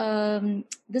comes.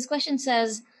 This question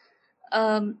says,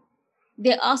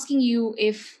 they're asking you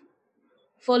if,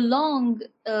 for long,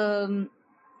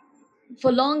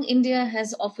 India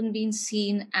has often been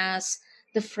seen as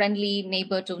the friendly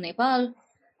neighbor to Nepal,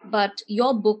 but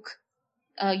your book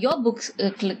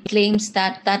claims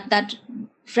that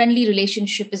friendly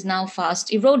relationship is now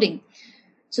fast eroding.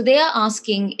 So they are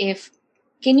asking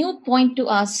can you point to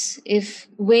us if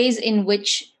ways in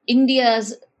which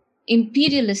India's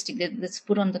imperialistic, let's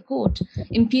put on the quote,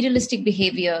 imperialistic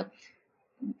behavior.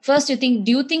 First, do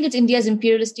you think it's India's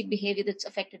imperialistic behavior that's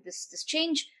affected this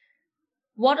change?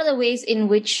 What are the ways in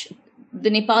which the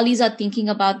Nepalis are thinking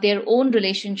about their own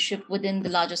relationship within the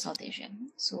larger South Asia?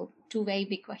 So two very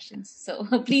big questions. So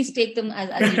please take them as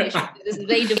relations. This is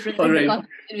very different than the conversation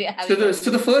we are having.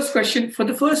 So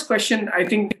the first question, I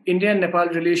think India and Nepal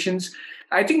relations,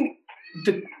 I think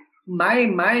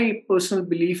my personal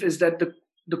belief is that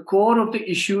the core of the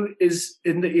issue is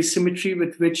in the asymmetry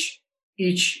with which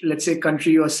each, let's say,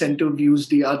 country or center views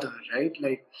the other, right?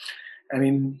 Like, I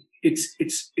mean, it's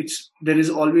there is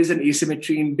always an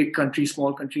asymmetry in big country,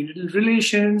 small country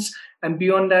relations, and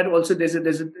beyond that also there's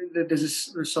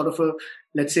a sort of a,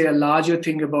 let's say, a larger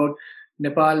thing about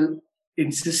Nepal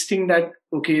insisting that,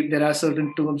 okay, there are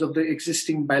certain terms of the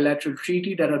existing bilateral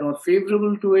treaty that are not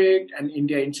favorable to it, and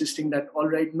India insisting that, all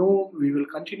right, no, we will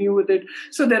continue with it.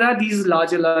 So there are these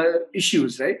larger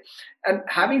issues, right? And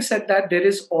having said that, there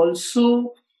is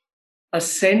also a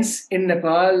sense in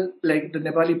Nepal, like the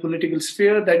Nepali political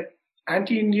sphere, that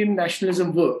anti-Indian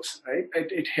nationalism works, right?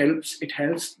 It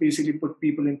helps basically put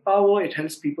people in power. It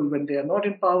helps people when they are not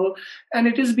in power. And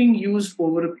it is being used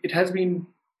it has been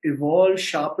evolved,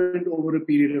 sharpened over a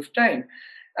period of time.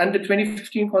 And the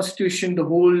 2015 constitution, the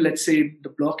whole, let's say, the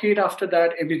blockade after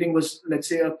that, everything was, let's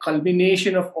say, a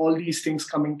culmination of all these things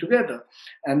coming together.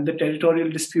 And the territorial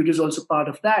dispute is also part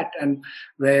of that. And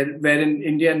wherein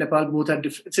India and Nepal both have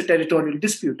it's a territorial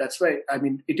dispute. That's why, I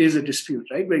mean, it is a dispute,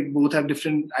 right? Where both have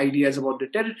different ideas about the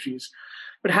territories.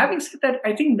 But having said that,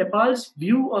 I think Nepal's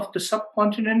view of the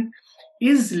subcontinent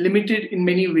is limited in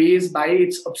many ways by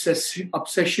its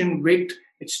obsession with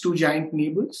its two giant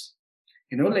neighbors.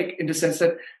 Like in the sense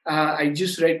that I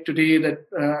just read today that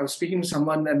I was speaking to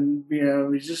someone and we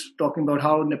were just talking about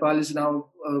how Nepal is now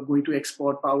going to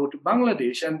export power to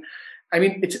Bangladesh. And I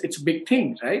mean, it's a big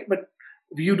thing, right? But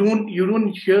you don't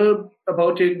hear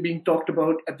about it being talked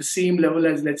about at the same level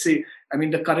as, let's say, I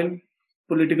mean, the current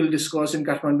political discourse in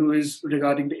Kathmandu is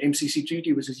regarding the MCC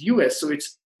treaty, which is US. So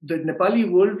it's the Nepali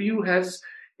worldview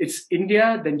it's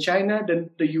India, then China, then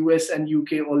the US and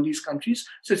UK, all these countries.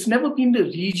 So it's never been the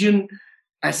region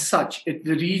as such.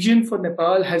 The region for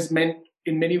Nepal has meant,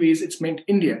 in many ways, it's meant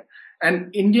India. And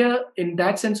India, in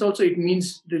that sense also, it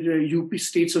means the UP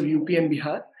states of UP and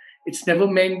Bihar. It's never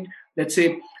meant, let's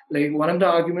say, like one of the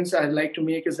arguments I'd like to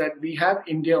make is that we have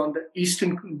India on the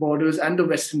eastern borders and the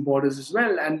western borders as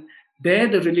well. And there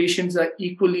the relations are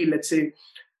equally, let's say,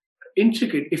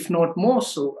 intricate, if not more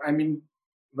so. I mean,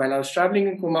 while I was traveling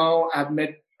in Kumaon, I've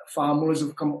met farmers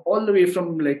who've come all the way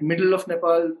from like middle of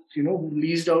Nepal, who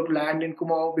leased out land in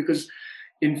Kumaon, because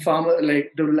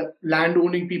the land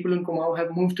owning people in Kumaon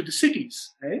have moved to the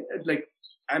cities, right? Like,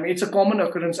 I mean, it's a common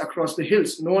occurrence across the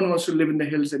hills. No one wants to live in the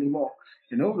hills anymore,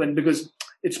 because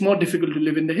it's more difficult to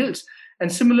live in the hills.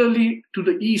 And similarly to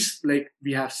the east, like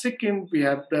we have Sikkim, we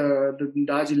have the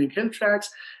Darjeeling hill tracts.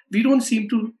 We don't seem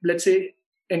to, let's say,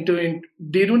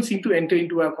 they don't seem to enter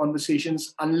into our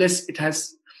conversations unless it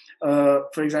has,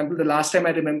 for example, the last time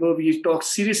I remember we talked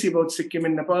seriously about Sikkim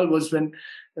and Nepal was when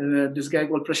this guy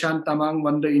called Prashant Tamang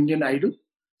won the Indian Idol.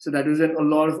 So that was when a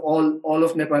lot of all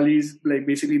of Nepalis, like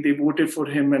basically they voted for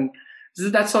him, and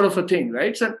that sort of a thing,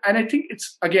 right? So, and I think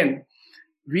it's, again,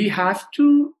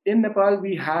 in Nepal,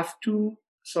 we have to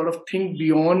sort of think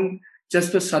beyond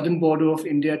just the southern border of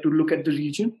India to look at the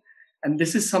region. And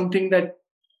this is something that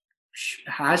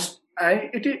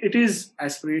it is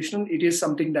aspirational. It is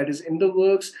something that is in the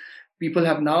works. People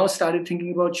have now started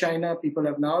thinking about China. People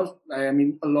have now,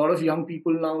 a lot of young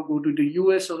people now go to the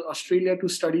US or Australia to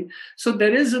study. So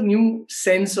there is a new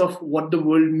sense of what the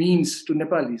world means to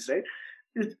Nepalis, right?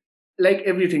 Like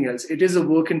everything else, it is a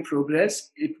work in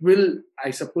progress. It will, I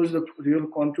suppose, the real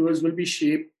contours will be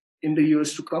shaped in the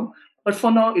years to come. But for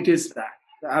now, it is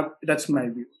that. That's my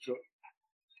view. So.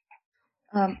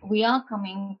 We are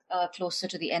coming closer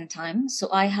to the end time. So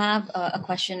I have a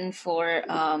question for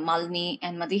Malini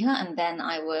and Madiha, and then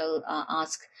I will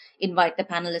invite the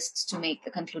panelists to make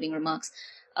the concluding remarks.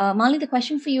 Malini, the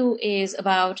question for you is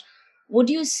about, what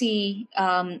do you see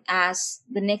as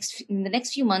in the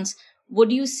next few months, what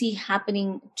do you see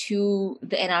happening to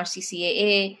the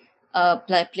NRC-CAA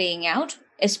playing out,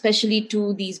 especially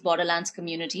to these borderlands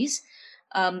communities?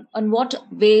 And what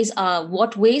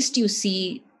ways do you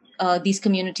see these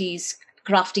communities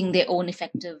crafting their own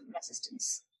effective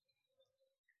resistance?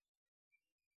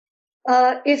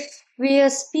 If we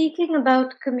are speaking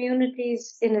about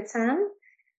communities in Assam,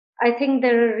 I think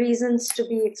there are reasons to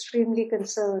be extremely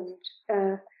concerned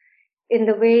in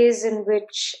the ways in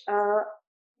which,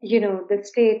 the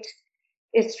state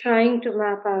is trying to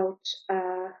map out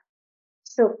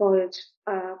so-called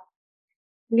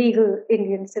legal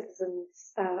Indian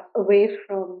citizens away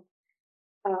from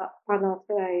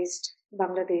unauthorized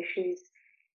Bangladeshis.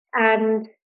 And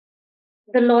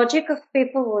the logic of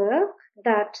paperwork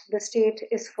that the state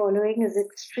is following is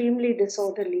extremely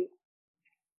disorderly.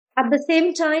 At the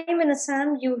same time, in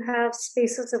Assam, you have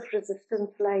spaces of resistance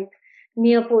like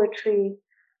near poetry,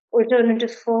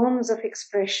 alternative forms of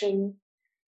expression.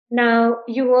 Now,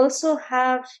 you also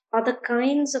have other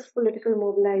kinds of political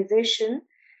mobilization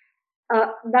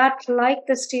that, like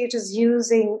the state, is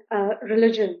using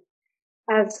religion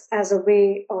as a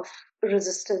way of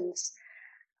resistance.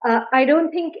 I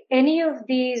don't think any of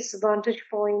these vantage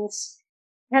points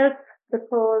help the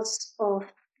cause of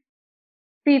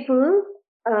people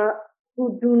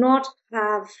who do not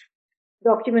have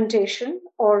documentation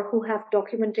or who have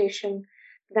documentation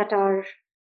that are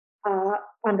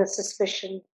under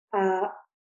suspicion.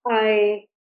 I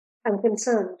am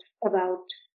concerned about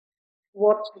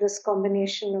what this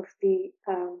combination of the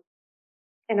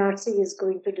NRC is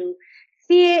going to do.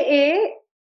 CAA,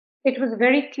 it was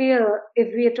very clear,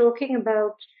 if we are talking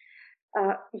about,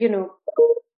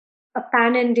 a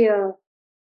pan-India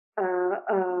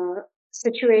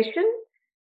situation,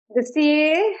 the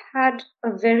CAA had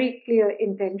a very clear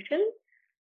intention.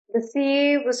 The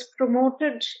CAA was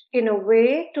promoted in a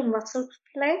way to muscle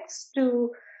flex,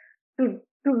 to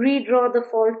redraw the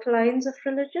fault lines of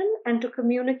religion and to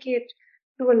communicate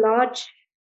to a large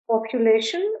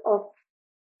population of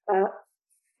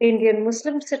Indian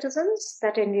Muslim citizens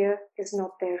that India is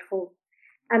not their home.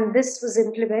 And this was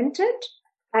implemented,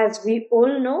 as we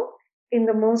all know, in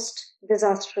the most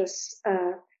disastrous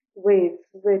way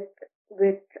with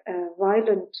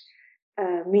violent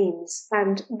means.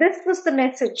 And this was the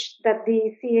message that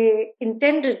the CAA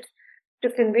intended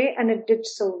to convey, and it did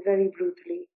so very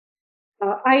brutally.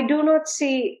 I do not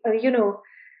see,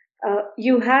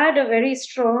 you had a very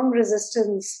strong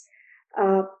resistance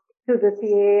to the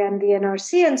CAA and the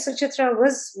NRC, and Suchitra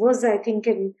was I think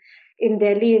in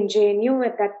Delhi in JNU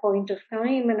at that point of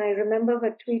time, and I remember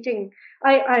her tweeting.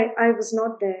 I was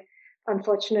not there,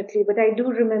 unfortunately, but I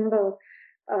do remember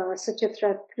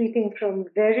Suchitra tweeting from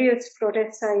various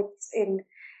protest sites in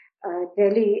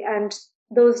Delhi, and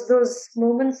those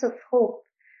moments of hope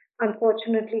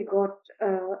unfortunately got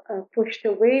pushed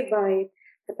away by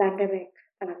the pandemic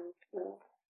and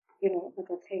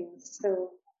other things.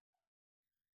 So.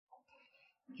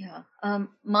 Yeah.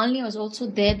 Malini was also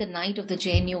there the night of the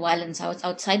JNU violence. I was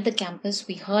outside the campus.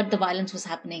 We heard the violence was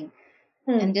happening.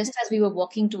 And just as we were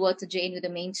walking towards the JNU, the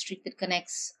main street that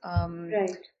connects,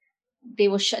 right.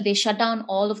 They shut down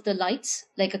all of the lights,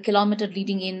 like a kilometer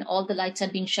leading in, all the lights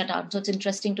had been shut down. So it's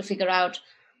interesting to figure out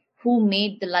who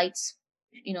made the lights,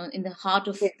 in the heart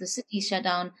of the city shut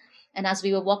down. And as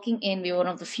we were walking in, we were one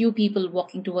of the few people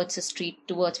walking towards the street,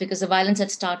 because the violence had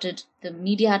started, the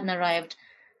media hadn't arrived.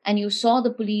 And you saw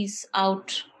the police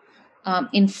out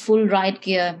in full riot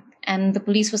gear, and the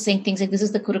police were saying things like, "This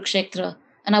is the Kurukshetra."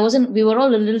 And we were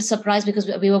all a little surprised because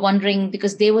we were wondering,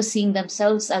 because they were seeing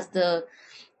themselves as the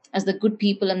good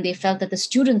people, and they felt that the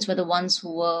students were the ones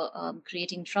who were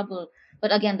creating trouble.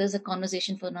 But again, there's a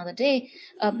conversation for another day.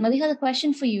 Madiha, the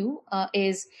question for you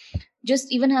is,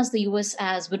 just even as the US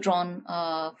has withdrawn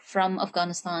from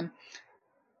Afghanistan,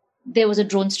 there was a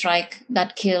drone strike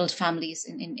that killed families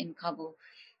in Kabul.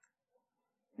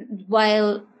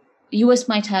 While US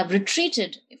might have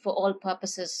retreated for all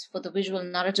purposes, for the visual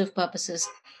narrative purposes,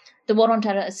 the war on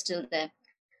terror is still there.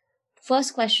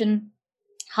 First question,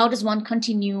 How does one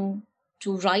continue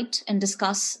to write and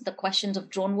discuss the questions of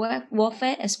drone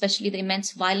warfare, especially the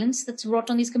immense violence that's wrought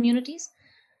on these communities?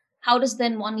 How does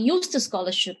then one use the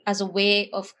scholarship as a way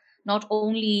of not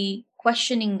only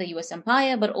questioning the US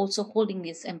empire, but also holding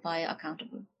this empire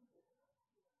accountable?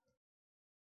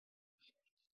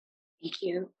 Thank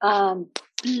you.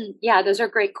 Yeah, those are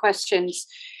great questions.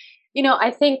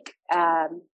 I think,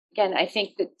 again, I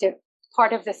think that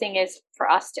part of the thing is for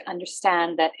us to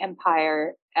understand that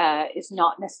empire is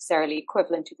not necessarily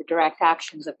equivalent to the direct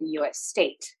actions of the US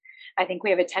state. I think we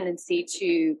have a tendency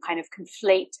to kind of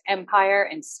conflate empire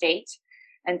and state.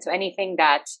 And so anything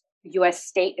that the US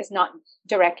state is not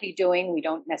directly doing, we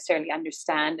don't necessarily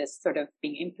understand as sort of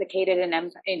being implicated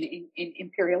in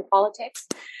imperial politics.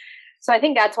 So I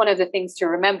think that's one of the things to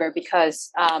remember,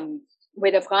 because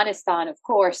with Afghanistan, of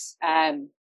course,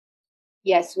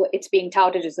 yes, it's being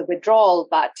touted as a withdrawal,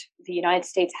 but the United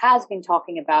States has been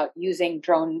talking about using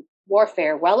drone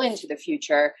warfare well into the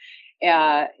future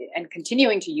and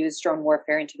continuing to use drone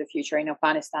warfare into the future in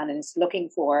Afghanistan, and is looking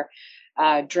for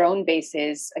drone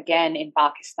bases again in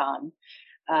Pakistan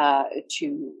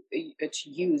to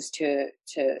use to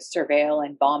surveil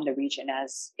and bomb the region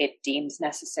as it deems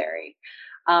necessary.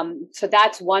 So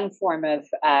that's one form of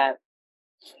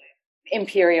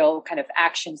imperial kind of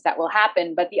actions that will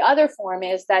happen. But the other form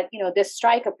is that, this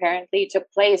strike apparently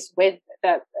took place with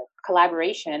the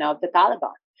collaboration of the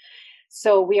Taliban.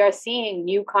 So we are seeing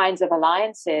new kinds of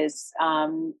alliances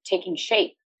taking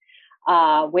shape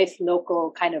with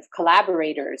local kind of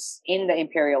collaborators in the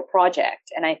imperial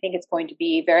project. And I think it's going to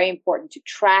be very important to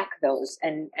track those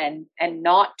and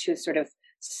not to sort of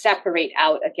separate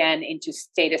out again into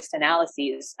statist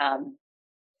analyses.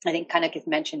 I think Kanak has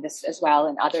mentioned this as well,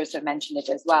 and others have mentioned it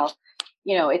as well.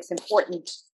 It's important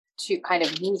to kind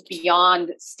of move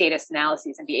beyond statist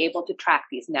analyses and be able to track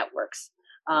these networks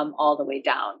all the way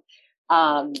down.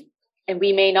 And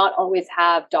we may not always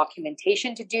have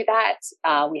documentation to do that.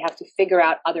 We have to figure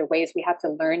out other ways. We have to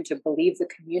learn to believe the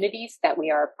communities that we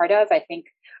are a part of, I think,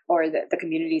 or the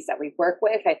communities that we work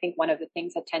with. I think one of the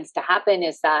things that tends to happen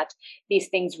is that these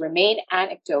things remain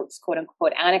anecdotes, quote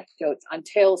unquote anecdotes,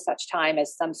 until such time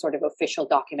as some sort of official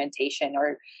documentation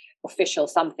or official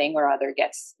something or other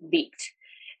gets leaked.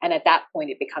 And at that point,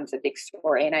 it becomes a big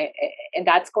story. And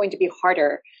that's going to be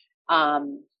harder.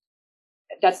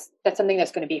 That's something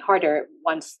that's going to be harder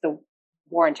once the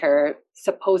war on terror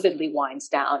supposedly winds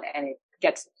down and it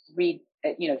gets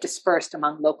dispersed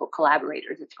among local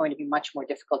collaborators. It's going to be much more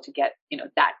difficult to get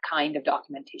that kind of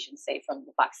documentation, say from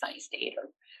the Pakistani state or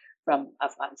from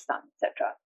Afghanistan,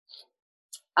 etc.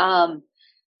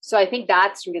 So I think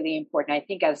that's really important. I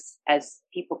think as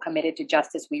people committed to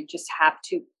justice, we just have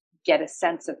to get a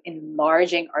sense of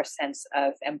enlarging our sense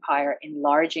of empire,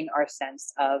 enlarging our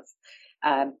sense of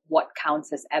what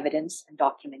counts as evidence and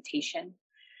documentation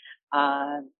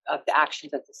of the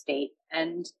actions of the state,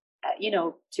 and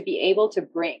to be able to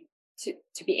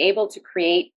be able to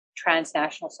create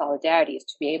transnational solidarities,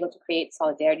 to be able to create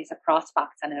solidarities across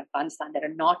Pakistan and Afghanistan that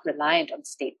are not reliant on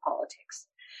state politics,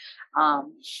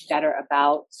 that are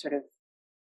about sort of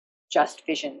just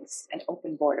visions and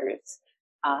open borders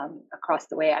across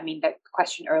the way. I mean, that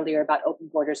question earlier about open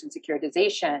borders and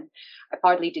securitization, I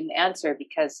partly didn't answer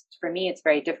because for me, it's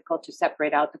very difficult to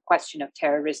separate out the question of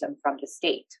terrorism from the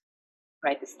state,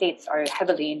 right? The states are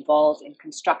heavily involved in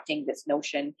constructing this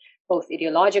notion, both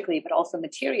ideologically, but also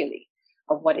materially,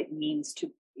 of what it means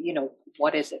to,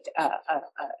 what is a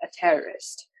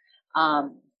terrorist.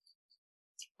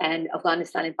 And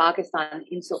Afghanistan and Pakistan,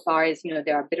 insofar as,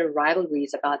 there are bitter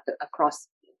rivalries about across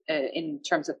in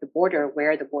terms of the border,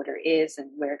 where the border is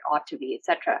and where it ought to be,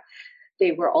 etc.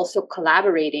 They were also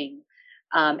collaborating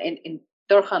in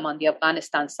Turkham on the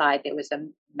Afghanistan side. There was a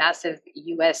massive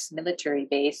U.S. military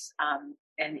base,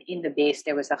 and in the base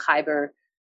there was a Khyber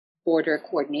border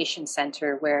coordination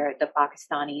center where the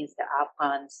Pakistanis, the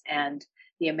Afghans, and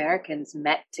the Americans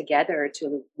met together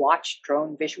to watch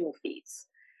drone visual feeds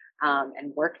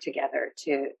and work together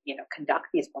to, conduct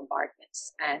these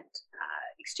bombardments and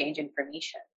exchange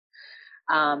information.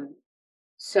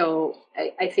 So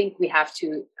I think we have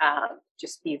to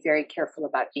just be very careful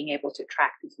about being able to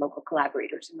track these local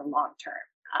collaborators in the long term.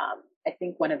 I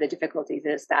think one of the difficulties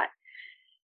is that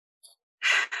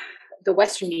the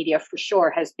Western media, for sure,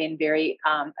 has been very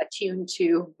attuned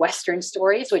to Western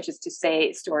stories, which is to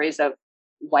say stories of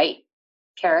white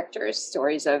characters,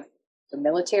 stories of the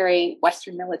military,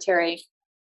 Western military.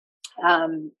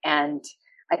 And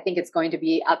I think it's going to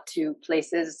be up to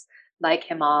places like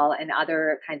Himal and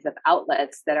other kinds of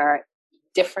outlets that are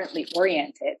differently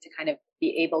oriented to kind of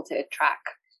be able to track.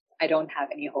 I don't have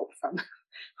any hope from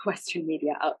Western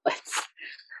media outlets.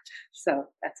 So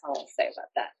that's all I'll say about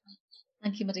that.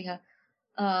 Thank you, Madiha.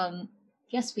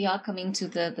 Yes, we are coming to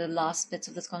the last bits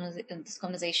of this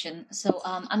conversation. So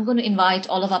I'm going to invite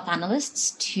all of our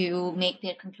panelists to make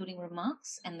their concluding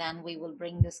remarks, and then we will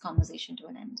bring this conversation to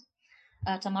an end.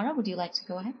 Tamara, would you like to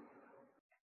go ahead?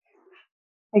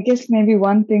 I guess maybe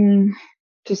one thing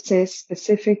to say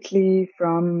specifically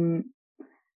from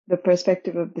the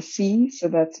perspective of the sea, so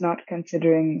that's not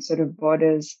considering sort of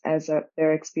borders as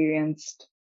they're experienced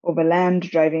over land,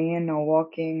 driving in or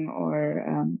walking or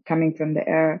coming from the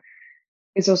air,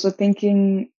 is also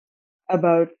thinking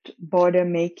about border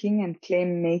making and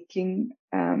claim making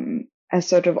as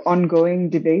sort of ongoing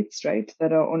debates, right,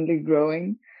 that are only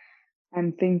growing.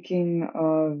 I'm thinking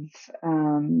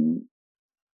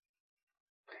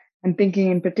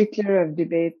in particular of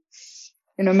debates,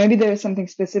 maybe there is something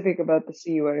specific about the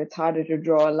sea where it's harder to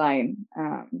draw a line,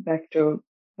 back to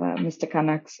Mr.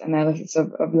 Kanak's analysis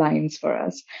of lines for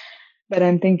us. But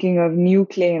I'm thinking of new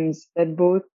claims that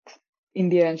both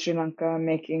India and Sri Lanka are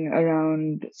making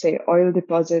around, say, oil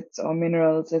deposits or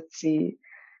minerals at sea.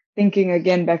 Thinking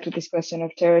again back to this question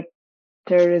of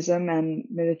terrorism and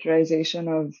militarization,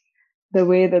 of the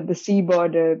way that the sea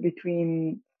border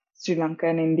between Sri Lanka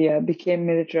and India became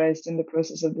militarized in the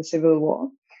process of the civil war.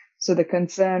 So the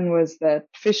concern was that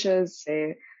fishers,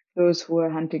 say those who were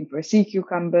hunting for sea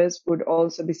cucumbers, would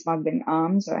also be smuggling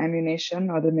arms or ammunition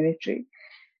or the military.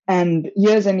 And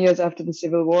years after the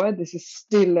Civil War, this is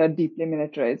still a deeply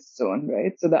militarized zone,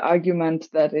 right? So the argument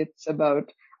that it's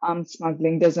about arms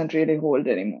smuggling doesn't really hold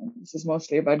anymore. This is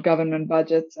mostly about government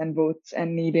budgets and votes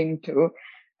and needing to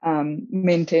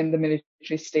maintain the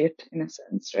military state in a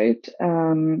sense, right?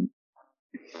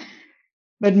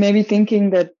 But maybe thinking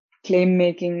that claim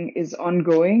making is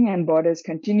ongoing and borders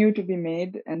continue to be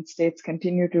made and states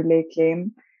continue to lay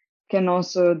claim can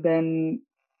also then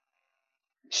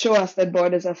show us that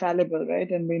borders are fallible, right?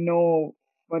 And we know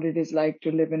what it is like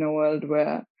to live in a world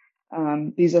where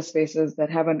these are spaces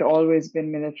that haven't always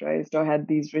been militarized or had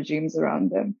these regimes around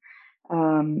them.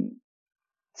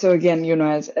 So again,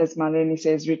 as Malini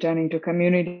says, returning to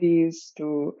communities,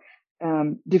 to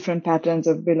different patterns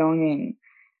of belonging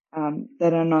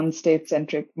that are non-state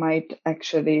centric might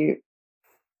actually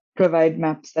provide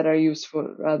maps that are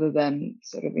useful rather than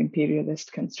sort of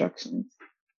imperialist constructions.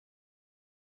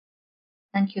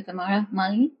 Thank you, Tamara.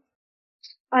 Malini?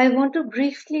 I want to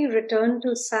briefly return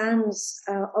to Sam's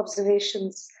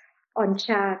observations on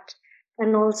chat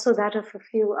and also that of a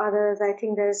few others. I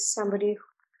think there's somebody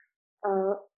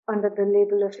under the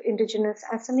label of Indigenous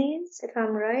Assamese, if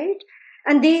I'm right.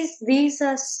 And these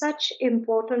are such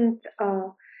important,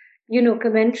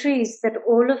 commentaries that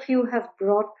all of you have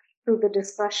brought to the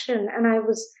discussion. And I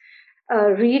was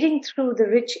reading through the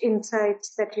rich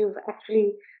insights that you've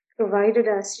actually provided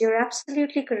us. You're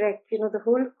absolutely correct. The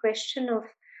whole question of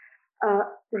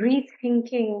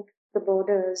rethinking the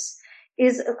borders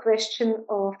is a question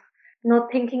of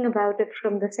not thinking about it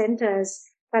from the center. As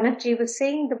Kanakji was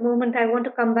saying, the moment I want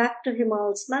to come back to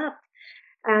Himal's map,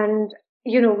 and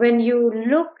when you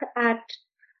look at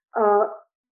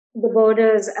the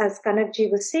borders, as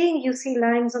Kanakji was saying, you see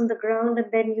lines on the ground,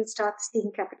 and then you start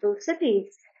seeing capital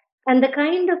cities. And the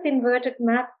kind of inverted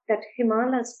map that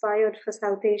Himal aspired for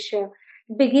South Asia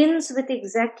begins with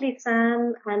exactly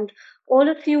Sam and all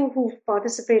of you who've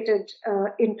participated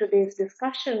in today's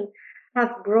discussion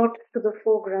have brought to the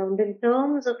foreground in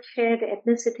terms of shared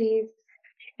ethnicities,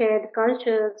 shared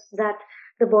cultures that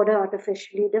the border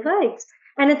artificially divides.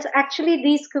 And it's actually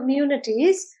these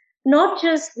communities, not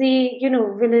just the,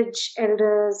 village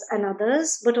elders and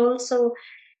others, but also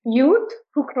youth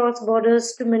who cross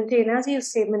borders to maintain, as you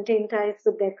say, maintain ties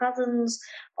with their cousins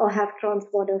or have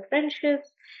trans-border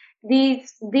friendships.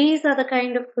 These are the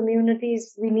kind of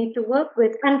communities we need to work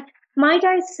with. And might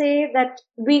I say that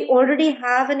we already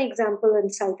have an example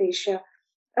in South Asia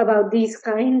about these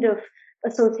kind of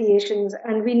associations,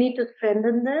 and we need to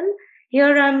strengthen them.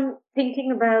 Here I'm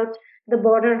thinking about the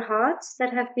border hearts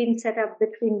that have been set up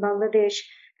between Bangladesh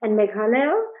and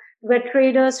Meghalaya, where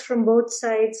traders from both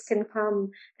sides can come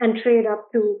and trade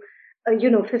up to,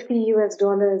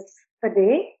 $50 a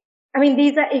day. I mean,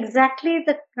 these are exactly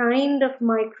the kind of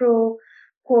micro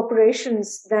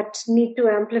corporations that need to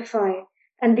amplify.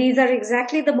 And these are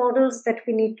exactly the models that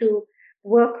we need to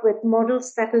work with,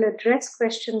 models that will address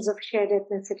questions of shared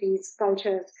ethnicities,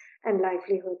 cultures, and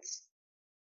livelihoods.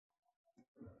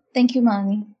 Thank you,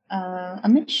 Malini.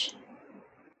 Amish?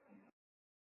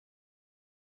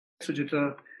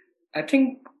 Sujita, I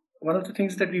think one of the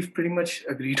things that we've pretty much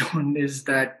agreed on is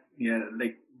that,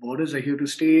 borders are here to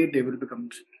stay. They will become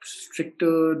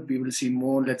stricter. We will see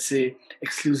more, let's say,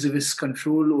 exclusivist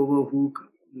control over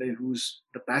who's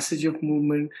the passage of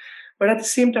movement. But at the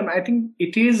same time, I think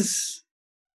it is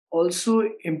also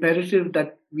imperative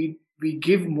that we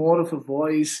give more of a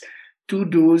voice to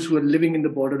those who are living in the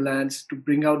borderlands, to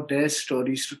bring out their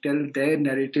stories, to tell their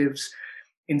narratives,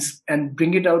 and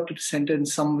bring it out to the center in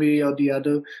some way or the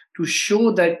other, to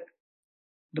show that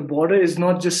the border is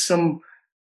not just some,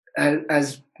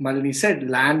 as Malini said,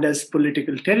 land as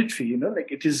political territory.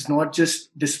 Like, it is not just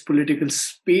this political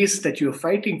space that you're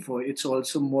fighting for. It's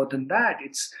also more than that.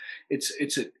 It's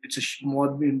more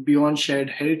beyond shared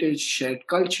heritage, shared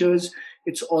cultures.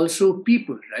 It's also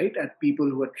people, right? And people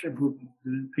who've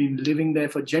been living there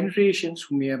for generations,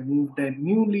 who may have moved there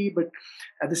newly, but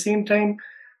at the same time,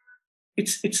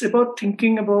 it's about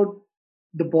thinking about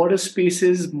the border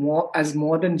spaces more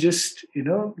than just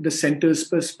the center's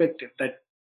perspective. That,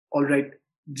 all right,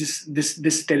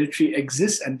 this territory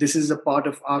exists and this is a part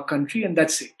of our country, and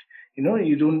that's it.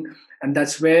 You don't, and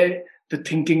that's where the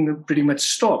thinking pretty much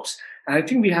stops. And I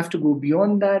think we have to go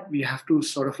beyond that. We have to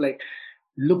sort of like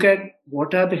look at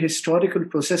what are the historical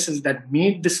processes that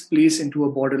made this place into a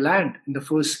borderland in the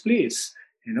first place.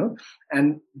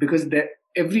 And because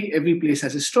every place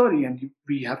has a story, and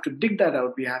we have to dig that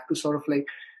out. We have to sort of like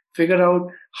figure out,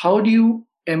 how do you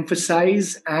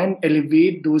emphasize and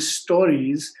elevate those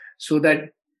stories so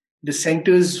that the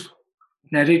center's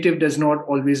narrative does not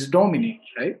always dominate,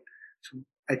 right? So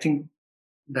I think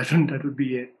that would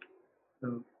be it.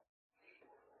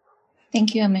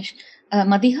 Thank you, Amish.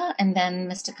 Madiha, and then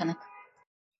Mr. Kanak.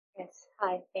 Yes.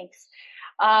 Hi. Thanks.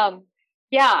 I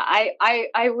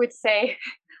would say,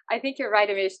 I think you're right,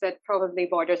 Amish, that probably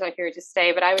borders are here to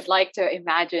stay, but I would like to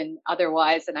imagine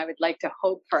otherwise, and I would like to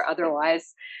hope for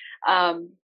otherwise.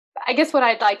 I guess what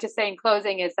I'd like to say in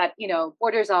closing is that,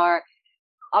 borders are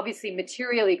obviously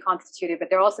materially constituted, but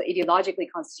they're also ideologically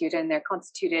constituted, and they're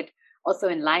constituted also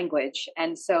in language.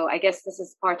 And so I guess this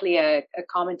is partly a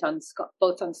comment on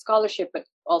both on scholarship, but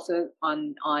also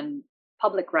on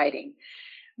public writing,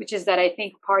 which is that I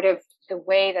think part of the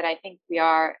way that I think we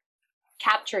are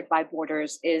captured by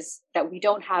borders is that we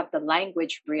don't have the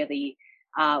language really,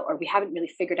 or we haven't really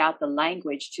figured out the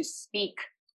language to speak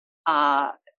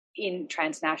in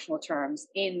transnational terms,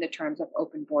 in the terms of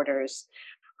open borders,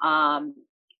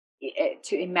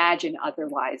 to imagine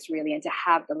otherwise, really, and to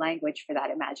have the language for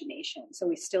that imagination. So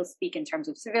we still speak in terms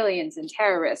of civilians and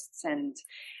terrorists and,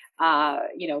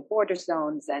 border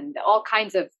zones and all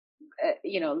kinds of,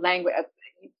 language,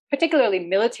 particularly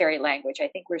military language. I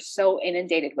think we're so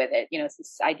inundated with it.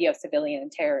 This idea of civilian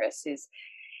and terrorists is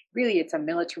really, it's a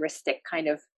militaristic kind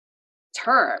of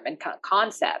term and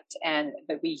concept,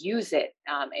 but we use it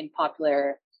in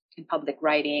public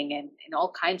writing and in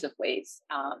all kinds of ways.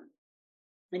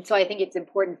 And so I think it's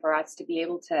important for us to be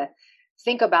able to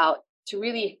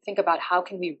really think about how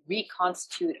can we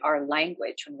reconstitute our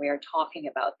language when we are talking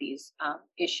about these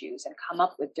issues, and come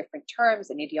up with different terms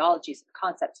and ideologies and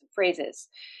concepts and phrases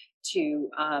to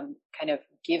kind of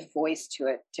give voice to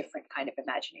a different kind of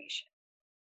imagination.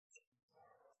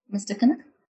 Mr. Kanak?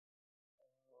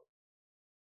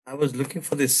 I was looking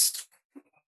for this.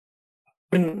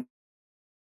 I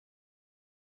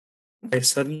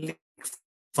suddenly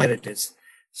find it is.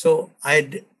 So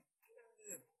I'd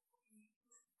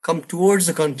come towards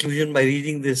the conclusion by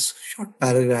reading this short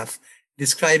paragraph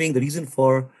describing the reason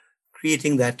for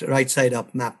creating that right side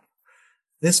up map.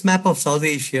 This map of South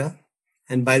Asia,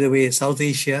 and by the way, South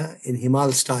Asia in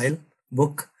Himal style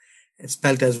book,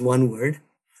 spelled as one word,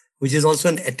 which is also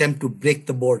an attempt to break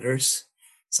the borders,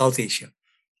 South Asia.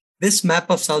 This map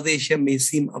of South Asia may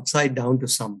seem upside down to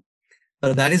some,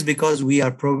 but that is because we are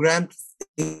programmed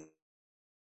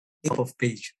of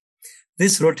page.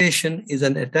 This rotation is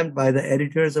an attempt by the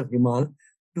editors of Himal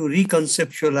to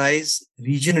reconceptualize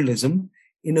regionalism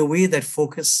in a way that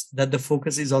the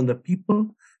focus is on the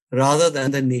people rather than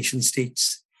the nation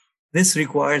states. This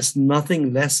requires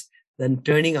nothing less than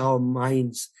turning our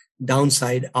minds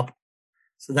downside up.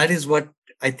 So that is what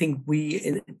I think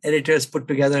we editors put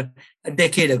together a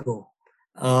decade ago.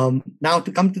 Now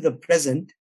to come to the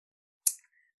present,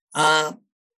 I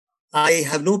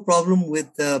have no problem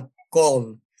with the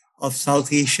call of South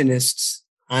Asianists.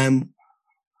 I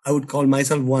would call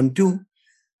myself one too,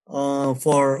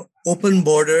 for open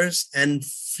borders and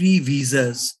free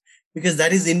visas, because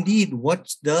that is indeed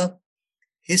what the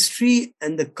history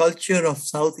and the culture of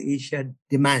South Asia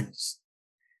demands.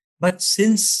 But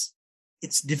since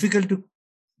it's difficult to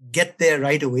get there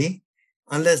right away,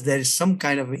 unless there is some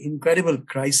kind of incredible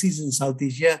crisis in South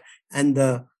Asia and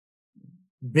the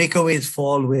breakaways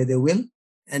fall where they will,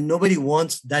 and nobody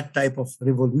wants that type of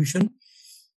revolution.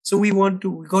 So we got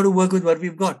to work with what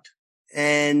we've got.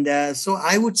 And so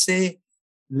I would say,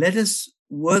 let us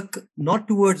work not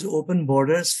towards open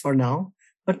borders for now,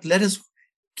 but let us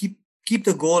keep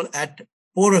the goal at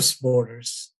porous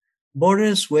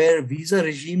borders where visa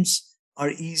regimes are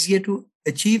easier to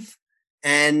achieve,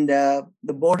 and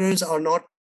the borders are not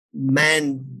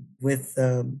manned with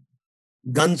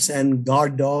guns and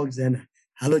guard dogs and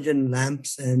halogen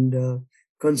lamps and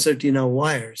concertina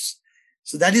wires.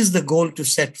 So that is the goal to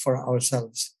set for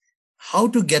ourselves. How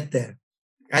to get there?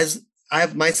 As I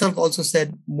have myself also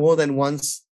said more than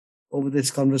once over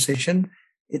this conversation,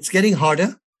 it's getting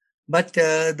harder, but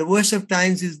the worst of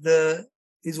times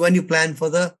is when you plan for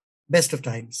the best of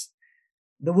times.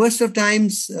 The worst of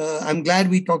times, I'm glad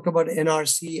we talked about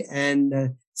NRC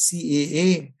and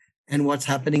CAA and what's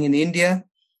happening in India,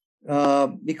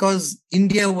 because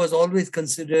India was always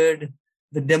considered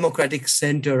the democratic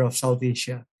center of South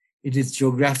Asia. It is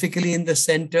geographically in the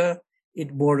center.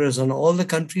 It borders on all the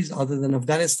countries other than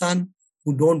Afghanistan,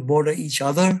 who don't border each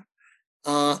other.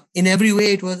 In every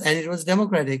way, it was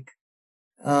democratic.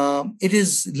 It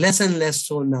is less and less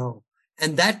so now.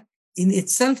 And that in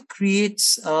itself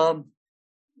creates a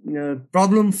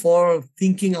problem for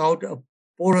thinking out a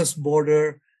porous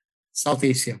border South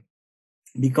Asia,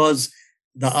 because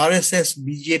the RSS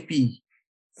BJP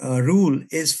rule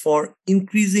is for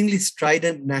increasingly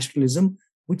strident nationalism,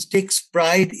 which takes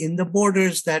pride in the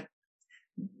borders that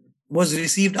was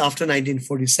received after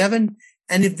 1947.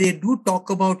 And if they do talk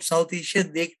about South Asia,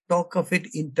 they talk of it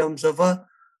in terms of a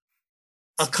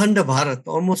Akhanda Bharat,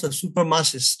 almost a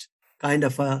supremacist kind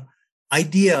of a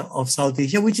idea of South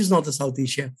Asia, which is not the South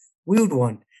Asia we would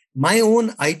want. My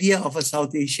own idea of a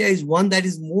South Asia is one that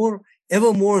is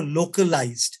ever more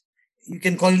localized. You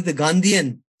can call it the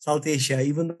Gandhian South Asia,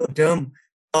 even though the term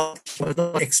was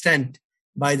not extant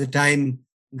by the time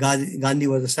Gandhi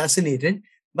was assassinated,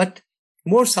 but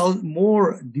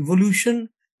more devolution,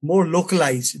 more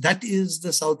localized. That is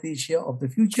the South Asia of the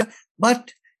future.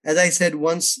 But as I said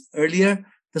once earlier,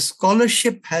 the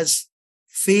scholarship has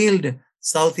failed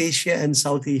South Asia and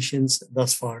South Asians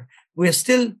thus far. We're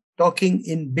still talking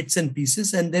in bits and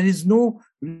pieces, and there is no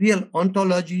real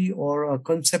ontology or a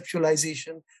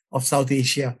conceptualization of South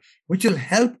Asia, which will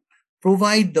help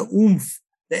provide the oomph,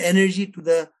 the energy to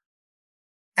the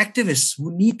activists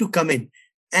who need to come in.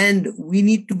 And we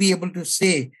need to be able to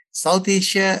say, South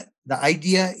Asia, the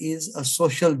idea is a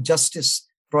social justice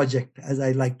project, as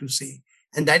I like to say.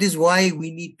 And that is why we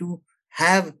need to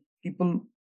have people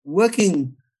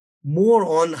working more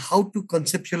on how to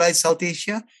conceptualize South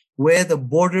Asia, where the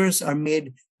borders are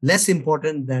made less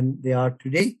important than they are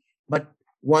today, but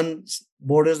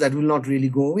borders that will not really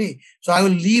go away. So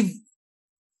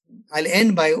I'll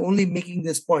end by only making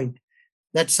this point,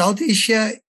 that South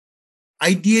Asia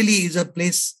ideally is a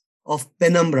place of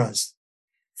penumbras,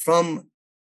 from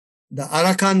the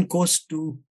Arakan coast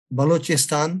to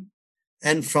Balochistan,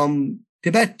 and from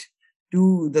Tibet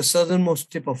to the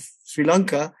southernmost tip of Sri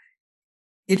Lanka.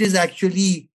 It is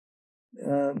actually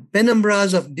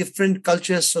penumbras of different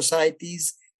cultures,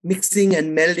 societies, mixing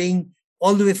and melding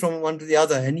all the way from one to the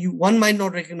other. And one might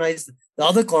not recognize the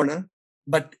other corner,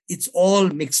 but it's all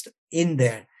mixed in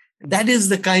there. That is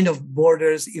the kind of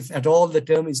borders, if at all the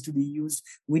term is to be used,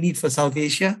 we need for South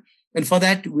Asia. And for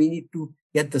that, we need to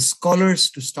get the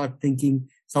scholars to start thinking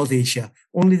South Asia.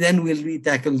 Only then will we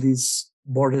tackle these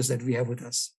borders that we have with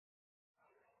us.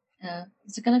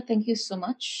 Mr. Kannan, thank you so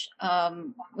much.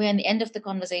 We're at the end of the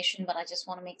conversation, but I just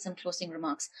want to make some closing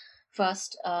remarks.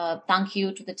 First, thank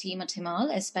you to the team at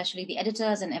Himal, especially the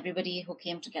editors and everybody who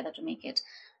came together to make it.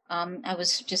 I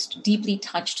was just deeply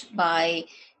touched by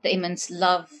the immense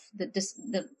love, the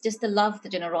love, the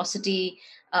generosity,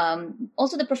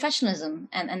 also the professionalism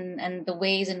and the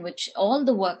ways in which all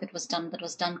the work that was done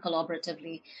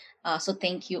collaboratively. So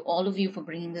thank you, all of you, for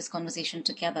bringing this conversation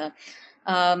together.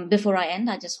 Before I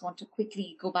end, I just want to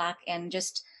quickly go back and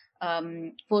just,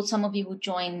 for some of you who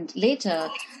joined later,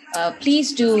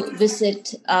 please do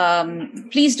visit,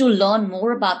 please do learn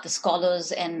more about the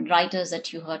scholars and writers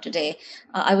that you heard today.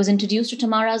 I was introduced to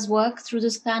Tamara's work through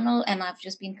this panel, and I've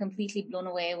just been completely blown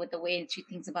away with the way she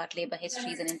thinks about labor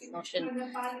histories and Internotion.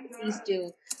 Please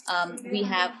do. We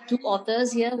have 2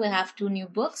 authors here. We have 2 new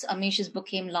books. Amish's book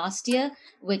came last year,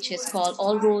 which is called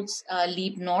All Roads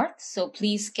Lead North. So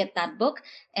please get that book.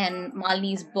 And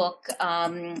Malini's book,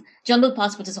 Jungle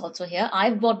Passport, is also here.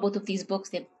 I've bought both of these books.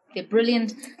 They're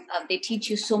brilliant. They teach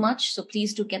you so much. So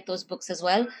please do get those books as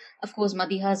well. Of course,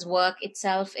 Madiha's work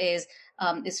itself is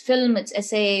film, it's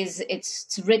essays,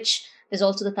 it's rich. There's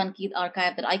also the Tanqeed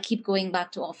archive that I keep going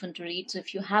back to often to read. So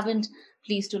if you haven't,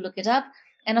 please do look it up.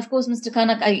 And of course, Mr.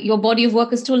 Kanak, your body of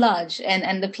work is too large,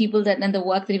 and the people that and the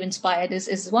work that you've inspired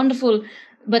is wonderful.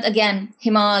 But again,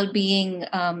 Himal being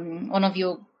one of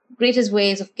your greatest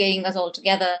ways of getting us all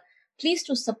together, please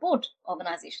to support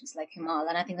organizations like Himal,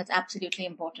 and I think that's absolutely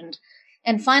important.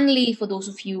 And finally, for those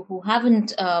of you who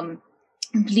haven't,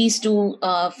 please do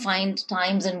find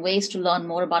times and ways to learn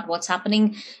more about what's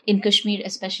happening in Kashmir,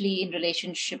 especially in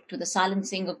relationship to the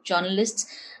silencing of journalists,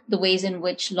 the ways in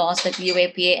which laws like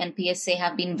UAPA and PSA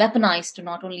have been weaponized to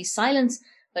not only silence,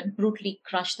 but brutally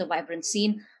crush the vibrant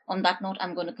scene. On that note,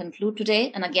 I'm going to conclude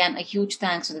today. And again, a huge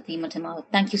thanks to the team at Himal.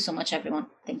 Thank you so much, everyone.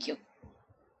 Thank you.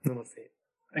 Namaste.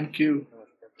 Thank you.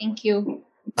 Thank you.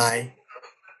 Bye.